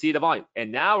 You can see the volume.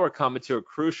 And now we're coming to a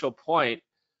crucial point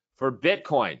for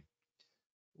Bitcoin.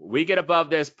 We get above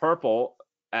this purple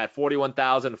at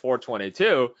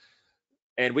 41,422,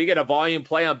 and we get a volume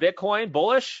play on Bitcoin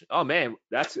bullish. Oh man,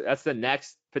 that's the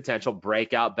next potential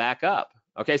breakout back up.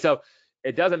 Okay, so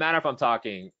it doesn't matter if I'm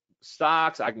talking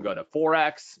stocks. I can go to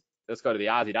Forex. Let's go to the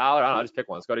Aussie dollar. I don't know, just pick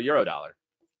one. Let's go to Euro dollar.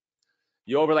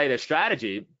 You overlay the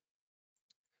strategy.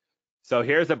 So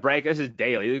here's the break. This is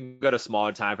daily. You can go to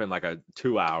smaller time frame, like a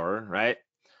 2 hour, right?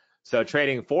 So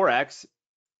trading Forex,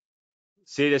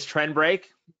 see this trend break?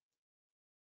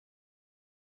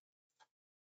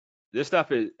 This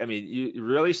stuff is, I mean, you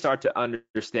really start to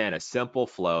understand a simple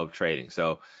flow of trading.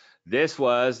 So this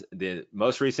was the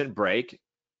most recent break.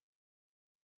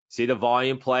 See the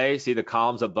volume play, see the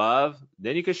columns above,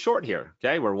 then you can short here,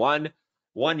 okay? We're one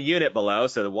unit below,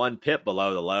 so the 1 pip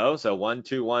below the low. So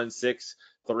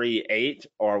 121,638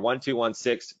 or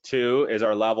 12162 is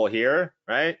our level here,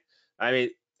 right? I mean,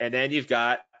 and then you've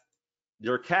got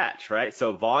your catch, right?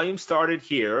 So volume started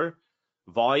here,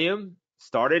 right?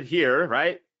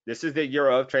 This is the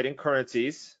euro of trading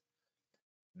currencies.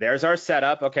 There's our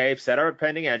setup, okay? Set our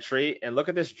pending entry, and look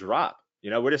at this drop.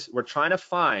 You know, we're trying to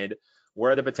find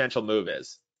where the potential move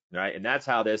is, right? And that's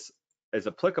how this is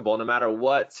applicable no matter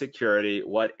what security,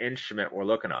 what instrument we're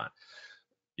looking on.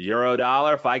 Euro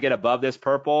dollar, if I get above this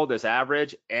purple, this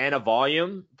average, and a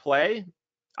volume play,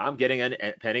 I'm getting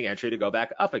a pending entry to go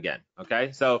back up again,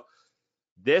 okay? So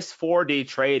this 4D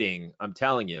trading, I'm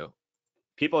telling you,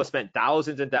 people have spent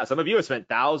thousands and thousands, some of you have spent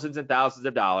thousands and thousands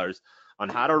of dollars on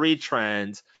how to read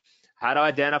trends, how to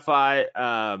identify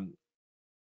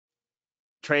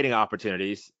trading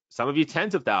opportunities. Some of you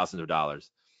tens of thousands of dollars.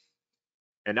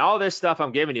 And all this stuff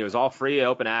I'm giving you is all free,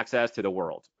 open access to the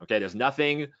world. Okay, there's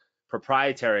nothing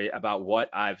proprietary about what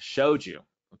I've showed you.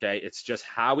 Okay, it's just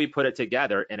how we put it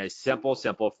together in a simple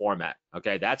format.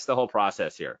 Okay, that's the whole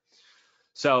process here.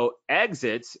 So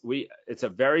exits, it's a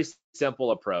very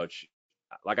simple approach.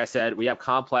 Like I said, we have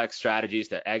complex strategies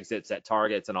to exit, set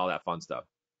targets, and all that fun stuff.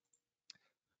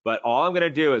 But all I'm going to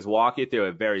do is walk you through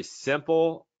a very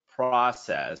simple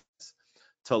process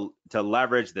to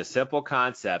leverage the simple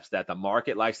concepts that the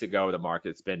market likes to go where the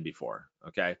market's been before.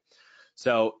 Okay,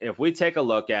 so if we take a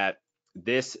look at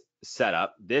this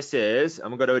setup, I'm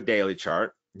going to go to a daily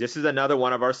chart. This is another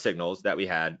one of our signals that we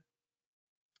had.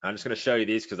 I'm just going to show you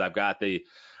these because I've got the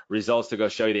results to go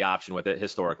show you the option with it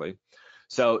historically.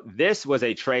 So this was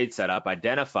a trade setup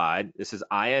identified. This is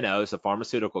INO, it's a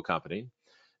pharmaceutical company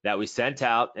that we sent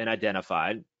out and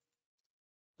identified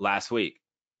last week.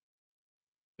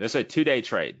 This is a 2-day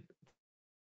trade.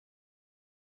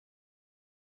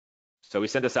 So we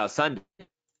sent this out Sunday,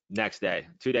 next day,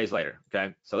 2 days later.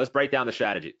 Okay, so let's break down the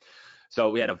strategy. So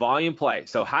we had a volume play.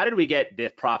 So how did we get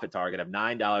this profit target of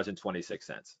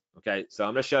 $9.26? Okay, so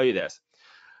I'm going to show you this.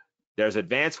 There's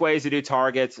advanced ways to do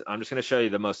targets. I'm just going to show you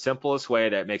the most simplest way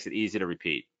that makes it easy to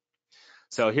repeat.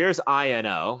 So here's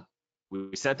INO.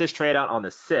 We sent this trade out on the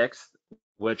 6th,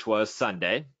 which was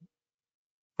Sunday,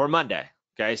 for Monday.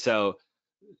 Okay, so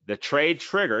the trade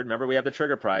triggered, remember we have the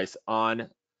trigger price on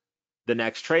the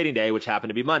next trading day, which happened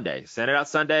to be Monday. Sent it out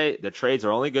Sunday. The trades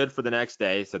are only good for the next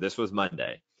day, so this was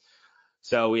Monday.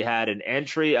 So we had an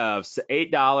entry of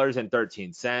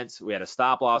 $8.13. We had a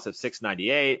stop loss of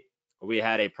 $6.98. We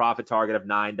had a profit target of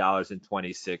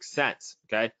 $9.26.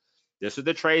 Okay, this was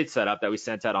the trade setup that we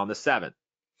sent out on the 7th.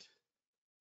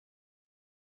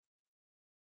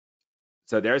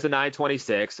 So there's the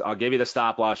 926. I'll give you the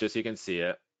stop loss just so you can see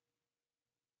it.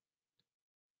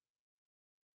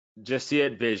 Just see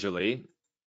it visually.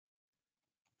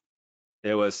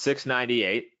 It was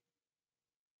 698.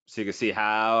 So you can see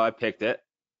how I picked it.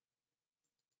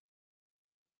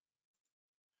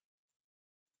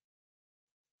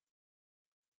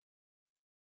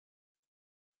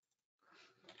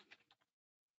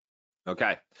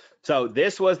 Okay, so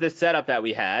this was the setup that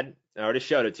we had. I already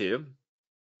showed it to you.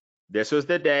 This was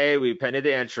the day we pended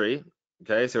the entry.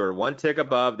 Okay, so we're one tick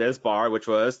above this bar, which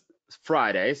was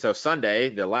Friday. So Sunday,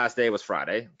 the last day was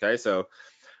Friday. Okay, so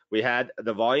we had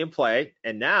the volume play,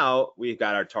 and now we've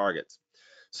got our targets.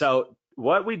 So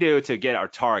what we do to get our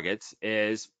targets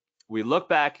is we look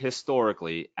back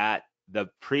historically at the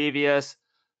previous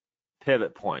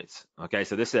pivot points. Okay,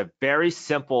 so this is a very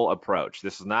simple approach.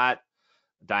 This is not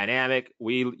dynamic.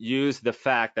 We use the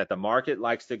fact that the market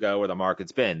likes to go where the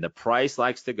market's been. The price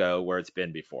likes to go where it's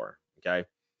been before. Okay,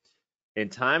 in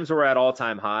times where we're at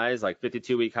all-time highs, like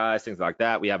 52-week highs, things like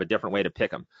that, we have a different way to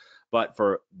pick them. But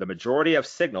for the majority of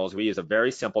signals, we use a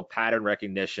very simple pattern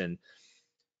recognition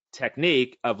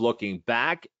technique of looking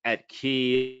back at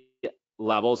key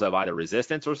levels of either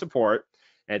resistance or support,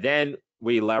 and then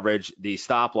we leverage the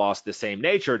stop loss the same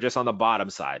nature, just on the bottom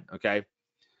side. Okay,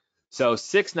 so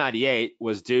 698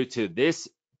 was due to this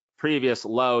previous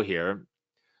low here,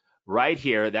 right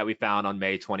here, that we found on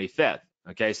May 25th.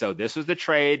 Okay, so this was the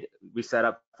trade we set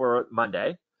up for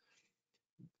Monday.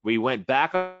 We went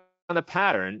back on the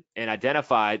pattern and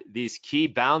identified these key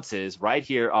bounces right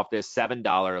here off this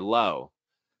 $7 low.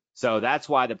 So that's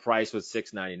why the price was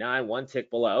 $6.99, one tick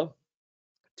below,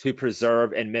 to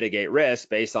preserve and mitigate risk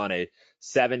based on a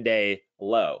 7-day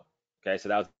low. Okay, so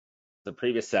that was the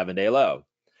previous 7-day low.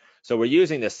 So we're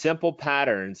using the simple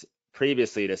patterns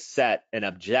previously to set an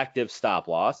objective stop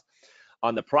loss.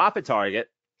 On the profit target,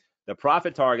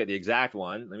 the exact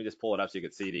one, let me just pull it up so you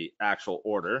can see the actual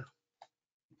order.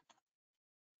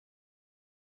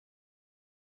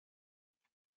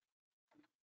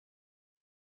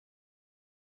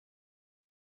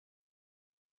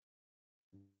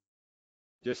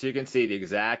 Just so you can see the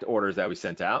exact orders that we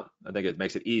sent out. I think it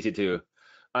makes it easy to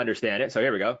understand it. So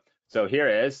here we go. So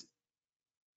here is.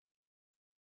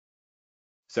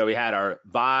 So we had our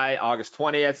buy August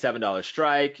 20th, $7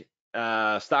 strike.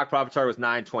 Stock profit target was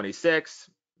 926.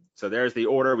 So there's the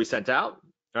order we sent out,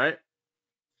 right?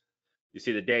 You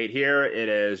see the date here. It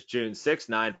is June 6th,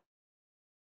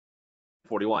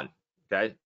 9:41.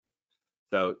 Okay.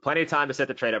 So plenty of time to set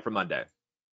the trade up for Monday.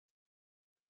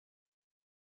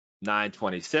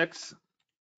 926.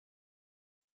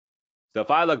 So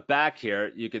if I look back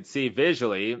here, you can see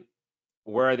visually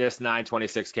where this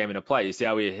 926 came into play. You see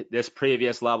how this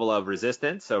previous level of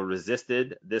resistance, so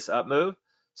resisted this up move.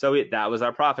 So that was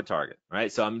our profit target,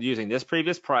 right? So I'm using this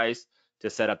previous price to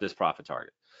set up this profit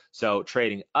target. So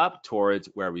trading up towards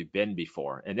where we've been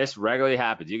before. And this regularly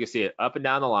happens. You can see it up and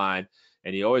down the line.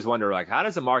 And you always wonder, like, how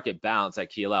does the market bounce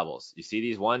at key levels? You see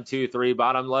these 1, 2, 3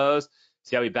 bottom lows,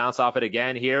 See how we bounce off it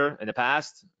again here in the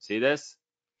past? See this?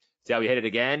 See how we hit it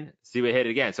again? See, we hit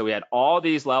it again. So we had all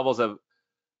these levels of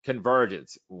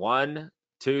convergence. 1,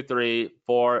 2, 3,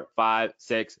 4, 5,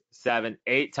 6, 7,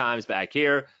 8 times back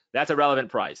here. That's a relevant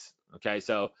price. Okay,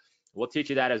 so we'll teach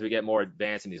you that as we get more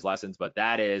advanced in these lessons, but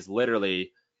that is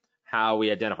literally how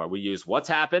we identify. We use what's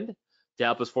happened to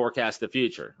help us forecast the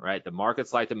future, right? The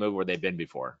markets like to move where they've been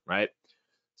before, right?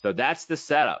 So that's the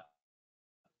setup.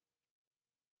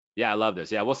 Yeah, I love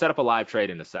this. Yeah, we'll set up a live trade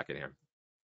in a second here,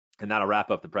 and that'll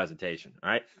wrap up the presentation, all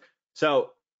right?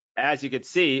 So as you can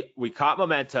see, we caught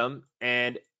momentum,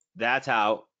 and that's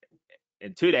how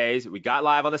in 2 days, we got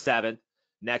live on the 7th,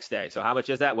 next day. So how much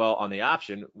is that? Well, on the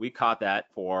option, we caught that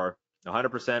for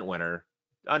 100% winner,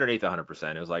 underneath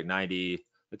 100%. It was like 90,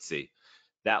 let's see.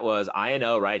 That was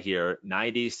INO right here,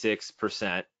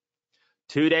 96%.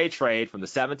 2-day trade from the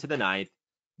 7th to the 9th,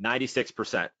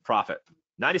 96% profit.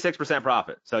 96%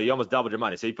 profit. So you almost doubled your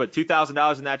money. So you put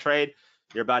 $2,000 in that trade,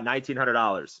 you're about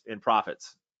 $1,900 in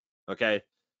profits, okay,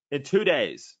 in 2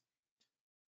 days.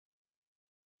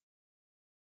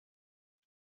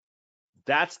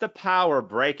 That's the power of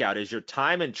breakout, is your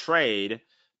time and trade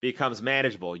becomes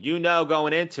manageable. You know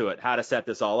going into it how to set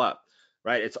this all up,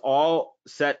 right? It's all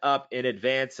set up in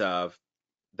advance of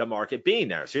the market being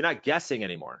there. So you're not guessing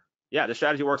anymore. Yeah, the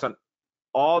strategy works on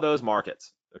all those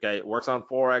markets, okay? It works on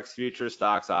Forex, futures,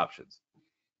 stocks, options.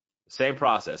 Same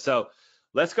process. So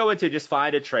let's go into just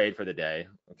find a trade for the day,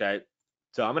 okay?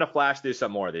 So I'm going to flash through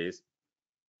some more of these.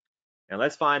 And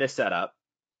let's find a setup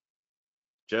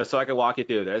just so I can walk you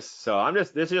through this. So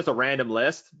this is just a random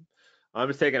list. I'm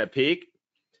just taking a peek.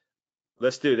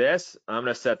 Let's do this. I'm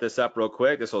going to set this up real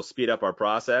quick. This will speed up our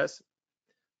process.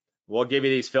 We'll give you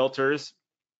these filters.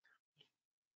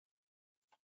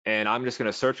 And I'm just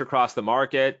going to search across the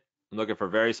market. I'm looking for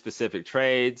very specific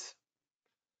trades.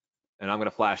 And I'm going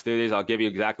to flash through these. I'll give you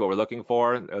exactly what we're looking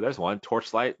for. Oh, there's one,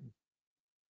 Torchlight.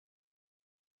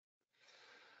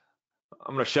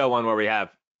 I'm going to show one where we have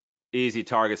easy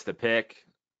targets to pick.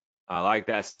 I like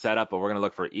that setup, but we're going to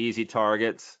look for easy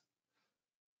targets.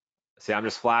 See, I'm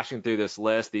just flashing through this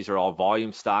list. These are all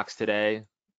volume stocks today.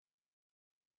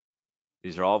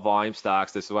 These are all volume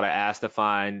stocks. This is what I asked to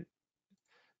find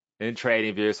in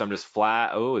TradingView. So I'm just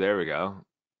flat. Oh, there we go.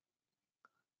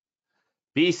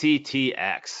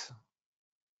 BCTX. It's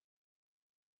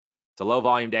a low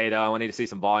volume day though. I want you to see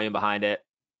some volume behind it.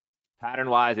 Pattern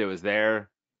wise, it was there.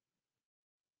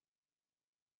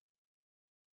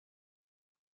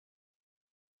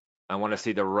 I want to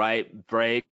see the right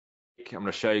break. I'm going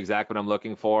to show you exactly what I'm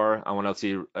looking for. I want to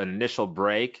see an initial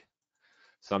break.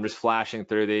 So I'm just flashing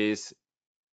through these.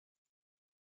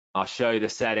 I'll show you the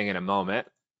setting in a moment.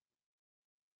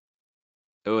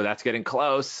 Oh, that's getting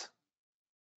close.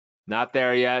 Not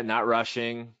there yet, not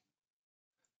rushing.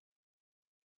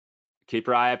 Keep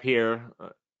your eye up here.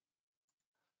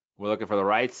 We're looking for the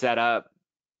right setup.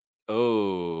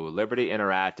 Oh, Liberty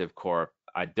Interactive Corp.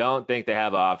 I don't think they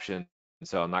have options,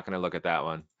 so I'm not going to look at that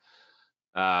one.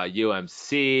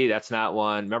 UMC, that's not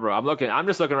one. Remember, I'm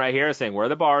just looking right here saying where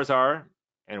the bars are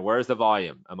and where's the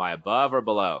volume. Am I above or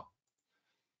below?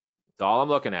 That's all I'm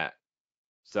looking at.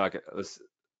 So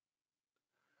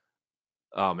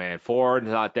oh man, Ford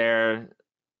is not there.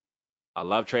 I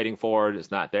love trading Ford.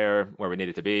 It's not there where we need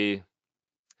it to be.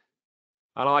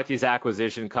 I don't like these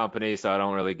acquisition companies, so I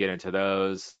don't really get into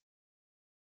those.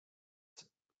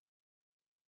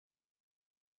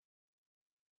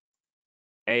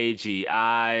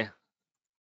 AGI.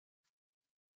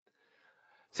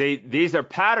 See, these are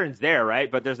patterns there, right?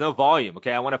 But there's no volume.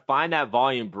 Okay, I want to find that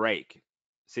volume break.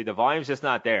 See, the volume's just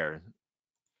not there.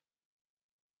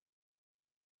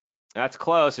 That's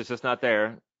close. It's just not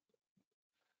there.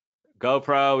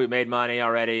 GoPro, we made money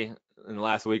already in the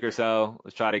last week or so.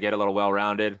 Let's try to get a little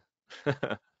well-rounded.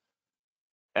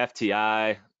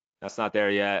 FTI, that's not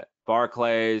there yet.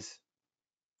 Barclays.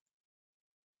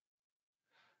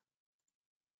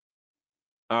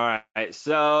 All right,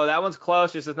 so that one's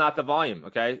close, just is not the volume,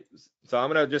 okay? So I'm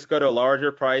gonna just go to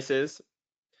larger prices.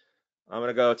 I'm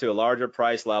gonna go to larger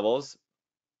price levels.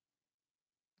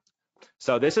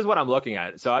 So this is what I'm looking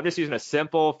at. So I'm just using a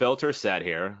simple filter set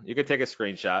here. You could take a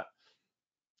screenshot,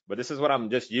 but this is what I'm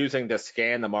just using to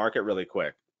scan the market really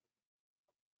quick.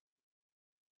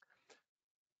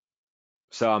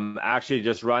 So I'm actually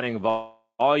just running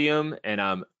volume,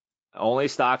 and only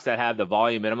stocks that have the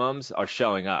volume minimums are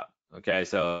showing up. Okay,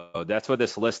 so that's what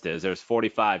this list is. There's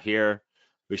 45 here.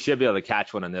 We should be able to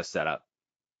catch one in this setup.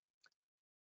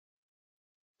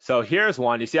 So here's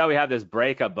one. You see how we have this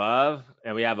break above,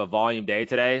 and we have a volume day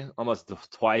today, almost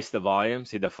twice the volume.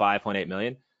 See the 5.8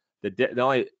 million.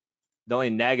 The only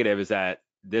negative is that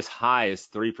this high is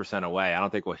 3% away. I don't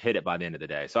think we'll hit it by the end of the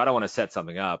day. So I don't want to set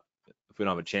something up if we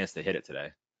don't have a chance to hit it today.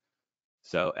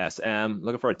 So SM,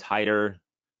 looking for a tighter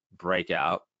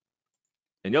breakout.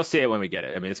 And you'll see it when we get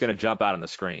it. I mean, it's going to jump out on the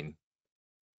screen.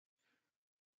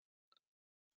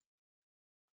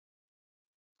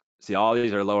 See, all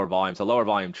these are lower volume. So lower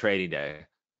volume trading day.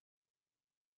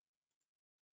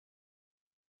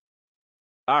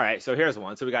 All right, so here's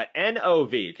one. So we got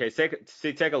NOV. Okay,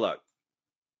 take a look.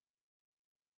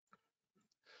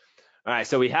 All right,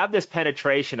 so we have this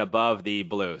penetration above the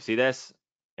blue. See this?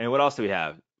 And what else do we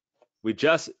have?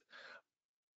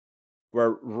 We're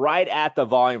right at the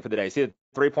volume for the day. See the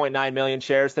 3.9 million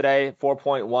shares today,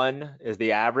 4.1 is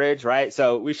the average, right?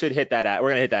 So we should hit that. We're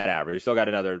gonna hit that average. We still got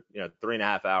another,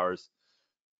 3.5 hours,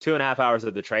 2.5 hours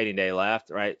of the trading day left,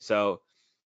 right? So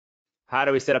how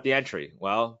do we set up the entry?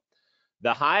 Well,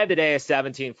 the high of the day is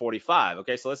 1745.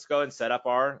 Okay, so let's go and set up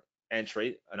our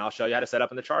entry, and I'll show you how to set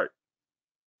up in the chart.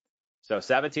 So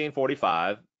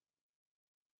 1745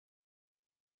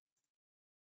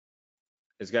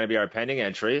 is going to be our pending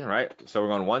entry, right? So we're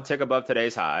going one tick above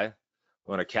today's high.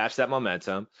 We're going to catch that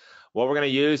momentum. What we're going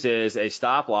to use is a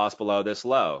stop loss below this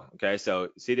low. Okay, so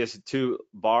see this 2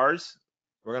 bars?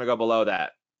 We're going to go below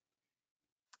that.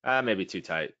 Maybe too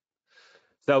tight.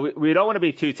 So we don't want to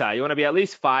be too tight. You want to be at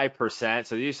least 5%.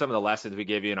 So these are some of the lessons we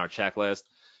give you in our checklist.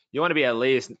 You want to be at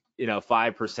least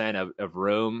 5% of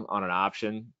room on an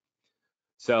option.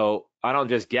 So I don't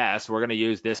just guess. We're going to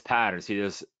use this pattern. See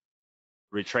this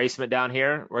retracement down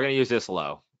here? We're going to use this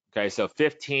low. Okay, so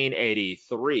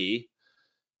 1583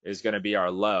 is going to be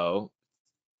our low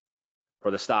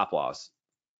for the stop loss.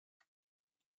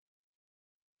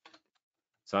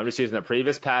 So I'm just using the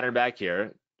previous pattern back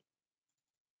here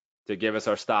to give us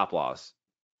our stop loss.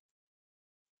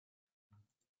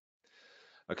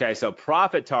 Okay, so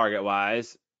profit target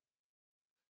wise,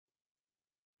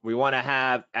 we want to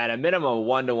have at a minimum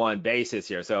 1-to-1 basis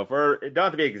here. So if it don't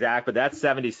have to be exact, but that's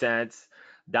 70 cents,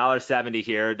 $1.70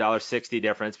 here, $1.60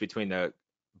 difference between the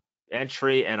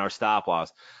entry and our stop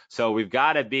loss. So we've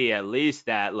got to be at least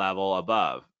that level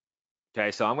above.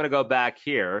 Okay, so I'm going to go back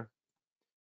here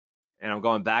and I'm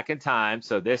going back in time.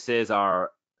 So this is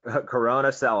our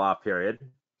Corona sell-off period.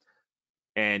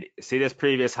 And see this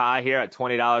previous high here at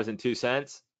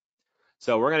 $20.02?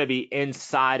 So we're going to be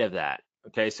inside of that.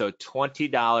 Okay, so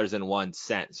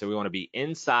 $20.01. So we want to be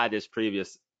inside this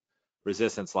previous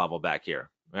resistance level back here.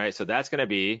 All right, so that's going to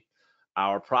be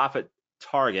our profit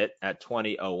target at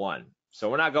 20.01. So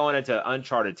we're not going into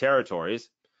uncharted territories.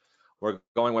 We're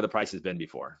going where the price has been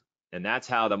before. And that's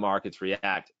how the markets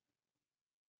react.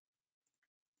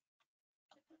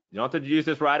 You don't have to use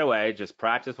this right away. Just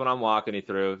practice what I'm walking you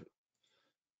through.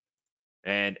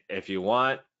 And if you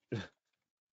want,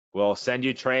 we'll send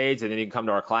you trades and then you can come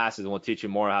to our classes and we'll teach you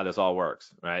more how this all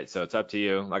works, right? So it's up to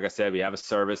you. Like I said, we have a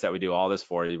service that we do all this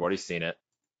for you. You've already seen it.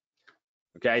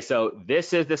 Okay, so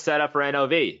this is the setup for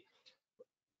NOV.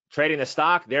 Trading the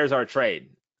stock, there's our trade,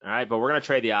 all right? But we're going to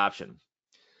trade the option.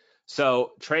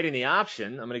 So trading the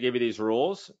option, I'm going to give you these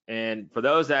rules. And for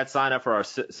those that sign up for our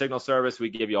signal service, we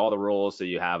give you all the rules so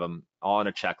you have them all in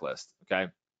a checklist,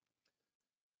 okay?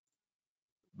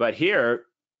 But here,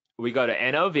 we go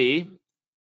to NOV,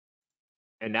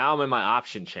 and now I'm in my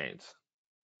option chains.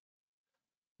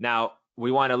 Now,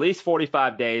 we want at least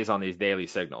 45 days on these daily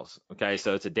signals, okay?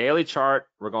 So it's a daily chart.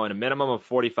 We're going a minimum of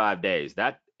 45 days.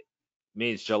 That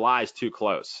means July is too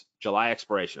close. July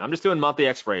expiration. I'm just doing monthly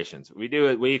expirations. We do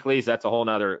it weeklies. That's a whole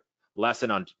nother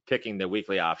lesson on picking the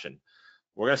weekly option.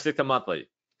 We're going to stick to monthly.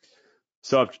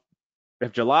 So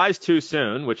if July is too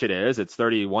soon, which it is, it's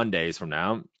 31 days from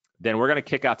now, then we're going to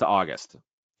kick out to August.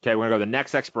 Okay, we're going to go to the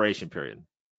next expiration period.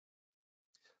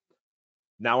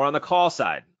 Now we're on the call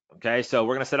side. Okay, so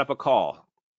we're going to set up a call.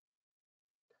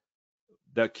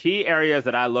 The key areas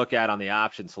that I look at on the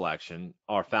option selection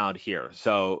are found here.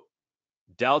 So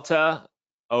delta,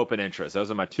 open interest. Those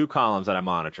are my 2 columns that I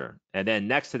monitor. And then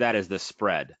next to that is the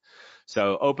spread.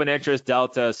 So open interest,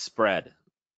 delta, spread.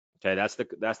 Okay,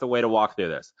 that's the way to walk through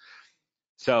this.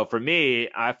 So for me,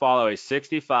 I follow a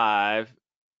 65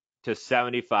 to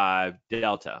 75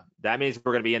 delta. That means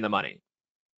we're going to be in the money.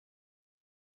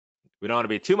 We don't want to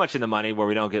be too much in the money where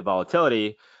we don't get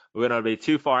volatility. We don't want to be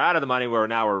too far out of the money where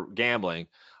now we're gambling.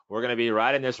 We're going to be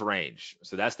right in this range.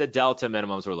 So that's the delta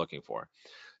minimums we're looking for.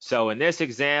 So in this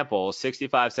example,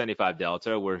 65, 75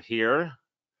 delta, we're here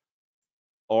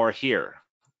or here,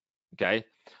 okay?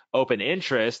 Open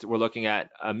interest, we're looking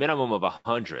at a minimum of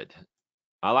 100.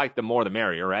 I like the more the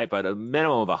merrier, right? But a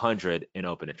minimum of 100 in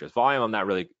open interest. Volume, I'm not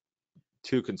really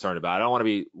too concerned about. I don't want to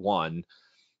be 1,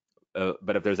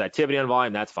 but if there's activity on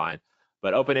volume, that's fine.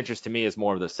 But open interest to me is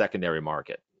more of the secondary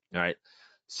market. All right.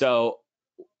 So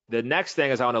the next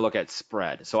thing is I want to look at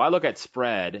spread. So I look at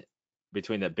spread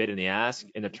between the bid and the ask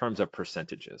in the terms of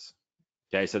percentages.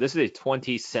 Okay, so this is a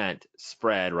 20-cent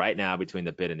spread right now between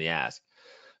the bid and the ask.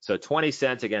 So 20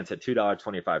 cents against a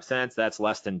 $2.25, that's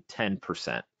less than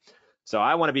 10%. So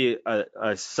I want to be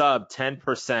a sub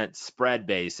 10% spread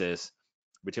basis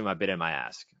between my bid and my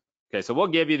ask. Okay, so we'll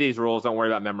give you these rules. Don't worry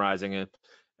about memorizing it.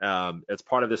 It's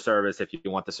part of the service if you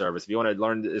want the service. If you want to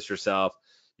learn this yourself,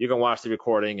 you can watch the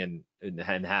recording and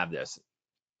have this.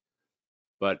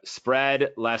 But spread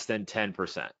less than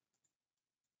 10%.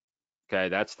 Okay,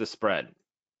 that's the spread.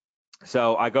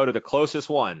 So I go to the closest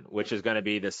one, which is going to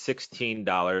be the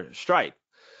 $16 strike.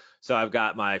 So I've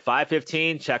got my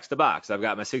 515 checks the box. I've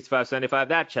got my 65.75,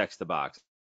 that checks the box.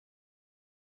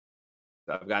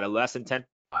 I've got a less than 10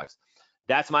 box.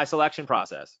 That's my selection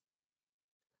process.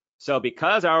 So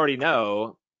because I already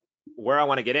know where I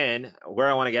want to get in, where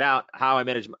I want to get out, how I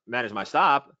manage my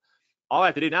stop, all I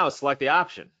have to do now is select the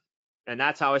option. And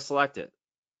that's how I select it.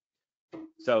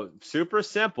 So super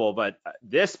simple, but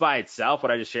this by itself,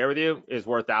 what I just shared with you, is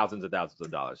worth thousands and thousands of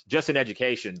dollars, just in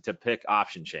education to pick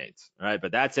option chains, all right?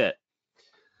 But that's it.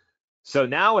 So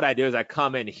now what I do is I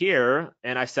come in here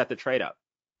and I set the trade up.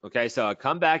 Okay, so I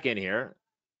come back in here.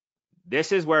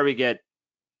 This is where we get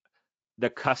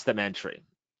the custom entry.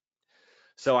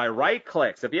 So I right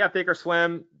click. So if you have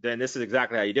Thinkorswim, then this is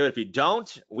exactly how you do it. If you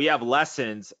don't, we have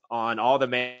lessons on all the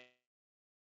major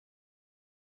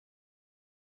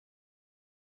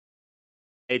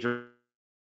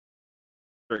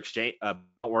exchange. Don't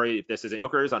worry if this isn't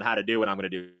brokers on how to do what I'm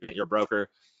going to do. Your broker.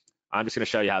 I'm just going to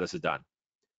show you how this is done.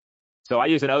 So I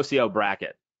use an OCO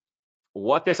bracket.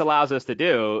 What this allows us to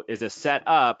do is to set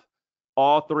up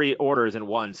all three orders in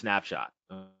one snapshot.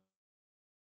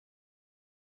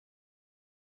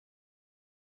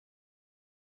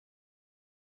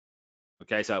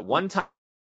 Okay, so at one time.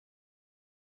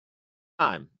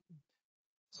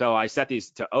 So I set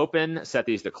these to open, set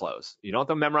these to close. You don't have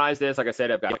to memorize this. Like I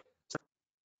said, I've got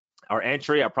our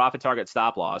entry, our profit target,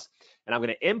 stop loss, and I'm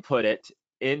going to input it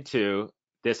into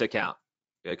this account.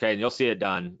 Okay, and you'll see it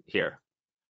done here.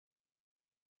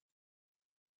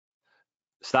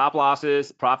 Stop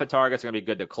losses, profit targets are going to be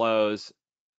good to close.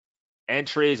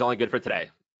 Entry is only good for today.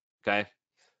 Okay,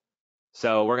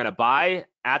 so we're going to buy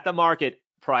at the market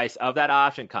price of that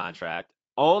option contract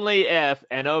only if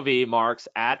NOV marks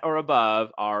at or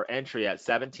above our entry at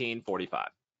 17.45.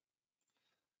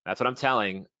 That's what I'm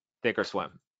telling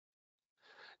Thinkorswim.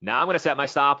 Now I'm going to set my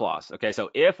stop loss. Okay, so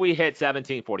if we hit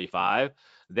 17.45,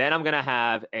 then I'm going to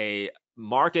have a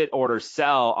market order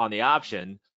sell on the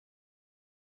option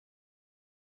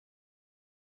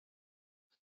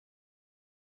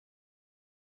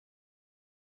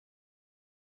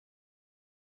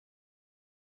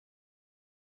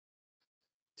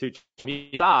to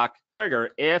stock trigger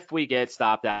if we get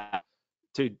stopped at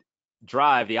to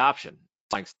drive the option.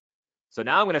 So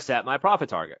now I'm going to set my profit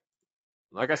target.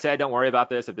 Like I said, don't worry about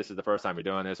this. If this is the first time you're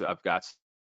doing this,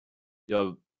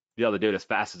 you'll be able to do it as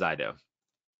fast as I do.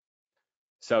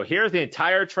 So here's the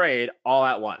entire trade all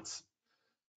at once.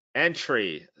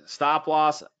 Entry, stop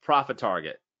loss, profit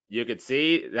target. You can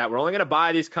see that we're only going to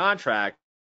buy these contracts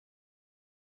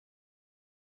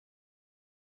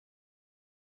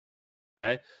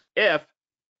if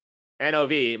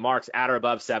NOV marks at or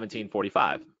above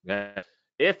 17.45. Okay?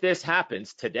 If this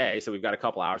happens today, so we've got a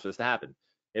couple hours for this to happen.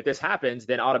 If this happens,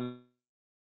 then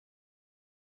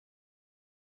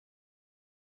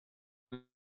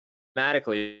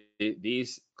automatically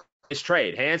this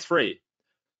trade hands free.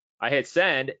 I hit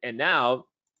send, and now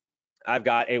I've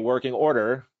got a working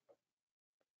order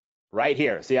right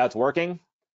here. See how it's working?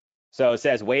 So it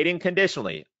says waiting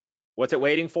conditionally. What's it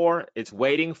waiting for? It's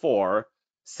waiting for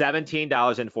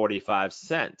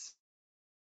 $17.45.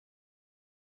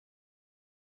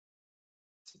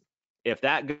 If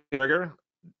that trigger,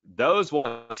 those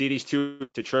will see these two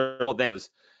to triple things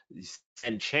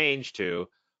and change to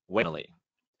winnily.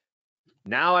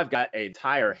 Now I've got an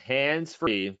entire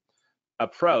hands-free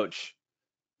approach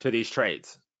to these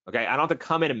trades. Okay, I don't have to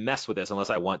come in and mess with this unless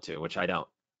I want to, which I don't.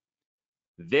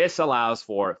 This allows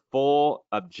for full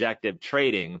objective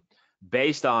trading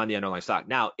based on the underlying stock.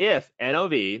 Now, if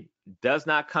NOV does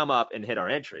not come up and hit our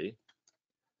entry,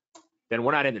 then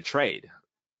we're not in the trade.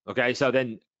 Okay, so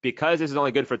then because this is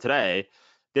only good for today,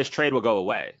 this trade will go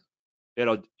away.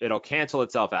 It'll cancel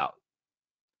itself out.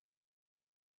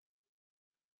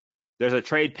 There's a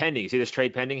trade pending. See this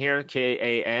trade pending here,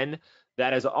 KAN?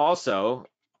 That is also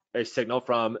a signal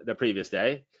from the previous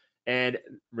day. And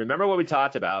remember what we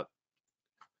talked about.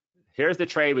 Here's the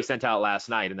trade we sent out last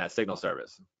night in that signal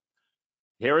service.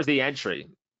 Here is the entry,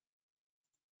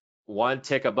 one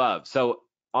tick above. So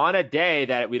on a day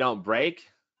that we don't break,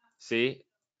 see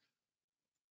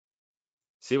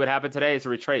what happened today? It's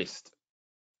retraced.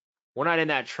 We're not in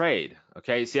that trade.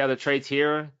 Okay, see how the trade's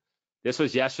here? This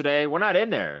was yesterday. We're not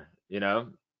in there, you know.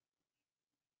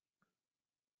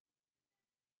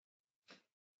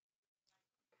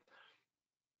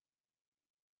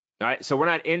 All right, so we're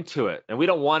not into it, and we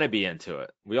don't want to be into it.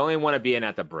 We only want to be in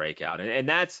at the breakout, and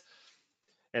that's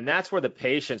where the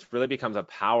patience really becomes a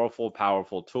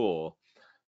powerful tool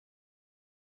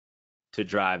to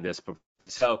drive this.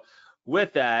 So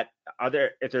with that,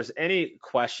 if there's any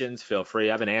questions, feel free.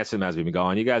 I've been answering them as we've been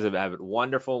going. You guys have had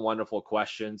wonderful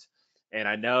questions, and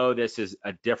I know this is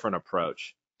a different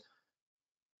approach,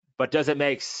 but does it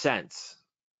make sense?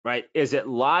 Right? Is it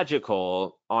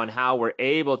logical on how we're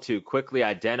able to quickly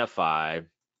identify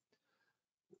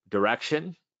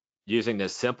direction using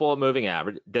this simple moving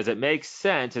average? Does it make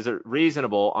sense? Is it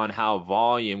reasonable on how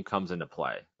volume comes into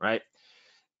play, right?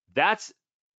 That's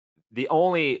the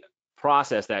only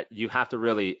process that you have to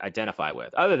really identify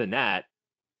with. Other than that,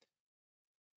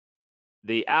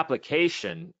 the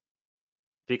application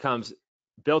becomes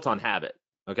built on habit,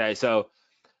 okay? So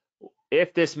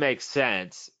if this makes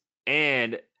sense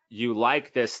and you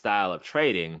like this style of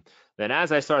trading, then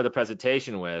as I started the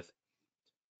presentation with,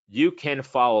 you can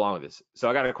follow along with this. So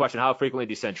I got a question, how frequently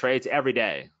do you send trades? Every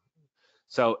day.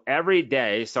 So every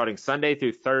day, starting Sunday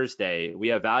through Thursday,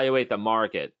 we evaluate the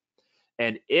market.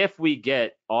 And if we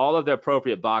get all of the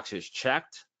appropriate boxes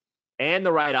checked and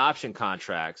the right option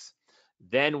contracts,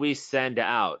 then we send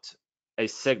out a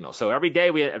signal. So every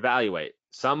day we evaluate.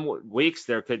 Some weeks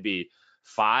there could be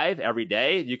 5 every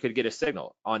day. You could get a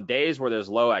signal. On days where there's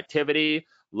low activity,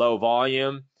 low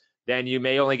volume, then you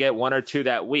may only get 1 or 2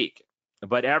 that week.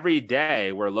 But every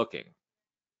day we're looking.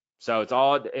 So it's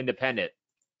all independent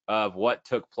of what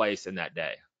took place in that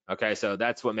day. Okay, so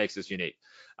that's what makes this unique.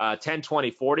 10,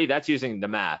 20, 40, that's using the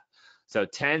math. So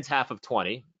 10's half of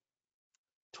 20,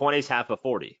 20's half of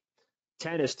 40.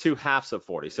 10 is 2 halves of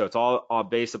 40. So it's all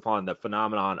based upon the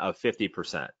phenomenon of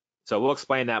 50%. So we'll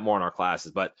explain that more in our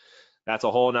classes, but that's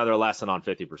a whole nother lesson on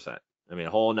 50%. I mean,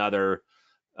 a whole nother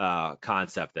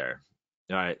concept there.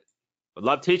 All right. I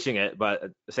love teaching it, but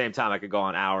at the same time, I could go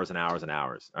on hours and hours and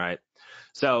hours. All right.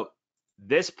 So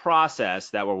this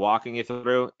process that we're walking you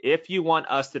through, if you want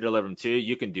us to deliver them to you,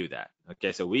 you can do that.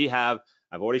 Okay. So I've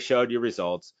already showed you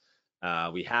results.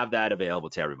 We have that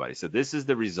available to everybody. So this is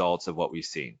the results of what we've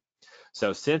seen.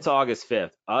 So since August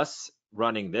 5th, us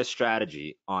running this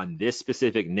strategy on this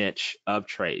specific niche of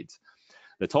trades,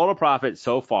 the total profit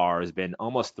so far has been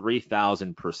almost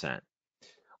 3,000%.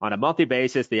 On a monthly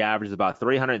basis, the average is about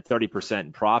 330%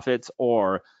 in profits,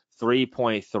 or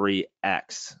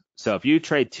 3.3x. So if you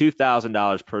trade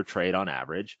 $2,000 per trade on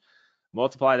average,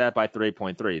 multiply that by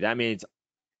 3.3. That means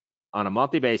on a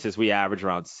monthly basis, we average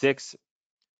around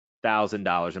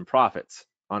 $6,000 in profits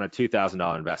on a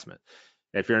 $2,000 investment.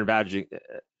 If you're investing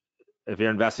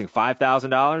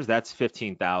 $5,000, that's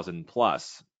 $15,000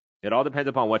 plus. It all depends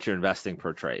upon what you're investing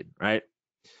per trade, right?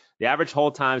 The average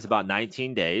hold time is about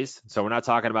 19 days. So we're not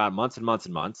talking about months and months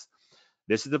and months.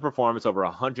 This is the performance over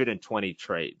 120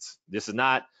 trades. This is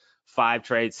not 5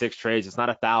 trades, 6 trades. It's not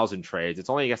 1,000 trades. It's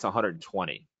only against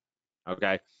 120.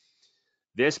 Okay.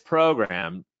 This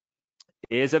program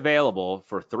is available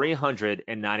for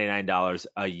 $399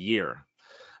 a year.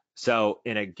 So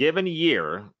in a given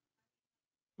year,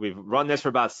 we've run this for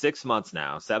about 6 months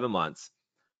now, 7 months.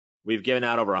 We've given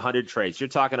out over 100 trades. You're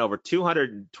talking over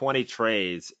 220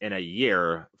 trades in a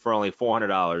year for only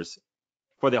 $400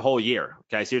 for the whole year.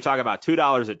 Okay, so you're talking about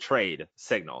 $2 a trade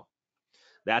signal.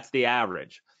 That's the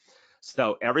average.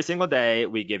 So every single day,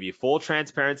 we give you full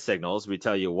transparent signals. We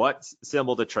tell you what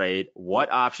symbol to trade,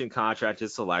 what option contract to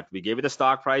select. We give you the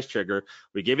stock price trigger.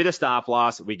 We give you the stop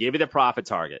loss. We give you the profit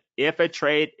target. If a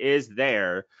trade is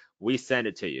there, we send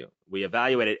it to you. We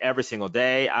evaluate it every single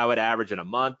day. I would average in a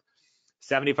month,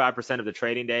 75% of the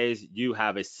trading days, you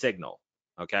have a signal,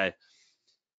 okay?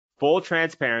 Full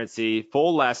transparency,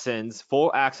 full lessons,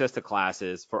 full access to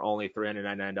classes for only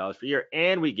 $399 per year.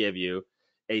 And we give you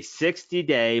a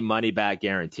 60-day money-back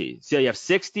guarantee. So you have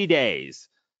 60 days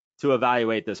to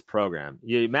evaluate this program.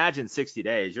 You imagine 60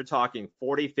 days, you're talking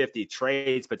 40, 50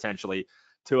 trades potentially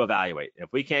to evaluate.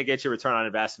 If we can't get your return on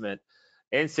investment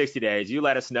in 60 days, you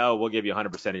let us know, we'll give you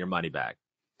 100% of your money back.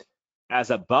 As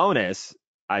a bonus,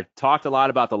 I've talked a lot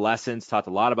about the lessons, talked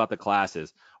a lot about the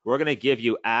classes. We're going to give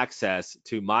you access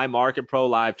to my Market Pro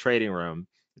Live trading room.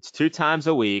 It's 2 times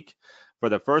a week. For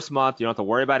the first month, you don't have to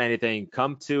worry about anything.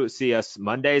 Come to see us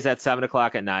Mondays at 7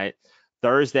 o'clock at night,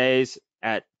 Thursdays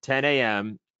at 10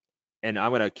 a.m. and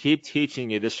I'm going to keep teaching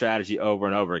you this strategy over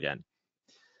and over again.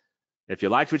 If you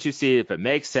like what you see, if it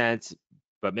makes sense,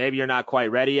 but maybe you're not quite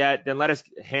ready yet, then let us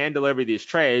hand deliver these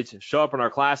trades, show up in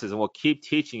our classes, and we'll keep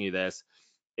teaching you this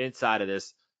inside of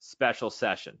this special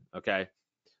session, okay?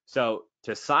 So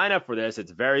to sign up for this,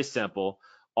 it's very simple.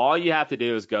 All you have to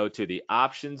do is go to the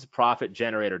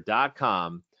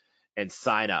optionsprofitgenerator.com and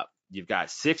sign up. You've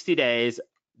got 60 days,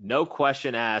 no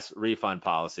question asked refund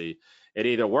policy. It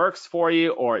either works for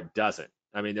you or it doesn't.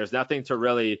 I mean, there's nothing to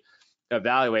really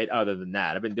evaluate other than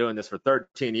that. I've been doing this for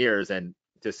 13 years, and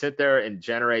to sit there and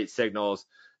generate signals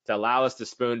to allow us to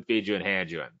spoon feed you and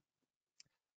hand you in.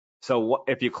 So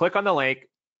if you click on the link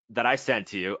that I sent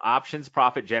to you,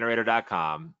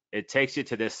 optionsprofitgenerator.com, it takes you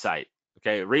to this site.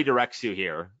 Okay, it redirects you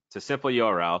here. It's a simple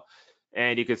URL,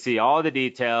 and you can see all the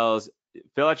details,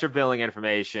 fill out your billing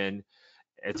information.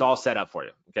 It's all set up for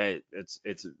you. Okay, it's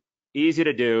easy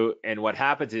to do, and what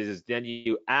happens is then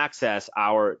you access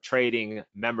our trading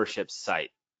membership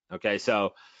site. Okay,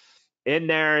 so in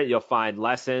there you'll find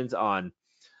lessons on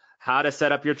how to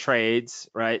set up your trades,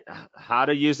 right? How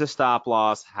to use the stop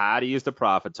loss, how to use the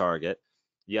profit target.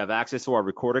 You have access to our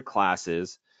recorded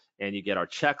classes, and you get our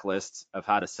checklists of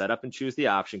how to set up and choose the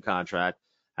option contract,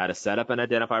 how to set up and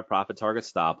identify profit target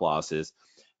stop losses.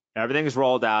 Everything's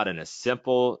rolled out in a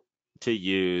simple to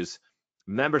use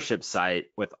membership site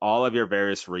with all of your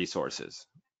various resources.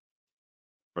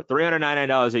 For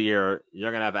 $399 a year,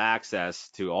 you're going to have access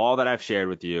to all that I've shared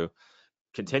with you,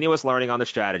 continuous learning on the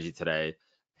strategy today,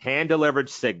 hand-delivered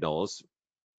signals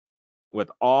with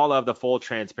all of the full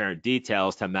transparent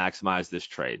details to maximize this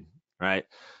trade, right?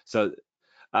 So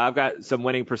I've got some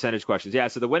winning percentage questions. Yeah,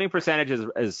 so the winning percentage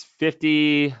is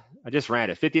 50, I just ran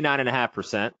it,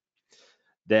 59.5%.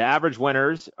 The average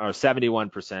winners are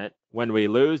 71%. When we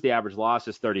lose, the average loss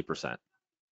is 30%.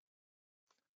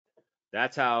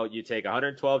 That's how you take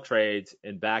 112 trades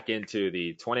and back into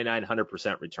the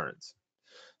 2,900% returns.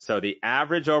 So the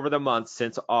average over the month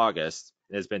since August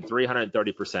has been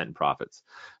 330% in profits.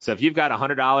 So if you've got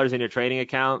 $100 in your trading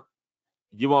account,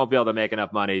 you won't be able to make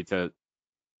enough money to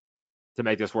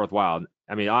make this worthwhile.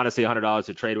 I mean, honestly, $100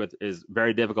 to trade with is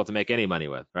very difficult to make any money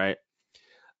with, right?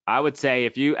 I would say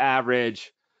if you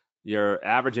average your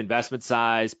average investment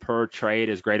size per trade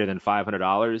is greater than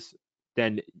 $500,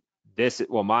 then this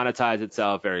will monetize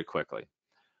itself very quickly,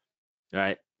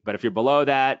 right? But if you're below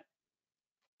that,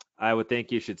 I would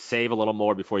think you should save a little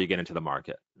more before you get into the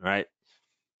market, right?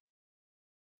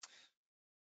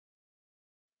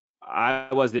 I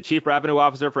was the chief revenue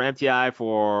officer for MTI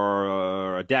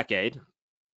for a decade.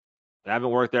 I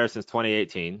haven't worked there since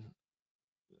 2018.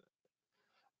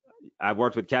 I've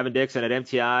worked with Kevin Dixon at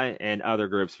MTI and other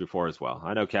groups before as well.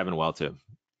 I know Kevin well too.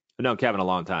 I've known Kevin a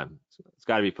long time. It's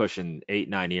got to be pushing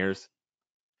 8-9 years.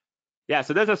 Yeah,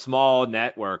 so there's a small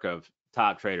network of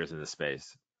top traders in this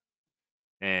space.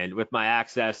 And with my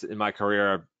access in my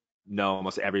career, I know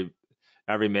almost every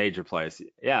major place.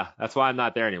 Yeah, that's why I'm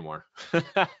not there anymore.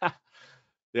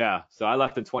 Yeah, so I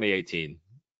left in 2018.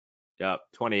 Yep,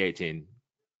 2018.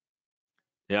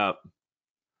 Yep.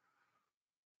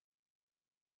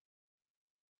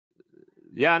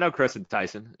 Yeah, I know Chris and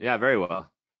Tyson. Yeah, very well.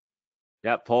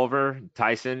 Yep, Pulver,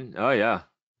 Tyson. Oh yeah.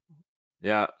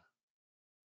 Yeah.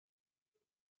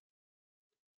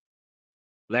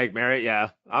 Lake Merritt, yeah.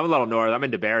 I'm a little north. I'm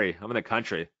in DeBerry. I'm in the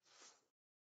country.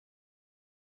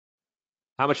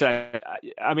 How much should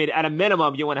I mean, at a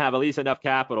minimum, you want to have at least enough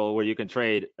capital where you can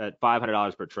trade at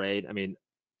 $500 per trade. I mean,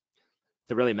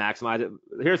 to really maximize it.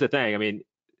 Here's the thing. I mean,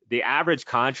 the average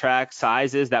contract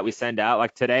sizes that we send out,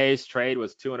 like today's trade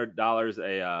was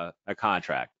 $200 a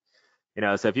contract. You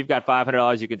know, so if you've got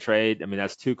 $500 you can trade, I mean,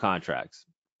 that's 2 contracts.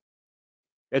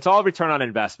 It's all return on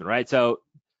investment, right? So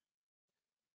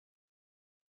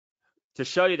to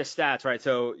show you the stats, right?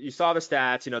 So you saw the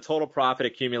stats, you know, total profit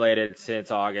accumulated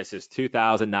since August is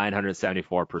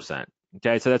 2,974%.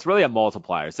 Okay, so that's really a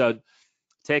multiplier. So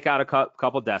take out a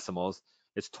couple decimals,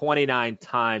 it's 29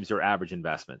 times your average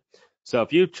investment. So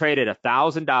if you traded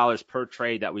 $1,000 per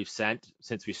trade that we've sent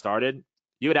since we started,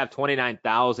 you would have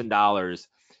 $29,000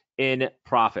 in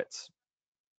profits.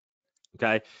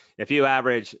 Okay, if you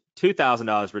average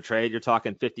 $2,000 per trade, you're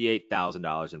talking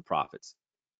 $58,000 in profits,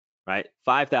 right?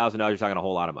 $5,000, you're talking a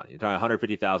whole lot of money. You're talking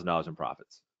 $150,000 in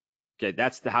profits. Okay,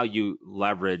 that's how you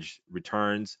leverage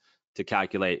returns to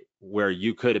calculate where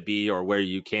you could be or where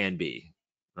you can be,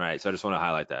 right? So I just want to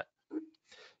highlight that.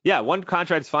 Yeah, one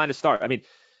contract is fine to start. I mean,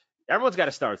 everyone's got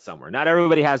to start somewhere. Not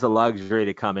everybody has the luxury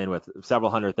to come in with several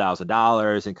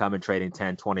 $100,000 and come in trading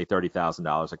 $10, $20,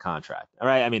 $30,000 a contract. All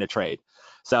right, I mean a trade.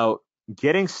 So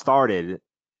getting started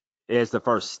is the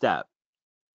first step.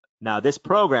 Now, this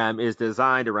program is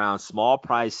designed around small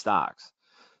price stocks.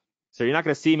 So you're not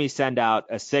going to see me send out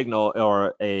a signal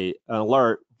or an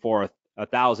alert for a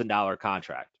 $1,000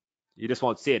 contract. You just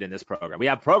won't see it in this program. We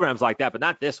have programs like that, but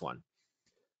not this one.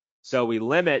 So we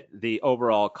limit the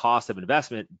overall cost of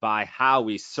investment by how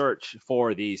we search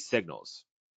for these signals.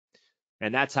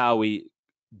 And that's how we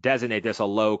designate this a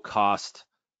low cost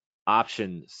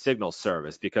option signal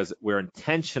service, because we're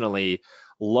intentionally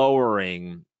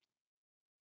lowering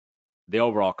the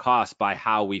overall cost by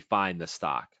how we find the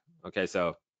stock. Okay,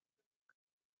 so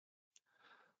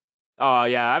oh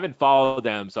yeah, I haven't followed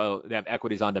them, so they have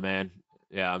equities on demand.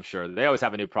 Yeah, I'm sure they always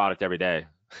have a new product every day.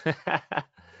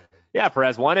 Yeah,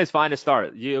 Perez, one is fine to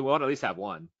start. You want to at least have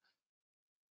one.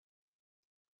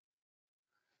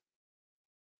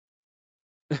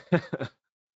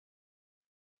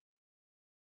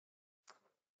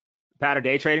 Pattern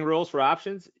day trading rules for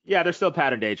options? Yeah, there's still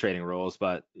pattern day trading rules,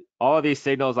 but all of these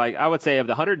signals, like I would say of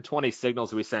the 120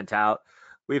 signals we sent out,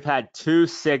 we've had 2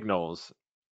 signals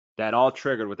that all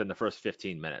triggered within the first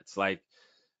 15 minutes. Like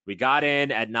we got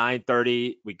in at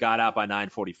 9:30, we got out by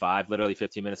 9:45, literally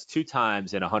 15 minutes, 2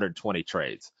 times in 120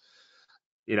 trades.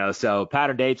 So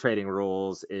pattern day trading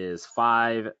rules is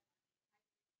 5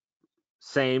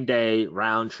 same day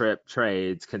round trip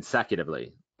trades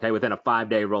consecutively, okay, within a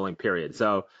 5-day rolling period.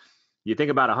 So you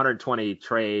think about 120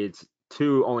 trades,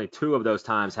 only 2 of those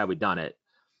times have we done it.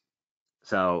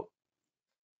 So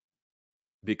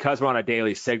because we're on a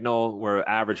daily signal, where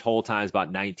average hold time is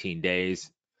about 19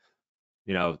 days,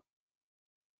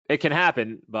 it can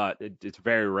happen, but it's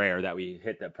very rare that we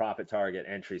hit the profit target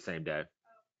entry same day.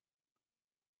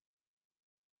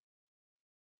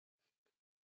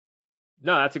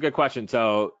 No, that's a good question.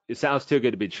 So it sounds too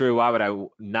good to be true. Why would I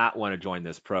not want to join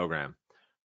this program?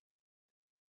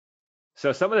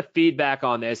 So some of the feedback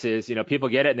on this is, people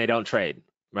get it and they don't trade,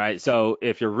 right? So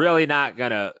if you're really not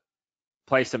going to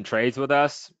place some trades with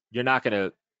us, you're not going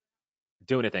to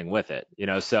do anything with it,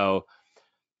 So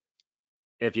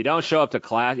if you don't show up to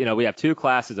class, we have 2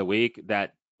 classes a week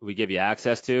that we give you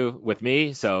access to with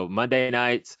me. So Monday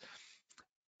nights,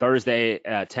 Thursday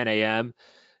at 10 a.m.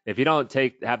 If you don't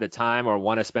have the time or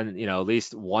want to spend, at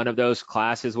least one of those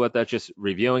classes with us, just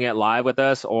reviewing it live with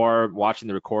us or watching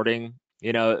the recording,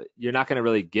 you're not going to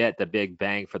really get the big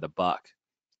bang for the buck.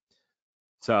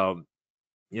 So,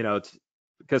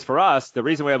 because for us, the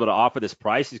reason we're able to offer this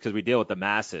price is because we deal with the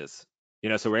masses,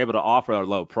 so we're able to offer a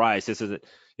low price. This isn't,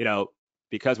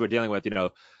 because we're dealing with,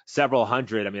 several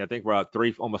hundred. I mean, I think we're at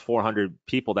almost 400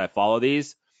 people that follow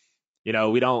these.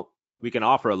 We can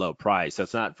offer a low price. So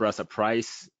it's not for us a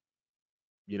price,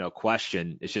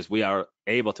 question. It's just we are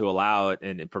able to allow it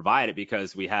and provide it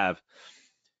because we have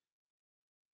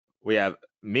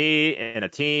me and a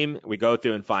team. We go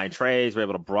through and find trades. We're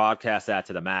able to broadcast that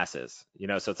to the masses.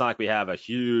 So it's not like we have a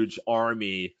huge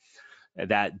army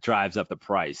that drives up the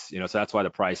price. So that's why the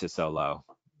price is so low.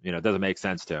 It doesn't make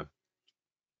sense to.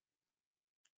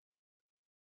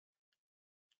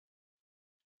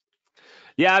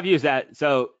 Yeah, I've used that.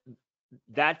 So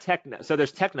so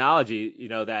there's technology,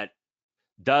 that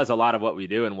does a lot of what we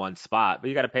do in one spot, but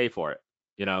you got to pay for it.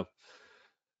 You know,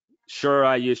 sure,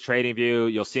 I use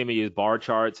TradingView. You'll see me use bar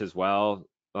charts as well.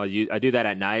 I do that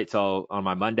at night. So on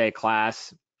my Monday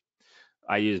class,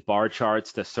 I use bar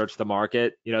charts to search the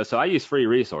market. So I use free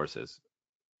resources.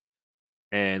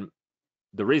 And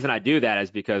the reason I do that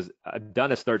is because I've done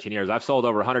this 13 years. I've sold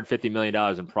over $150 million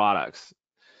in products.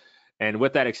 And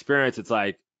with that experience, it's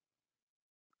like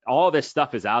all this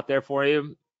stuff is out there for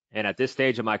you. And at this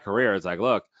stage of my career, it's like,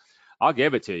 look, I'll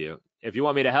give it to you. If you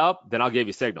want me to help, then I'll give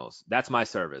you signals. That's my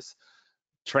service.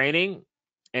 Training.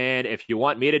 And if you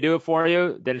want me to do it for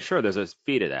you, then sure, there's a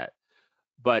fee to that.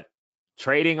 But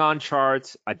trading on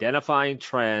charts, identifying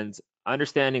trends,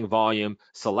 understanding volume,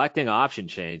 selecting option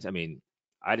chains. I mean,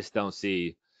 I just don't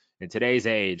see in today's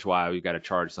age why we've got to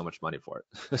charge so much money for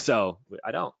it. So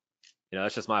I don't.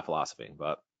 That's just my philosophy.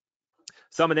 But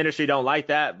some in the industry don't like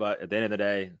that. But at the end of the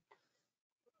day,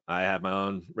 I have my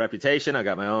own reputation. I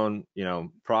got my own,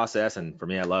 process. And for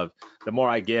me, I love the more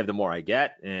I give, the more I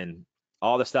get. And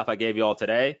all the stuff I gave you all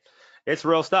today, it's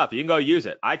real stuff. You can go use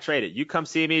it. I trade it. You come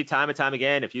see me time and time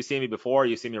again. If you see me before,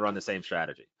 you see me run the same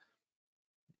strategy.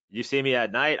 You see me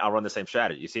at night, I'll run the same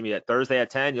strategy. You see me at Thursday at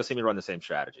 10, you'll see me run the same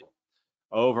strategy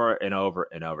over and over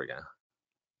and over again.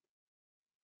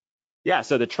 Yeah,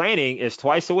 so the training is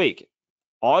twice a week.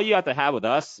 All you have to have with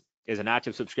us is an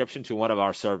active subscription to one of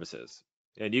our services.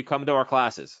 And you come to our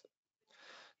classes.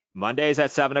 Mondays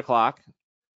at 7 o'clock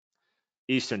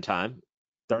Eastern time,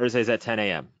 Thursdays at 10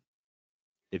 a.m.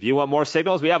 If you want more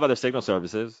signals, we have other signal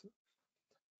services.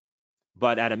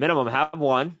 But at a minimum, have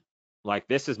one. Like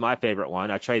this is my favorite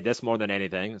one. I trade this more than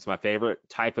anything. It's my favorite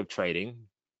type of trading.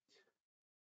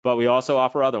 But we also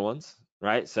offer other ones,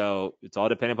 right? So it's all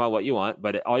depending upon what you want.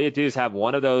 But all you do is have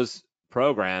one of those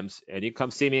programs and you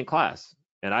come see me in class.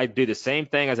 And I do the same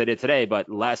thing as I did today, but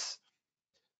less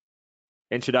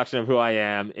introduction of who I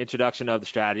am, introduction of the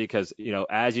strategy, because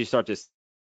as you start to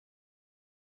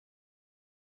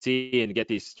see and get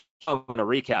these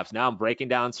recaps, now I'm breaking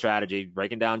down strategy,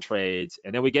 breaking down trades,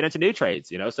 and then we get into new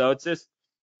trades, so it's just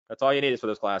that's all you need is for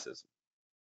those classes.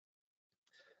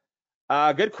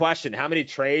 Good question. How many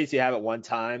trades do you have at one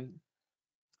time?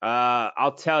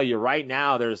 I'll tell you right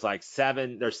now, there's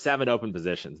seven open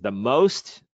positions. The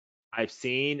most I've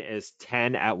seen is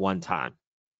 10 at one time.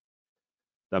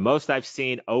 The most I've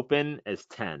seen open is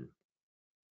 10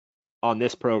 on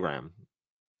this program.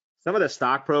 Some of the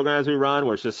stock programs we run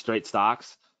where it's just straight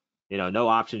stocks, no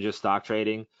options, just stock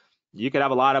trading. You could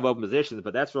have a lot of open positions,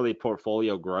 but that's really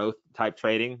portfolio growth type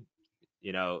trading.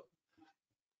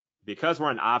 Because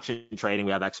we're in option trading,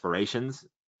 we have expirations.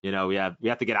 We have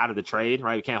to get out of the trade,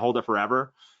 right? We can't hold it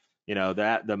forever.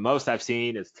 That the most I've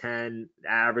seen is 10.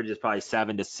 Average is probably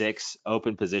 7 to 6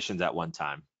 open positions at one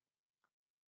time.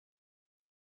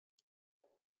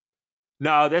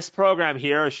 No, this program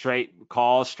here is straight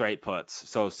calls, straight puts.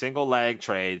 So single leg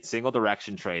trade, single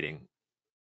direction trading.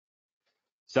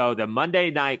 So the Monday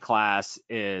night class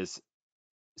is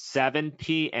 7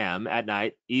 p.m. at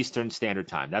night, Eastern Standard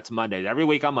Time. That's Mondays, every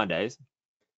week on Mondays.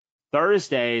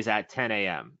 Thursdays at 10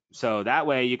 a.m. So that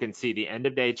way you can see the end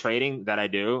of day trading that I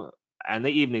do and the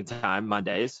evening time,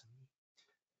 Mondays.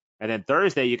 And then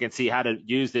Thursday, you can see how to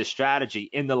use this strategy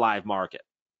in the live market.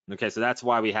 Okay, so that's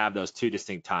why we have those two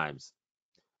distinct times.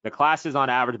 The class is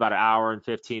on average about an hour and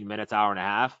 15 minutes, hour and a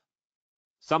half.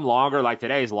 Some longer, like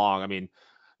today's long. I mean,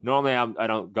 normally I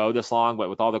don't go this long, but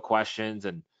with all the questions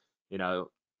and,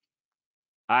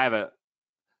 I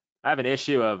have an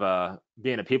issue of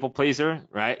being a people pleaser,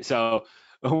 right? So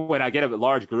when I get a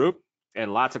large group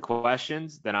and lots of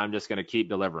questions, then I'm just going to keep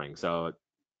delivering. So,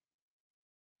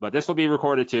 but this will be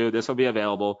recorded too. This will be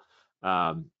available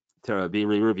to be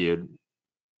re-reviewed.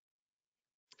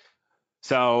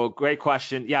 So great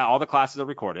question. Yeah, all the classes are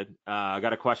recorded. I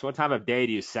got a question. What time of day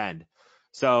do you send?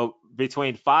 So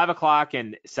between 5 o'clock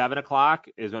and 7 o'clock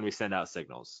is when we send out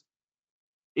signals,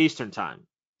 Eastern time.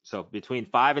 So between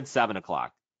 5 and 7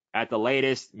 o'clock. At the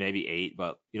latest, maybe 8,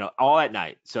 but all at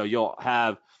night. So you'll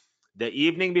have the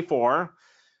evening before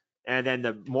and then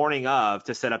the morning of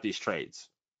to set up these trades.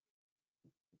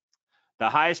 The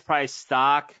highest price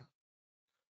stock,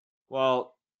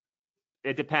 well,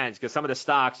 it depends, because some of the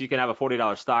stocks you can have a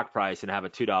 $40 stock price and have a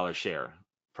 $2 share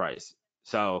price.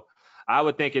 So I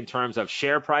would think in terms of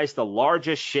share price, the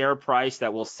largest share price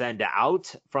that we'll send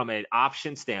out from an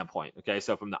option standpoint. Okay,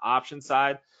 so from the option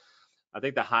side, I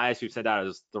think the highest we've sent out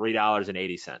is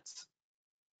 $3.80.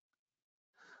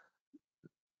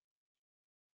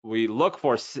 We look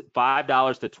for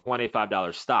 $5 to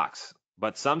 $25 stocks,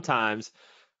 but sometimes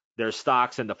there's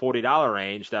stocks in the $40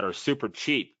 range that are super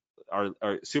cheap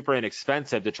or super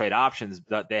inexpensive to trade options,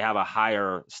 but they have a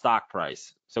higher stock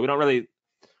price. So we don't really,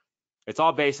 it's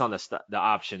all based on the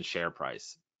option share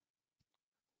price.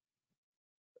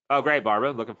 Oh, great,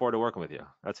 Barbara. Looking forward to working with you.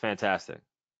 That's fantastic.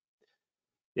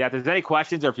 Yeah, if there's any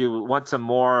questions or if you want some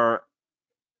more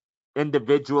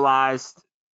individualized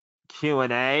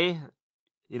Q&A,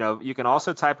 you can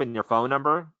also type in your phone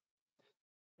number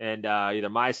and either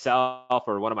myself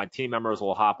or one of my team members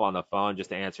will hop on the phone just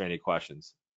to answer any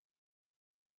questions.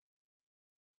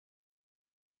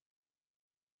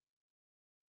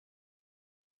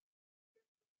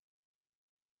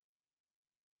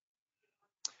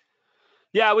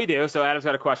 Yeah, we do. So Adam's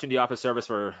got a question. Do you offer service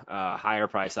for higher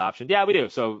price options? Yeah, we do.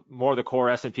 So more of the core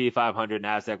S&P 500,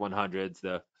 NASDAQ 100s,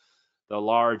 the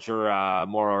larger,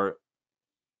 more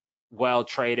well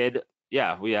traded.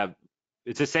 Yeah, we have.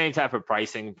 It's the same type of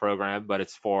pricing program, but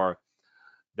it's for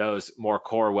those more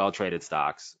core well traded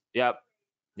stocks. Yep.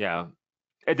 Yeah.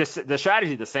 The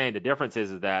strategy is the same. The difference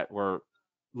is that we're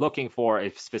looking for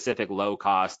a specific low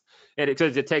cost, and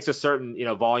because it takes a certain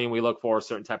volume we look for, a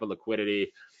certain type of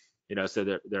liquidity.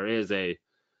 So there is a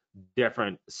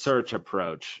different search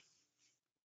approach.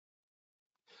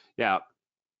 Yeah.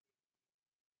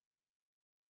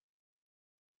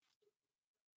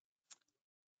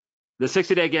 The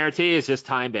 60-day guarantee is just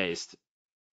time-based.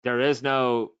 There is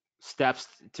no steps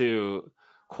to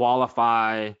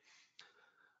qualify.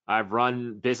 I've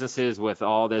run businesses with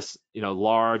all this,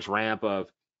 large ramp of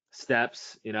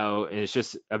steps, and it's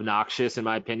just obnoxious in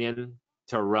my opinion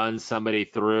to run somebody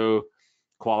through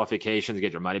qualifications to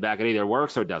get your money back. It either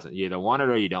works or it doesn't. You either want it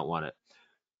or you don't want it.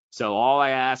 So all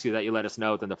I ask is that you let us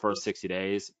know within the first 60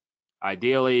 days.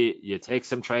 Ideally, you take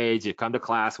some trades, you come to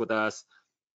class with us.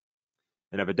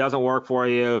 And if it doesn't work for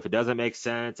you, if it doesn't make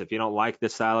sense, if you don't like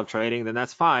this style of trading, then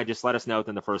that's fine. Just let us know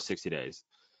within the first 60 days.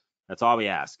 That's all we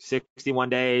ask. 61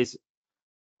 days,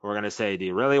 we're going to say, do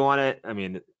you really want it? I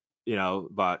mean,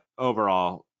 but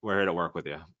overall, we're here to work with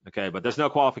you. Okay. But there's no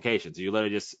qualifications. You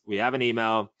literally we have an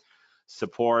email,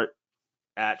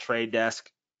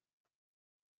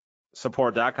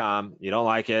 support@tradedesk.support.com. You don't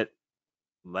like it,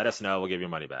 let us know. We'll give you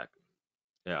money back.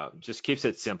 Just keeps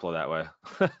it simple that way.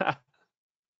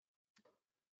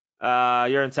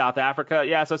 You're in South Africa.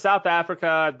 Yeah, so South Africa,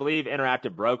 I believe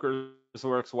Interactive Brokers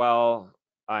works well.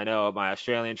 I know my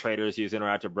Australian traders use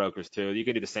Interactive Brokers too. You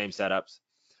can do the same setups.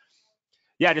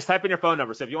 Yeah, just type in your phone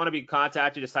number. So if you want to be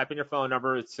contacted, just type in your phone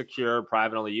number. It's secure,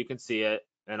 private, only you can see it,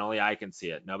 and only I can see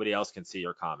it. Nobody else can see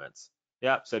your comments.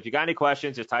 Yeah, so if you got any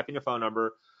questions, just type in your phone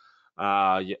number.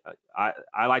 I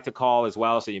like to call as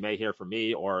well, so you may hear from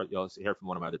me or you'll hear from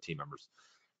one of my other team members.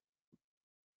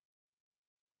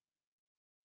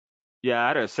 Yeah, I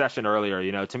had a session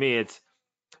earlier. To me, it's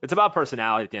about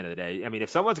personality at the end of the day. I mean,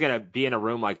 if someone's going to be in a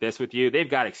room like this with you, they've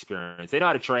got experience. They know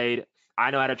how to trade.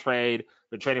 I know how to trade.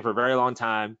 Been trading for a very long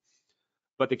time.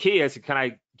 But the key is, can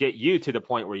I get you to the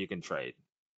point where you can trade?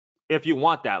 If you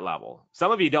want that level.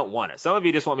 Some of you don't want it. Some of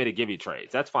you just want me to give you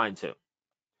trades. That's fine too.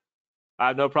 I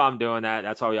have no problem doing that.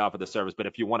 That's why we offer the service. But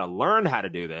if you want to learn how to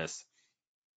do this,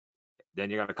 then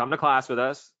you're going to come to class with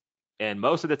us. And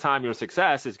most of the time, your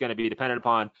success is going to be dependent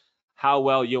upon how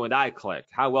well you and I click.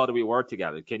 How well do we work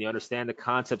together? Can you understand the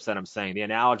concepts that I'm saying, the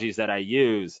analogies that I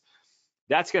use?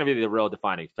 That's going to be the real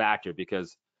defining factor,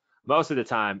 because most of the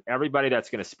time, everybody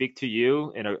that's going to speak to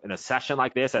you in a session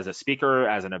like this, as a speaker,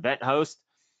 as an event host,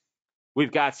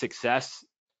 we've got success.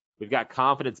 We've got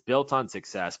confidence built on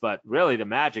success. But really, the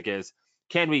magic is,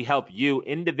 can we help you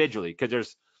individually?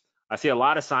 Because I see a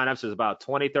lot of signups. There's about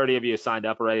 20, 30 of you signed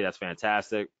up already. That's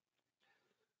fantastic.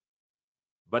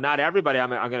 But not everybody I'm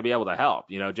going to be able to help,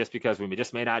 just because we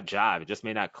just may not jive. It just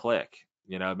may not click.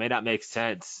 It may not make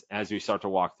sense as we start to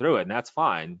walk through it. And that's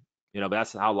fine. But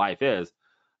that's how life is.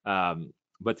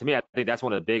 But to me, I think that's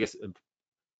one of the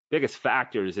biggest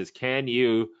factors is, can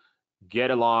you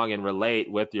get along and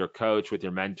relate with your coach, with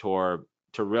your mentor,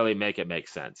 to really make it make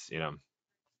sense?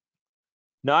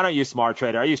 No, I don't use Smart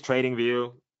Trader. I use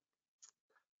TradingView.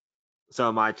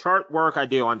 So my chart work I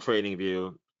do on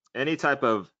TradingView. Any type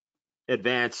of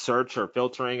advanced search or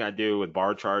filtering I do with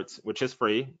bar charts, which is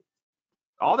free.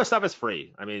 All this stuff is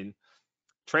free. I mean,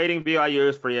 TradingView I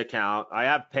use free account. I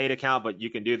have paid account, but you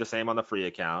can do the same on the free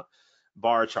account.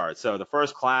 Bar charts. So the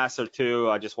first class or two,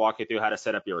 I just walk you through how to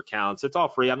set up your accounts. It's all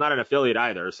free. I'm not an affiliate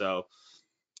either, so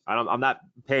I'm not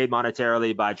paid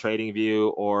monetarily by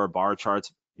TradingView or bar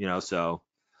charts. So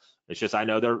it's just, I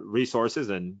know their resources,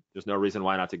 and there's no reason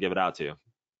why not to give it out to you.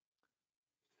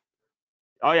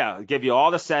 Oh yeah, give you all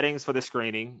the settings for the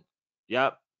screening.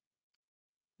 Yep.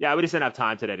 Yeah, we just didn't have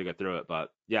time today to go through it,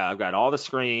 but yeah, I've got all the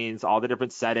screens, all the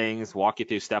different settings, walk you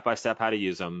through step by step how to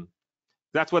use them.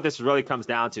 That's what this really comes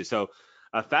down to. So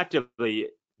effectively,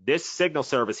 this signal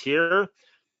service here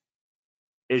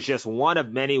is just one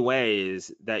of many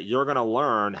ways that you're going to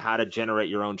learn how to generate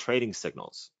your own trading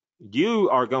signals. You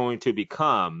are going to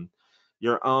become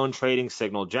your own trading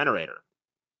signal generator.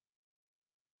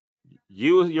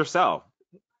 You yourself.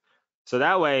 So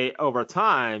that way, over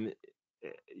time,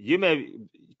 you may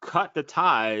cut the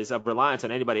ties of reliance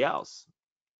on anybody else.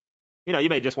 You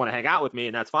may just want to hang out with me,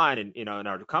 and that's fine. And in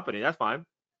our company, that's fine.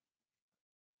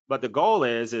 But the goal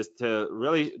is to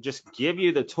really just give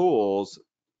you the tools,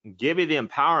 give you the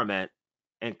empowerment,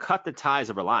 and cut the ties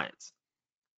of reliance.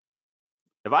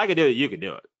 If I can do it, you can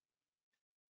do it.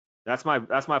 That's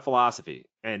my philosophy.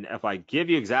 And if I give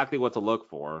you exactly what to look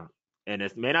for, and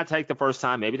it may not take the first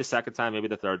time, maybe the second time, maybe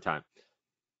the third time,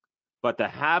 but the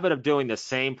habit of doing the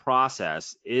same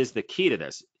process is the key to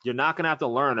this. You're not going to have to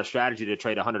learn a strategy to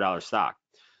trade a $100 stock.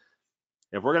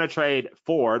 If we're going to trade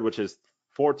Ford, which is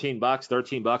 $14,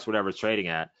 $13, whatever it's trading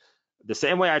at, the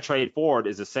same way I trade Ford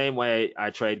is the same way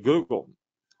I trade Google,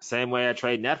 same way I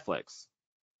trade Netflix.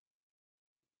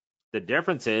 The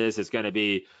difference is it's going to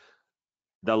be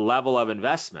the level of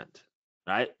investment,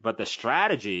 right? But the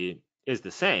strategy is the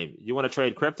same. You want to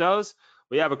trade cryptos?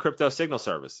 We have a crypto signal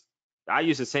service. I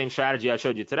use the same strategy I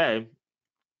showed you today,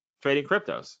 trading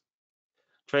cryptos,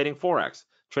 trading Forex,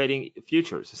 trading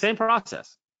futures, same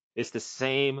process. It's the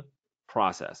same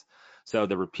process. So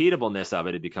the repeatableness of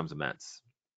it becomes immense.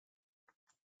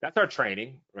 That's our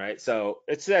training, right? So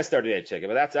it says 30-day ticket,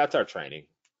 but that's our training.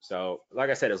 So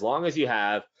like I said, as long as you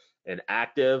have an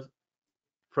active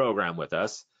program with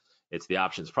us, It's the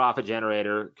options profit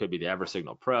generator. It could be the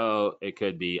Signal Pro. It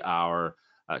could be our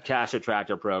cash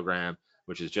attractor program,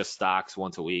 which is just stocks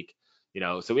once a week.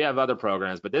 So we have other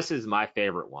programs, but this is my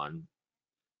favorite one.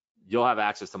 You'll have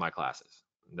access to my classes.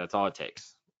 That's all it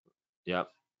takes. Yep.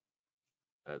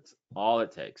 That's all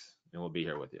it takes. And we'll be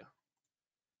here with you.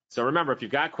 So remember, if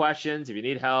you've got questions, if you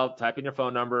need help, type in your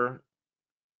phone number.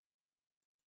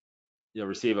 You'll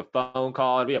receive a phone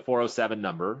call. It'll be a 407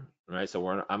 number, right? So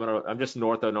I'm just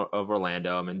north of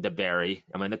Orlando. I'm in DeBerry.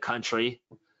 I'm in the country.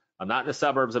 I'm not in the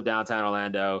suburbs of downtown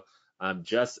Orlando. I'm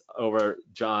just over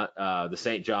the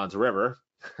St. Johns River,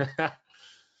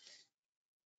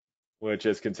 which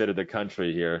is considered the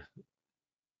country here.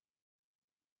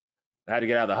 I had to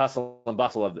get out of the hustle and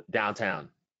bustle of downtown,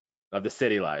 of the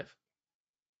city life.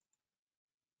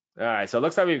 All right, so it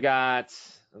looks like I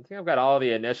think I've got all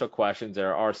the initial questions.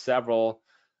 There are several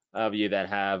of you that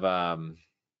have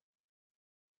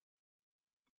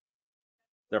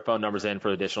their phone numbers in for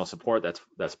additional support.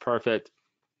 That's perfect.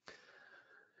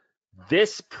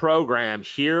 This program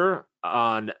here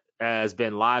has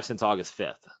been live since August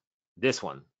 5th. This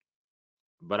one,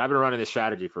 but I've been running this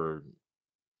strategy for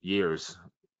years.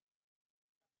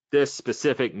 This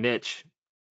specific niche.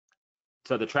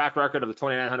 So the track record of the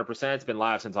 2,900% has been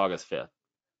live since August 5th,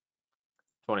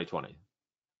 2020.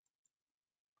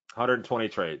 120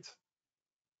 trades.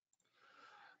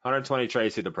 120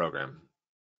 trades through the program.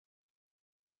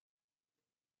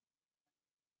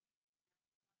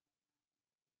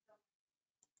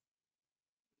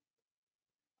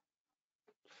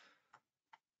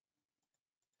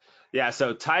 Yeah,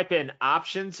 so type in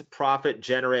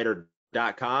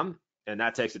optionsprofitgenerator.com, and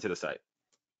that takes it to the site.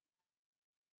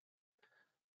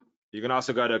 You can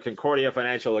also go to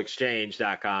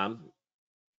concordiafinancialexchange.com.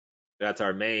 That's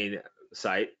our main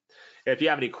site. If you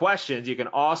have any questions, you can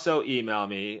also email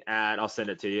me I'll send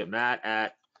it to you,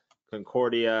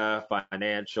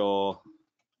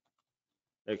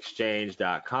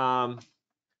 matt@concordiafinancialexchange.com.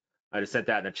 I just sent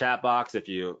that in the chat box. If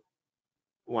you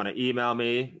want to email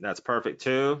me, that's perfect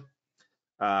too.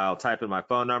 I'll type in my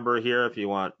phone number here if you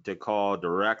want to call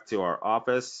direct to our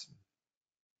office.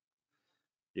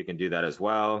 You can do that as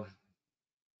well.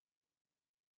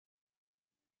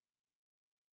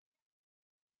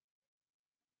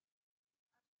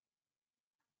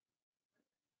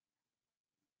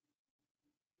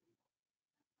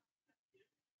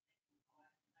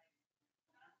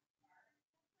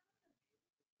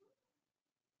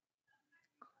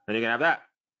 And you can have that.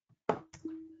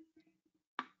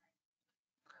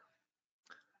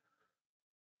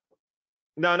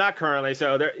 No, not currently.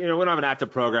 So we don't have an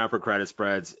active program for credit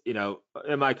spreads. In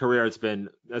my career,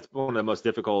 that's one of the most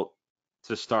difficult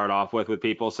to start off with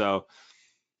people. So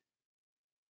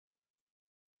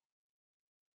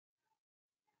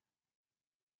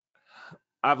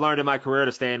I've learned in my career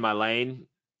to stay in my lane.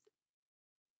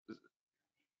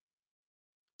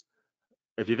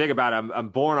 If you think about it, I'm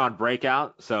born on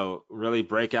breakout. So really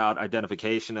breakout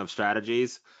identification of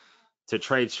strategies. To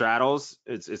trade straddles,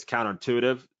 it's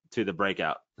counterintuitive to the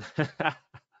breakout.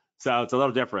 So it's a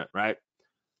little different, right?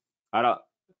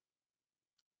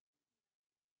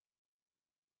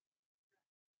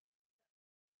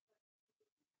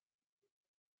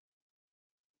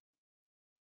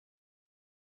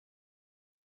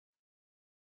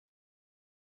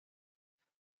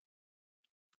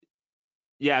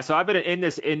 Yeah, so I've been in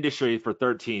this industry for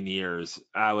 13 years.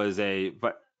 I was an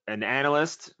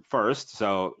analyst first,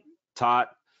 so taught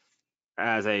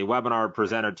as a webinar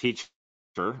presenter teacher,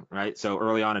 right? So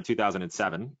early on in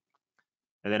 2007.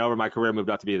 And then over my career, moved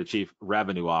up to be the chief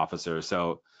revenue officer.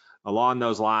 So along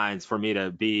those lines, for me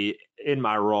to be in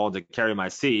my role to carry my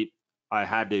seat, I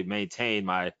had to maintain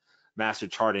my master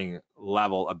charting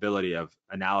level ability of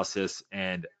analysis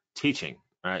and teaching,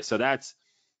 right? So that's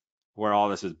where all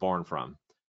this is born from.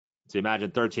 So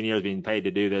imagine 13 years being paid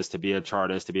to do this, to be a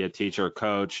chartist, to be a teacher,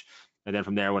 coach, and then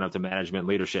from there went up to management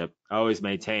leadership. I always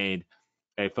maintained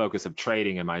a focus of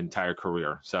trading in my entire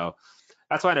career. So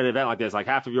that's why at an event like this, like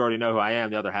half of you already know who I am,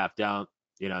 the other half don't,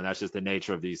 and that's just the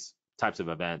nature of these types of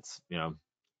events, Yeah,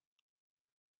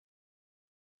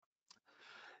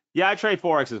 I trade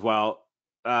Forex as well.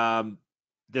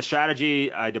 The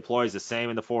strategy I deploy is the same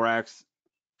in the Forex,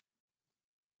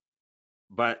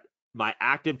 but my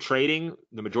active trading,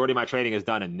 the majority of my trading is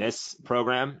done in this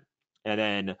program, and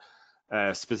then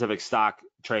a specific stock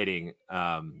trading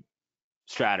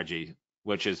strategy,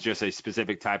 which is just a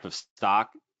specific type of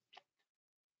stock.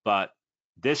 But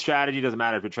this strategy doesn't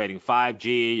matter if you're trading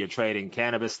 5G, you're trading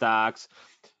cannabis stocks.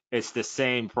 It's the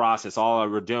same process. All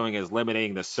we're doing is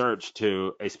limiting the search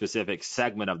to a specific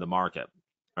segment of the market,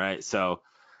 right? So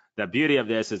the beauty of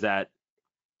this is that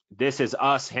this is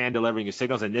us hand delivering you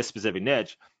signals in this specific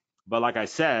niche. But like I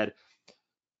said,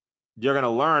 you're going to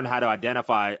learn how to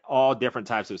identify all different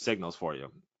types of signals for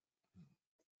you.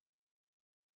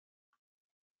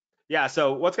 Yeah,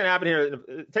 so what's going to happen here,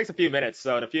 it takes a few minutes.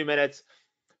 So in a few minutes,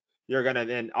 you're going to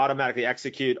then automatically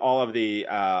execute all of the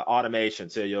automation.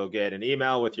 So you'll get an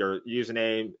email with your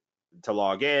username to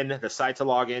log in, the site to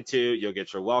log into, you'll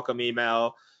get your welcome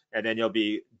email, and then you'll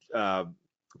be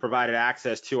provided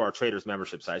access to our traders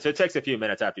membership site. So it takes a few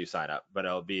minutes after you sign up, but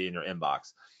it'll be in your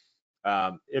inbox.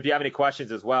 If you have any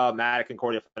questions as well, Matt at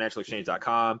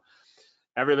ConcordiaFinancialExchange.com.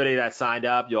 Everybody that signed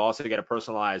up, you'll also get a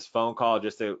personalized phone call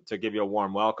just to give you a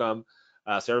warm welcome.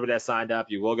 So everybody that signed up,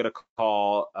 you will get a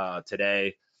call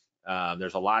today.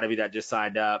 There's a lot of you that just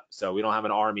signed up, so we don't have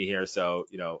an army here. So,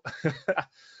 you know,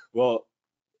 we'll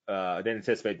didn't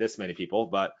anticipate this many people,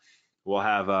 but we'll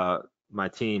have my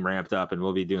team ramped up, and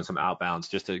we'll be doing some outbounds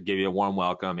just to give you a warm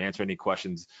welcome, answer any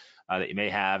questions that you may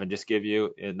have, and just give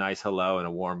you a nice hello and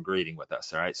a warm greeting with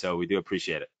us. All right, so we do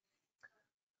appreciate it.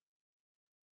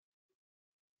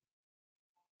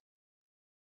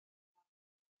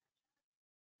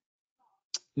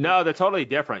 No, they're totally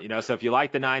different. You know, so if you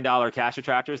like the $9 cash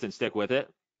attractors, then stick with it.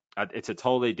 It's a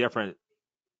totally different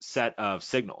set of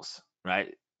signals,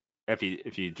 right? If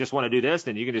you just want to do this,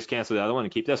 then you can just cancel the other one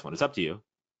and keep this one. It's up to you.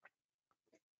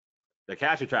 The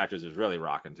cash attractors is really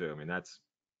rocking too. I mean, that's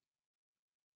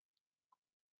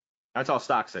all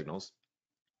stock signals.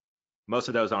 Most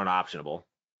of those aren't optionable.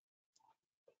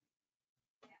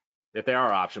 If they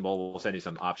are optionable, we'll send you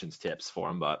some options tips for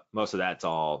them, but most of that's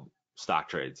all stock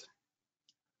trades.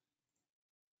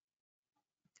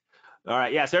 All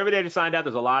right, yeah, so everybody just signed up.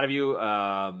 There's a lot of you.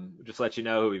 Just let you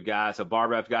know who we've got. So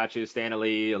Barbara's got you,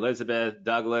 Stanley, Elizabeth,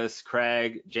 Douglas,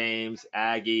 Craig, James,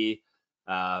 Aggie,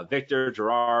 Victor,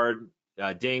 Gerard,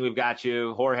 Ding, we've got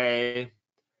you, Jorge,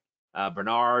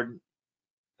 Bernard,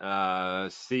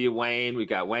 see Wayne, we've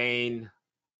got Wayne,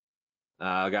 we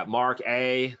got Mark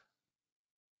A,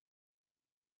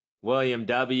 William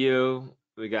W,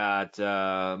 we got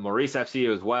Maurice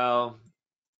FCU as well.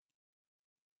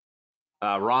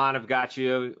 Ron, I've got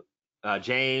you.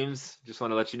 James, just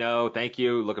want to let you know, thank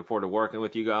you. Looking forward to working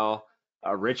with you all.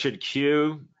 Richard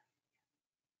Q.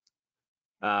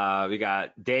 We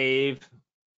got Dave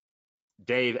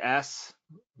S.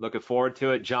 Looking forward to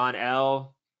it. John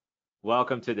L.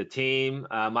 Welcome to the team.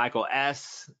 Michael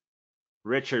S.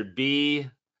 Richard B.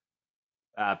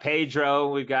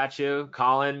 Pedro, we've got you.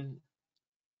 Colin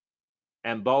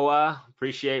Amboa,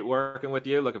 appreciate working with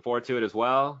you. Looking forward to it as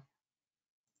well.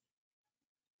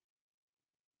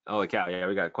 Holy cow, yeah,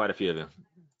 we got quite a few of you.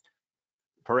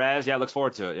 Perez, yeah, looks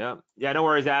forward to it. Yeah, no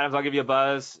worries, Adams. I'll give you a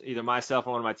buzz, either myself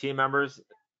or one of my team members.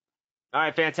 All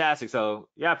right, fantastic. So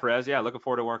yeah, Perez, yeah, looking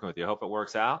forward to working with you. Hope it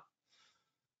works out.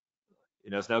 You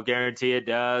know, it's no guarantee it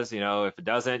does. You know, if it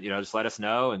doesn't, you know, just let us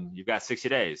know, and you've got 60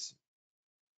 days.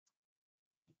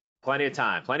 Plenty of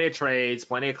time, plenty of trades,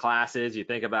 plenty of classes. You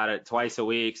think about it, twice a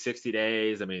week, 60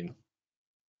 days. I mean,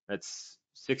 that's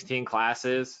 16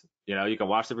 classes. You know, you can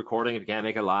watch the recording if you can't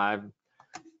make it live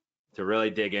to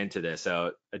really dig into this.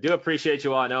 So I do appreciate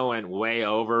you all. I know I went way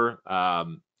over.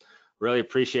 Really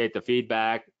appreciate the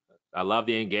feedback. I love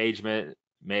the engagement,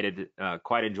 made it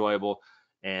quite enjoyable,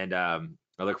 and I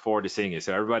look forward to seeing you.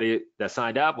 So everybody that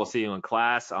signed up, we'll see you in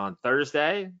class on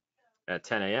Thursday at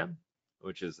 10 a.m.,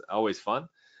 which is always fun.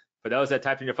 For those that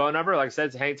typed in your phone number, like I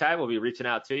said, hang tight. We'll be reaching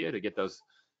out to you to get those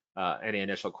any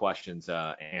initial questions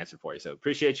answered for you. So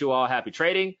appreciate you all. Happy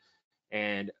trading,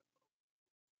 and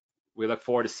we look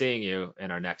forward to seeing you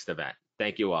in our next event.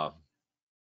 Thank you all.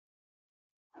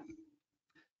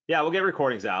 Yeah, we'll get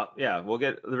recordings out. Yeah, we'll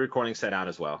get the recording set out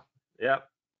as well. Yep,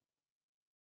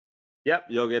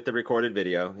 you'll get the recorded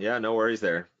video. Yeah, no worries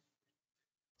there.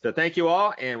 So thank you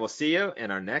all, and we'll see you in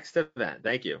our next event.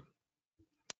 Thank you.